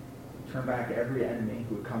 We turn back every enemy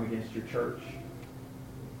who would come against your church.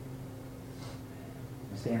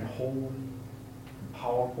 And stand holy and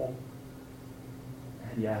powerful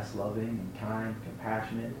and yes, loving and kind,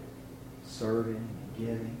 compassionate, serving and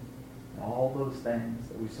giving, and all those things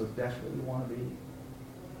that we so desperately want to be,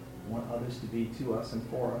 want others to be to us and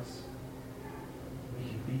for us. We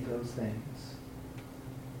can be those things.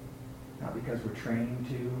 Not because we're trained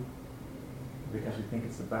to, because we think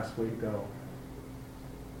it's the best way to go,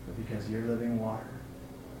 but because your living water,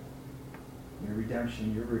 your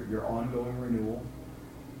redemption, your ongoing renewal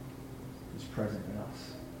is present in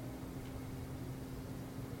us.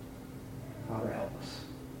 Father, help us.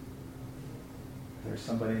 If there's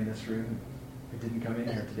somebody in this room who didn't come in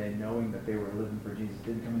here today knowing that they were living for Jesus,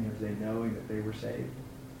 didn't come in here today knowing that they were saved,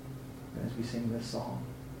 and as we sing this song,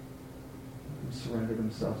 surrender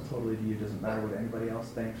themselves totally to you. It doesn't matter what anybody else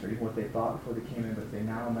thinks or even what they thought before they came in, but they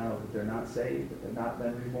now know that they're not saved, that they've not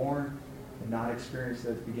been reborn, they've not experienced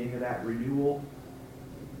the beginning of that renewal.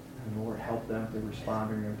 And Lord, help them to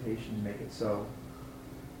respond to your invitation to make it so.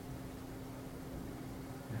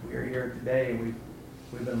 If we are here today and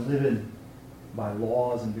we've been living by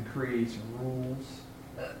laws and decrees and rules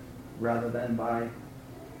rather than by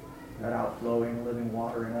that outflowing living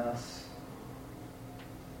water in us,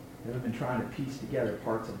 that have been trying to piece together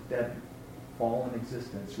parts of dead, fallen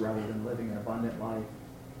existence rather than living an abundant life.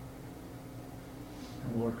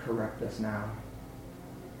 And Lord, correct us now.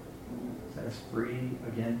 Set us free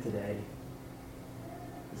again today.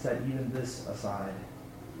 Set even this aside.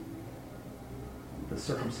 The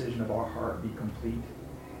circumcision of our heart be complete.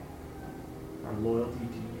 Our loyalty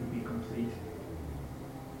to you be complete.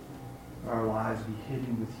 Our lives be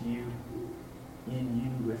hidden with you, in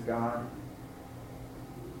you with God.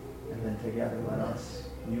 And then together let us,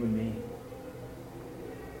 you and me,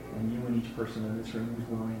 and you and each person in this room who's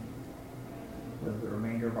willing, live the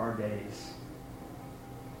remainder of our days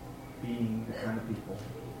being the kind of people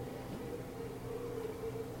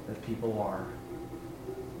that people are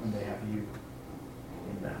when they have you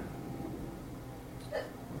in them.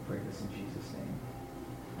 We pray this in Jesus' name.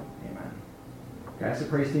 Amen. Okay, I ask the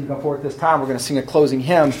praise team to come forward at this time. We're going to sing a closing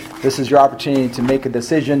hymn. This is your opportunity to make a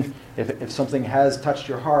decision. If something has touched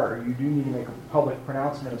your heart, or you do need to make a public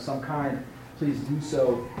pronouncement of some kind, please do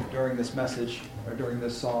so during this message or during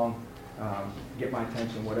this song. Get my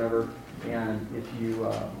attention, whatever. And if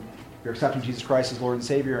you're accepting Jesus Christ as Lord and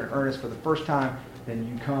Savior in earnest for the first time, then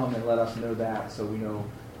you come and let us know that so we know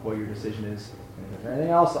what your decision is. And if there's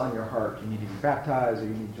anything else on your heart, you need to be baptized, or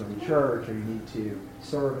you need to join the church, or you need to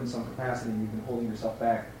serve in some capacity and you've been holding yourself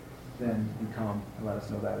back, then you come and let us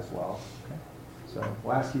know that as well. Okay? So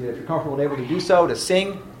we'll ask you, if you're comfortable and able to do so, to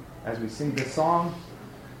sing as we sing this song.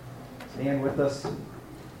 Stand with us.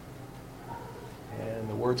 And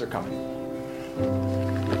the words are coming.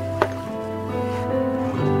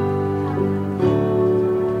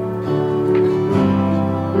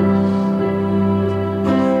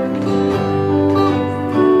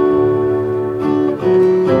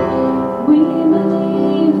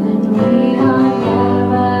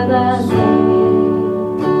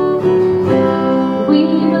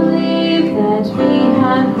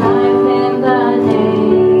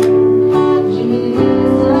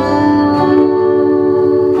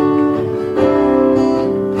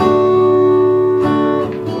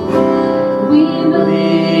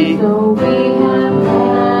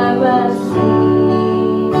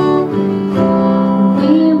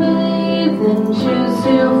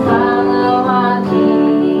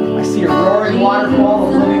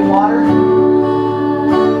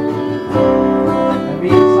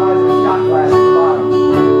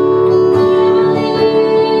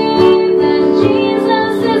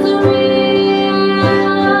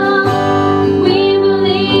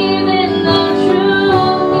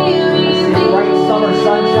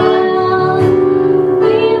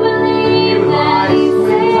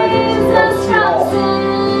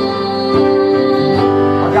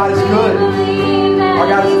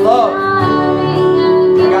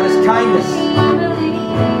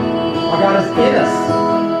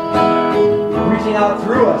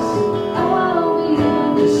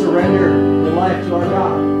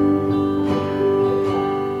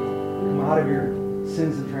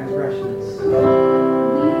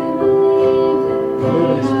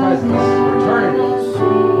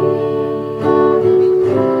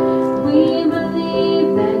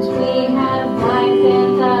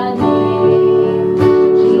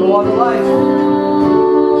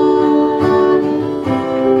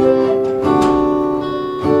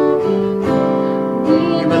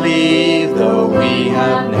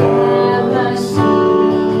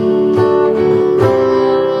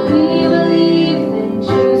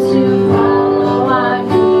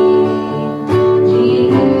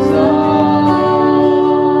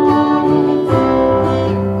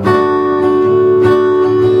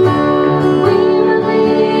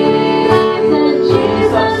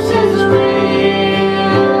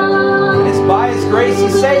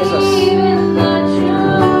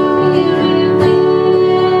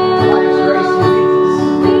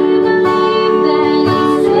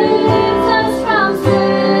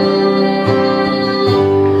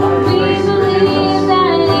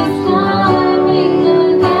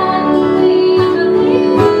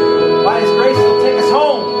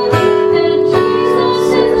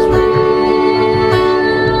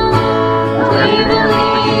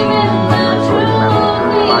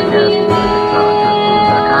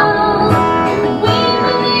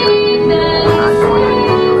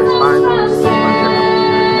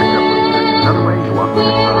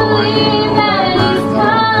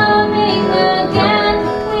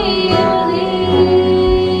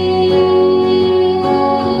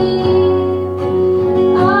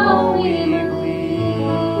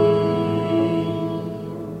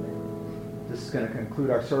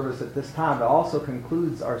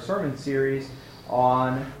 Concludes our sermon series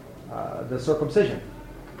on the circumcision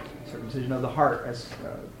of the heart, as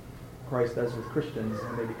Christ does with Christians,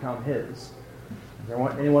 and they become His. Is there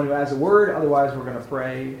anyone who has a word? Otherwise, we're going to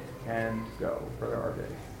pray and go. Brother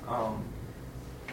RJ.